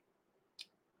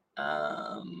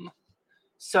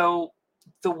 So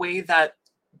the way that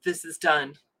this is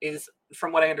done is,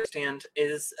 from what I understand,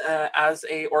 is as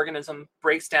a organism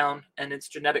breaks down and its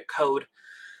genetic code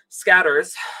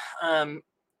scatters,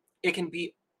 it can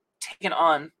be taken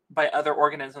on by other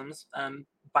organisms,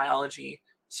 biology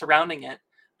surrounding it,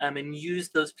 and use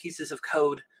those pieces of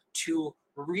code to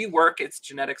rework its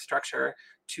genetic structure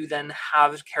to then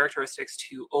have characteristics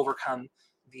to overcome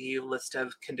the list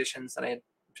of conditions that I had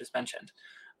just mentioned.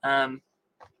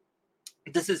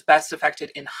 This is best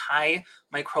affected in high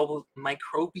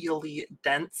microbially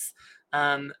dense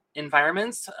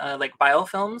environments like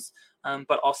biofilms,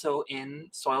 but also in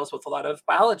soils with a lot of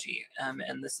biology.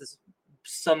 And this is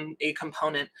a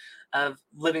component of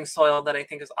living soil that I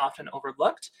think is often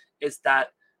overlooked, is that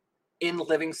in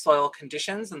living soil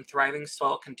conditions and thriving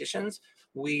soil conditions,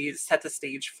 we set the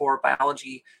stage for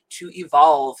biology to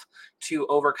evolve to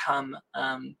overcome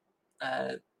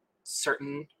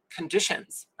certain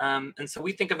conditions. And so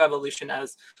we think of evolution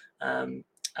as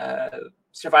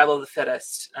survival of the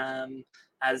fittest,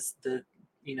 as the,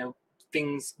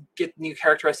 things get new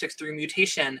characteristics through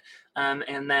mutation,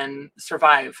 and then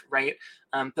survive, right?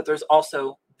 But there's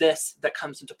also this that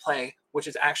comes into play, which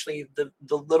is actually the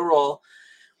literal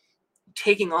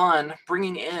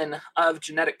bringing in of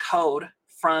genetic code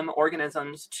from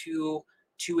organisms to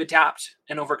adapt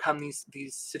and overcome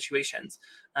these situations,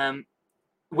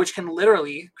 which can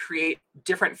literally create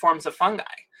different forms of fungi,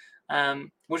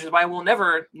 which is why we'll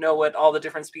never know what all the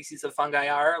different species of fungi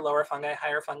are, lower fungi,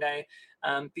 higher fungi,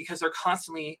 because they're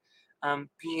constantly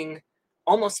being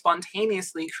almost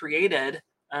spontaneously created,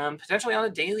 potentially on a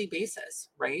daily basis,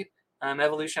 right?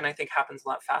 Evolution, I think, happens a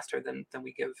lot faster than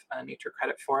we give nature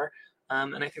credit for.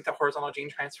 And I think that horizontal gene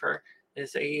transfer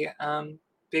is a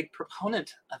big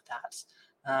proponent of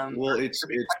that. Well, it's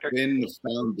been the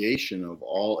foundation of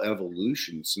all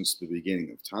evolution since the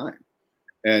beginning of time.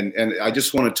 And I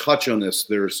just want to touch on this.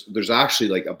 There's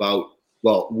actually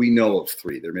we know of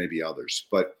 3. There may be others,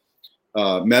 but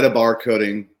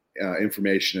metabarcoding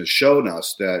information has shown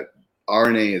us that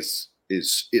RNA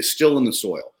is still in the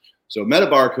soil. So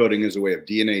metabarcoding is a way of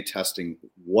DNA testing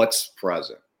what's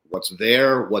present, what's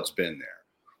there, what's been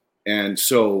there. And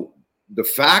so the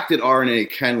fact that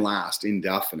RNA can last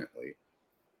indefinitely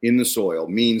in the soil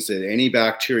means that any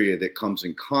bacteria that comes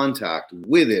in contact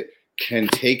with it can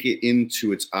take it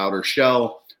into its outer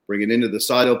shell, bring it into the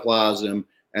cytoplasm,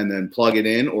 and then plug it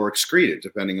in or excrete it,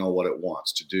 depending on what it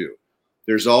wants to do.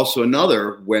 There's also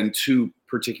another, when 2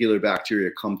 particular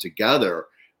bacteria come together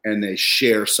and they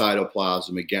share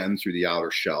cytoplasm again through the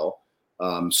outer shell.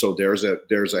 So there's a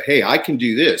hey, I can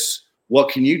do this. What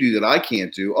can you do that I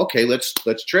can't do? Okay, let's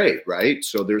trade, right?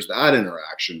 So there's that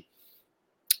interaction.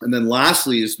 And then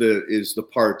lastly is the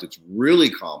part that's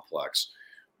really complex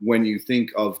when you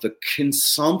think of the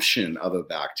consumption of a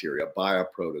bacteria by a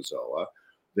protozoa.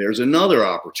 There's another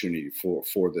opportunity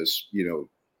for this,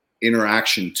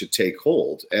 interaction to take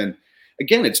hold. And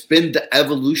again, it's been the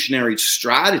evolutionary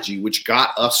strategy which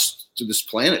got us to this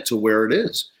planet to where it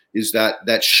is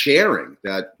that sharing,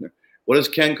 that, what does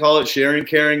Ken call it? Sharing,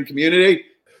 caring, community,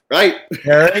 right?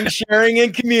 Caring, sharing,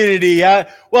 and community.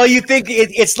 Yeah. Well, you think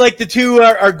it's like the 2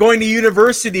 are going to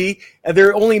university and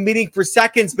they're only meeting for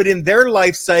seconds, but in their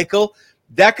life cycle,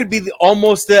 that could be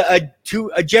almost a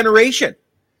generation.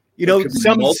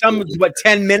 Some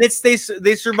 10 minutes they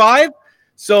survive.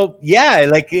 So yeah,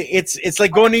 like it's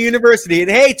like going to university. And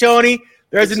hey, Tony,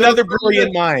 there's another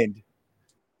brilliant mind.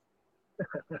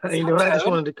 I just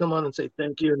wanted to come on and say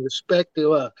thank you and respect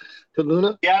to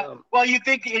Luna. Yeah. Well, you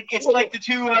think it's like the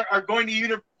 2 are going to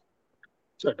university.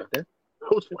 Sorry about that.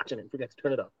 Who's watching it? Forgot to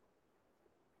turn it off.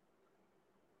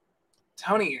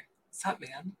 Tony, what's up,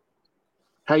 man?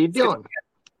 How you doing?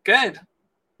 Good.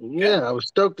 Yeah, I was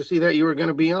stoked to see that you were going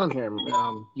to be on here.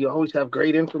 You always have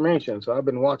great information, so I've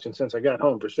been watching since I got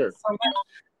home for sure. So much.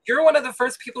 You're one of the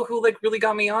first people who really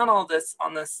got me on this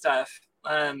stuff.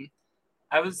 I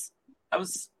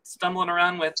was stumbling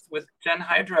around with Gen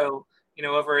Hydro,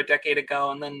 over a decade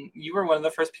ago, and then you were one of the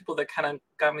first people that kind of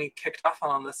got me kicked off on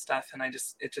all this stuff, and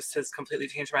it just has completely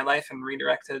changed my life and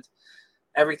redirected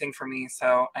everything for me.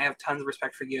 So I have tons of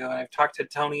respect for you, and I've talked to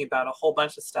Tony about a whole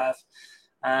bunch of stuff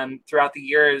throughout the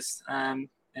years, and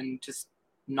just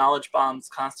knowledge bombs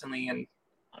constantly. And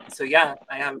so, yeah,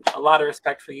 I have a lot of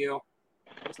respect for you,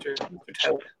 Mr.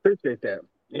 Toad. Appreciate that.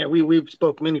 Yeah, we've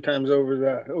spoke many times over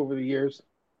the years,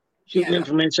 shooting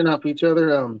information off each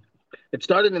other. It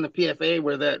started in the PFA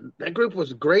where that group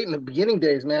was great in the beginning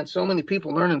days, man. So many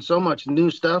people learning so much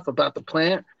new stuff about the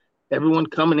plant, everyone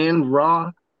coming in raw,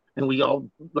 and we all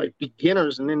like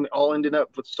beginners, and then all ended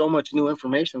up with so much new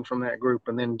information from that group,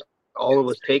 and then all of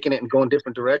us taking it and going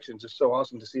different directions. It's so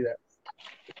awesome to see that.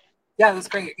 Yeah, that's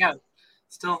great. Yeah,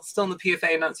 still in the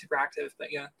PFA, not super active,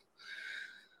 but yeah.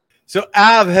 So,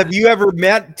 Av, have you ever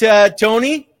met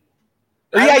Tony?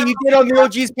 Oh, yeah, you did on the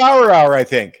OG's Power Hour, I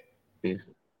think. Yeah.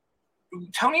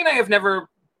 Tony and I have never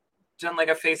done like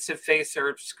a face-to-face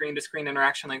or screen-to-screen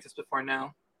interaction like this before.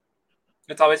 No,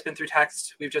 it's always been through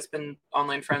text. We've just been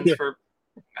online friends for,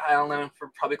 I don't know, for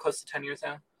probably close to 10 years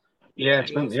now. Yeah,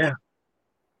 it's been, yeah.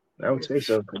 I would say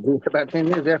so. About 10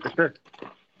 years, yeah, for sure.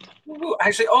 Ooh,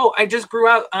 actually, I just grew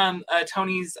out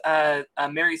Tony's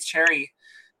Mary's Cherry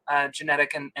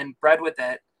genetic and bred with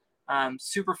it.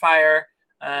 Super fire,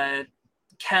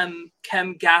 chem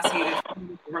gassy.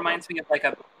 It reminds me of like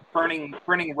a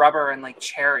burning rubber and like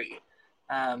cherry.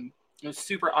 It was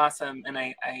super awesome, and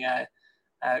I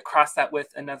crossed that with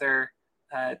another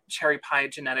cherry pie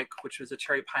genetic, which was a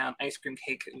cherry pie on ice cream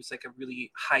cake. It was like a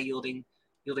really high yielding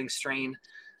strain.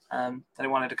 That I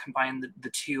wanted to combine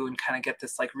the two and kind of get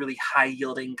this like really high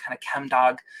yielding kind of chem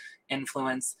dog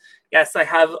influence. Yes, I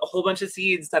have a whole bunch of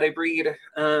seeds that I breed.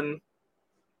 If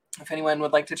anyone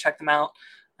would like to check them out,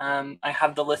 I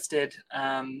have the listed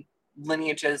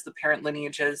lineages, the parent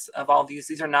lineages of all these.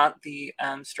 These are not the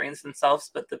strains themselves,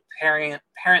 but the parent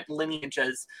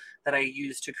lineages that I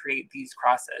use to create these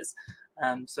crosses.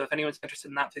 So if anyone's interested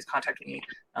in that, please contact me.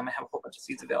 I have a whole bunch of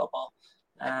seeds available.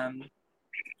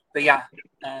 But yeah.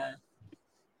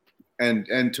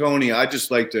 And Tony, I'd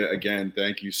just like to, again,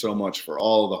 thank you so much for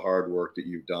all the hard work that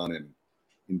you've done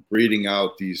in breeding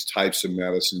out these types of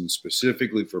medicines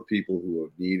specifically for people who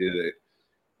have needed it.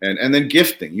 And then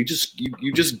gifting. You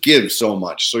just give so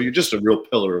much. So you're just a real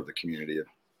pillar of the community.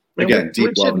 Again,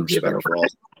 deep love and respect for all.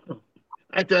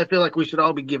 I feel like we should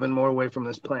all be giving more away from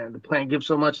this plant. The plant gives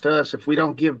so much to us. If we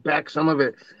don't give back some of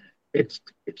it, it's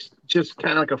just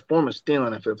kind of like a form of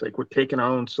stealing. I feel like we're taking our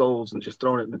own souls and just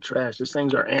throwing it in the trash. This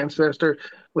thing's our ancestor.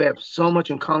 We have so much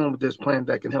in common with this plant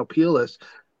that can help heal us.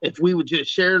 If we would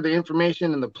just share the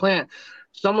information in the plant,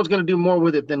 someone's going to do more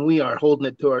with it than we are holding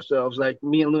it to ourselves. Like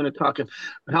me and Luna talking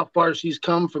how far she's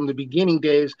come from the beginning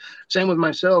days. Same with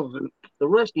myself and the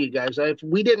rest of you guys. If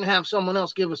we didn't have someone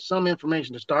else give us some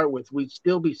information to start with, we'd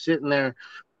still be sitting there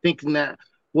thinking that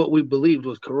what we believed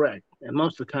was correct. And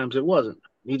most of the times it wasn't.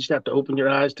 You just have to open your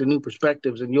eyes to new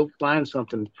perspectives and you'll find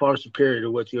something far superior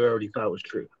to what you already thought was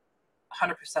true.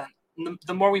 100%.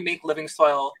 The more we make living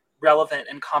soil relevant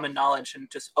and common knowledge and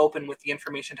just open with the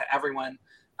information to everyone,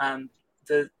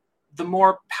 the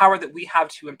more power that we have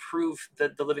to improve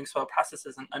the living soil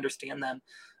processes and understand them,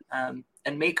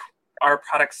 and make our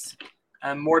products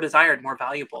more desired, more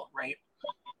valuable, right?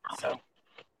 So,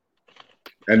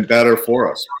 and better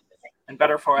for us.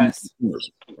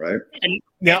 Right? And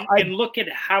now and look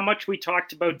at how much we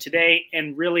talked about today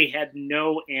and really had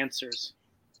no answers,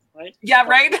 right? Yeah,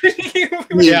 right?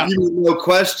 Yeah. No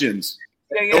questions.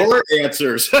 Or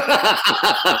answers. I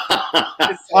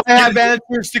have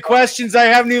answers to questions I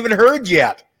haven't even heard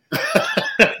yet. It's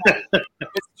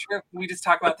true. We just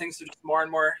talk about things, so just more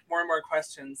and more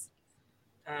questions.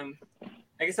 I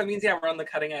guess that means we're on the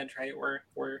cutting edge, right?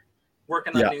 We're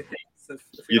working on new things. If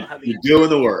we don't have the answers. You're doing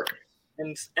the work.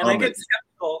 And I get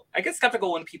skeptical. I get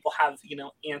skeptical when people have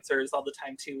answers all the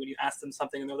time too. When you ask them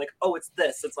something and they're like, "Oh, it's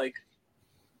this." It's like,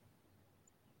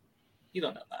 you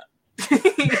don't know that.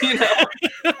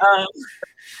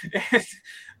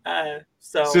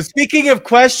 So speaking of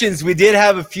questions, we did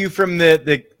have a few from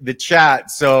the chat,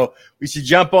 so we should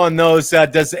jump on those.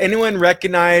 Does anyone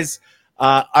recognize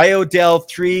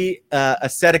iodel-3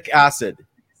 acetic acid?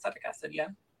 Acetic acid, yeah.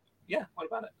 What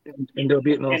about it?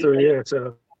 Indobutanol 3, yeah.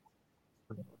 So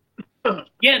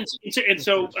yeah, and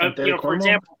so for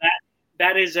example,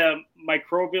 that is a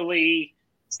microbially.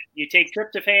 You take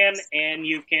tryptophan and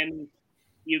you can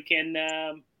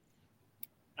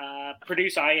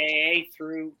produce IAA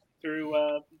through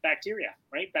bacteria,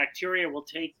 right? Bacteria will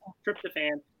take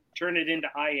tryptophan, turn it into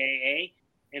IAA,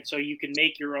 and so you can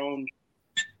make your own.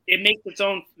 It makes its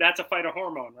own. That's a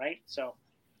phytohormone, right? So,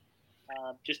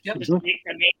 just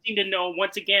amazing to know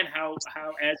once again how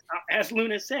as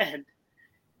Luna said,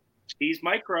 these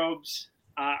microbes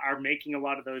are making a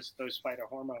lot of those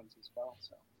phytohormones as well.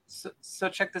 So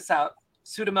check this out: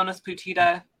 Pseudomonas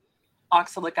putida,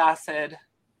 oxalic acid,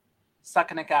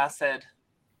 succinic acid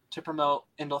to promote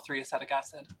indole-3 acetic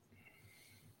acid.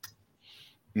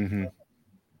 Mm-hmm.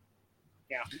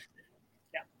 Yeah.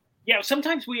 Yeah,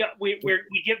 sometimes we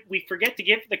forget to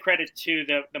give the credit to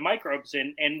the microbes,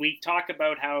 and we talk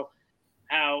about how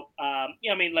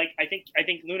I mean, like I think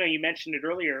Luna, you mentioned it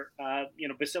earlier.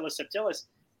 Bacillus subtilis.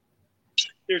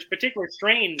 There's particular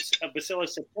strains of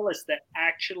Bacillus subtilis that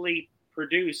actually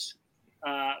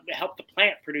help the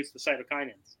plant produce the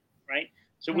cytokinins, right?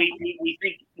 So we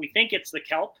think it's the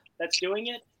kelp that's doing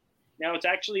it. Now it's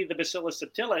actually the Bacillus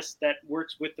subtilis that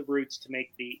works with the roots to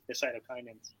make the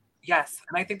cytokinins. Yes,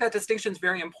 and I think that distinction is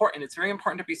very important. It's very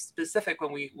important to be specific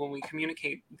when we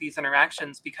communicate these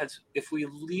interactions, because if we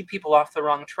lead people off the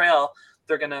wrong trail,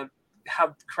 they're going to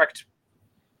have correct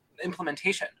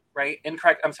implementation, right?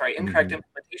 Incorrect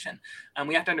implementation. And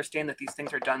we have to understand that these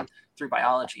things are done through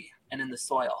biology and in the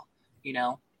soil.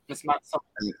 It's not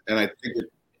something. And I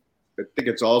think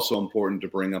it's also important to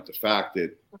bring up the fact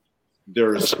that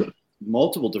there's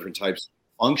multiple different types of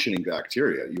functioning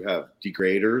bacteria. You have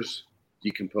degraders,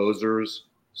 decomposers,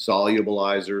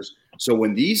 solubilizers. So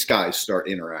when these guys start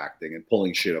interacting and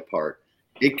pulling shit apart,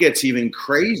 it gets even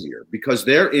crazier because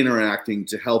they're interacting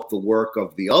to help the work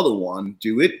of the other one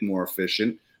do it more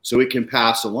efficient so it can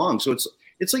pass along. So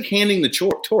it's like handing the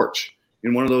torch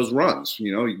in one of those runs.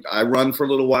 I run for a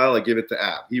little while, I give it to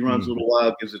Ab. He runs a little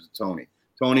while, gives it to Tony.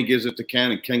 Tony gives it to Ken,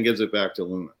 and Ken gives it back to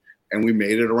Luna. And we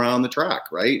made it around the track,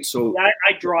 right? So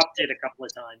I dropped it a couple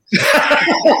of times.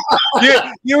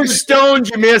 you were stoned,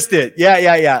 you missed it.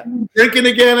 Yeah. Drinking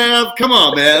again, Ab? Come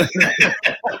on, man.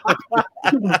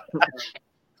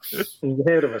 He's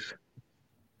ahead of us.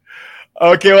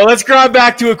 Okay, well, let's grab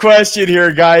back to a question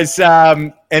here, guys.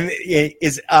 And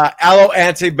is aloe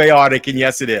antibiotic? And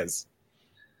yes, it is.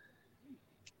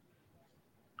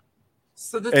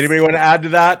 So anybody want to add to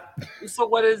that?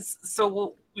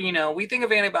 We think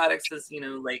of antibiotics as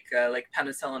like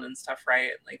penicillin and stuff,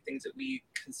 right? Like things that we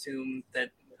consume that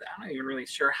I'm not even really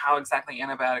sure how exactly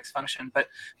antibiotics function, but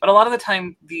a lot of the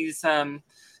time these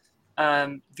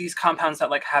compounds that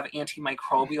like have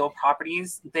antimicrobial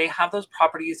properties, they have those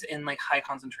properties in like high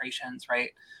concentrations,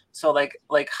 right? So like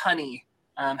honey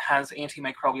has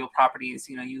antimicrobial properties.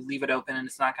 You leave it open and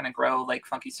it's not going to grow like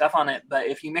funky stuff on it, but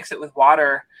if you mix it with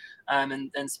water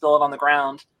and spill it on the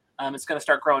ground, it's going to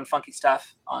start growing funky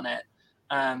stuff on it.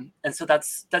 And so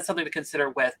that's something to consider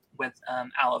with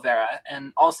aloe vera.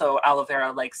 And also aloe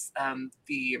vera likes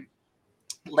the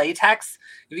latex.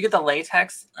 If you get the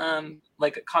latex,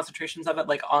 like concentrations of it,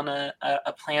 like on a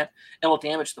plant, it'll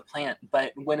damage the plant.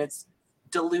 But when it's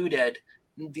diluted,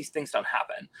 these things don't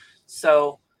happen.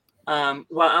 So while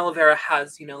aloe vera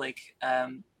has,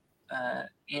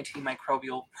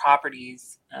 antimicrobial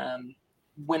properties,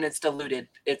 when it's diluted,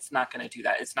 it's not going to do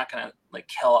that. It's not going to like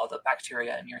kill all the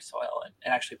bacteria in your soil. It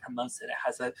actually promotes it. It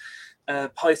has a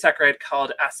polysaccharide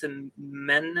called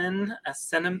acetaminophen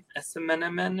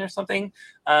or something,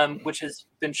 which has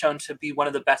been shown to be one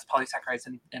of the best polysaccharides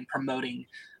in promoting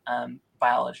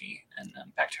biology and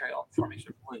bacterial formation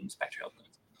of blooms, bacterial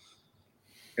blooms.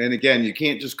 And again, you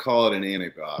can't just call it an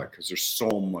antibiotic because there's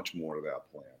so much more to that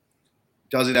plant.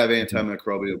 Does it have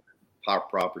antimicrobial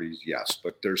properties? Yes,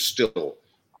 but there's still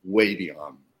way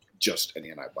beyond just an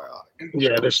antibiotic.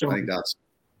 Yeah, there's I think that's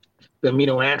the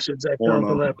amino acids that come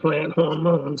from that plant,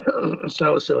 hormones,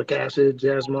 salicylic acid,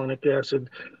 jasmonic acid.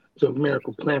 It's a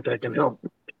miracle plant that can help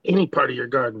any part of your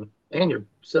garden and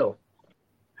yourself.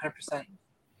 100%.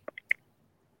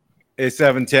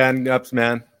 A710 ups,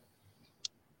 man.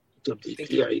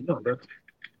 Yeah, you know, bro.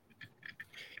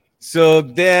 So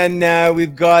then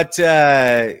we've got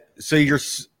so you're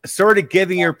sort of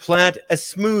giving your plant a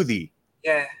smoothie.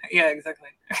 Yeah, exactly.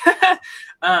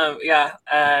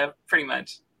 Pretty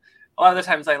much. A lot of the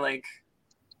times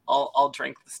I'll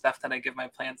drink the stuff that I give my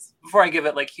plants before I give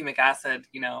it like humic acid.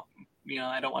 I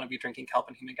don't want to be drinking kelp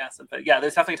and humic acid, but yeah,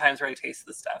 there's definitely times where I taste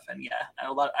the stuff, and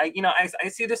I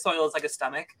see the soil as like a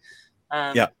stomach.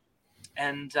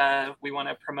 And we want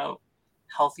to promote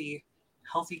healthy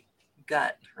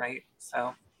gut, right?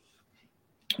 So.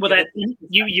 Well, that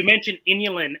you mentioned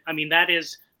inulin. I mean,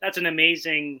 that's an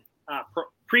amazing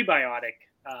prebiotic.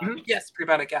 Yes,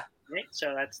 prebiotic. Yeah. Right.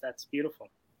 So that's beautiful.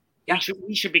 Yeah.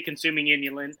 We should be consuming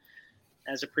inulin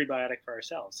as a prebiotic for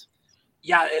ourselves.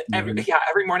 Yeah.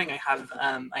 Every morning I have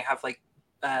like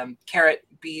carrot,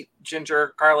 beet,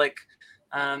 ginger, garlic,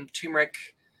 turmeric,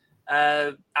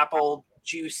 apple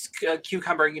juice,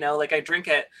 cucumber. I drink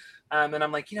it. And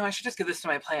I'm like, I should just give this to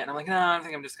my plant. And I'm like, no, I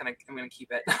think I'm gonna keep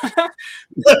it.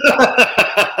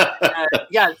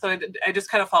 So I just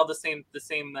kind of follow the same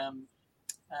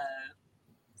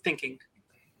thinking.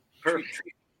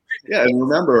 Yeah, and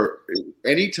remember,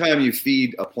 anytime you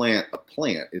feed a plant,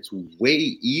 it's way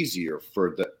easier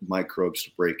for the microbes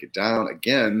to break it down.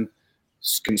 Again,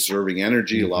 conserving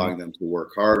energy, allowing them to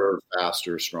work harder,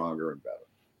 faster, stronger, and better.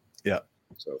 Yeah.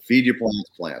 So feed your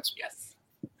plants. Yes.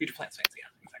 Feed your plants. Yeah,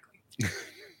 exactly.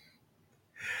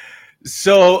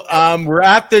 So we're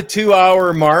at the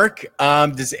 2-hour mark.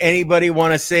 Does anybody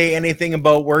want to say anything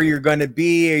about where you're going to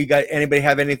be? Or you got anybody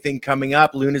have anything coming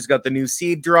up? Luna's got the new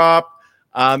seed drop.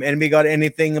 Anybody got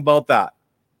anything about that?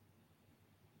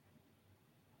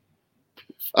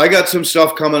 I got some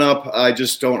stuff coming up. I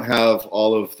just don't have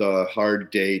all of the hard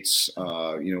dates.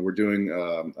 We're doing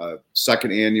a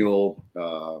second annual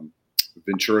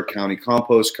Ventura County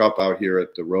Compost Cup out here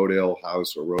at the Rodale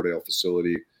House or Rodale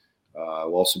facility.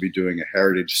 We'll also be doing a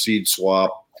heritage seed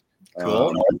swap.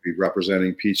 Cool. We'll be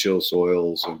representing Peach Hill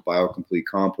Soils and BioComplete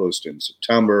Compost in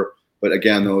September. But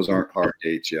again, those aren't hard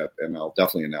dates yet, and I'll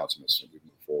definitely announce them as we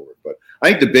move forward. But I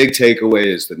think the big takeaway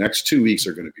is the next 2 weeks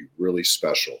are going to be really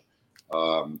special,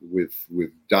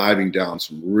 with diving down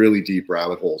some really deep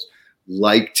rabbit holes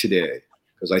like today.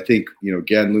 Because I think,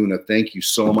 again, Luna, thank you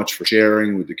so much for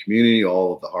sharing with the community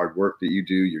all of the hard work that you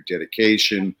do, your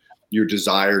dedication, your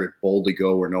desire to boldly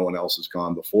go where no one else has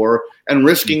gone before, and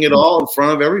risking it all in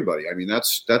front of everybody. I mean,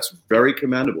 that's very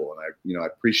commendable, and I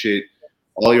appreciate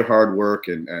all your hard work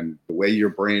and the way your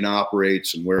brain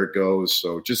operates and where it goes.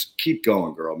 So just keep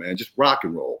going, girl, man. Just rock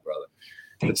and roll, brother.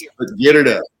 Thank you. Let's get it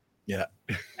up. Yeah.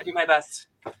 I do my best.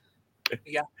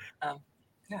 Yeah.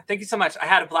 Thank you so much. I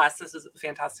had a blast. This is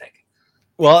fantastic.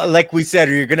 Well, like we said,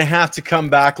 you're going to have to come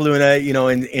back, Luna,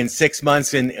 in 6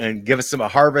 months and give us a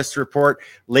harvest report.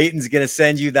 Leighton's going to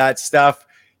send you that stuff.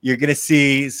 You're going to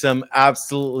see some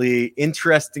absolutely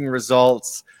interesting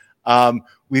results.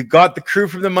 We've got the crew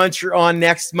from the Muncher on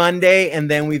next Monday,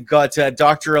 and then we've got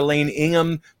Dr. Elaine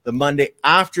Ingham the Monday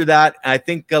after that. I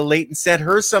think Leighton sent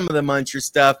her some of the Muncher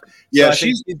stuff. Yeah, so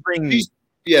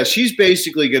she's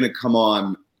basically going to come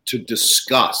on to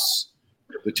discuss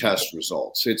the test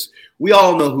results. We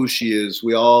all know who she is.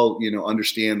 We all,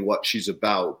 understand what she's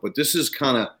about. But this is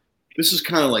kind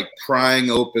of like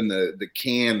prying open the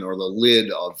can or the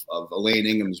lid of Elaine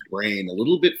Ingham's brain a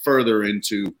little bit further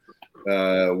into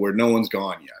where no one's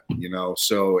gone yet.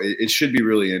 So it should be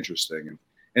really interesting.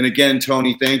 And again,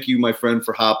 Tony, thank you, my friend,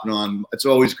 for hopping on. It's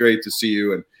always great to see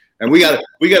you. And we got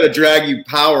to drag you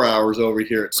power hours over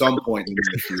here at some point in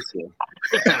the future.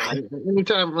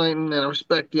 Anytime, Leighton, and I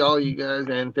respect all you guys,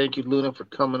 and thank you, Luna, for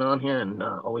coming on here and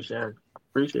always sharing.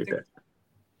 Appreciate that.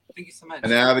 Thank you so much.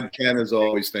 And Avid Ken, as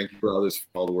always, thank you for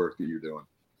all the work that you're doing.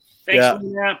 Thanks,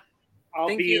 Luna.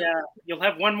 Thank you. You'll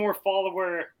have one more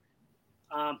follower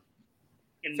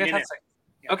in a minute.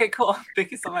 Yeah. Okay, cool.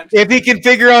 Thank you so much. If he can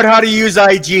figure out how to use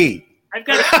IG. I've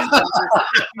got a few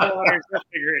followers. I'll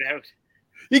figure it out.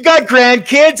 You got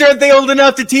grandkids. Aren't they old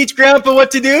enough to teach Grandpa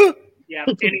what to do? Yeah,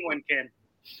 anyone can.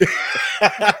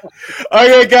 All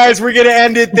right, guys, we're going to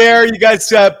end it there. You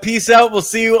guys, peace out. We'll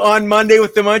see you on Monday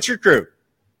with the Muncher crew.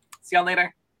 See y'all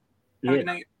later. Have a good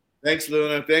night. Thanks,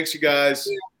 Luna. Thanks, you guys.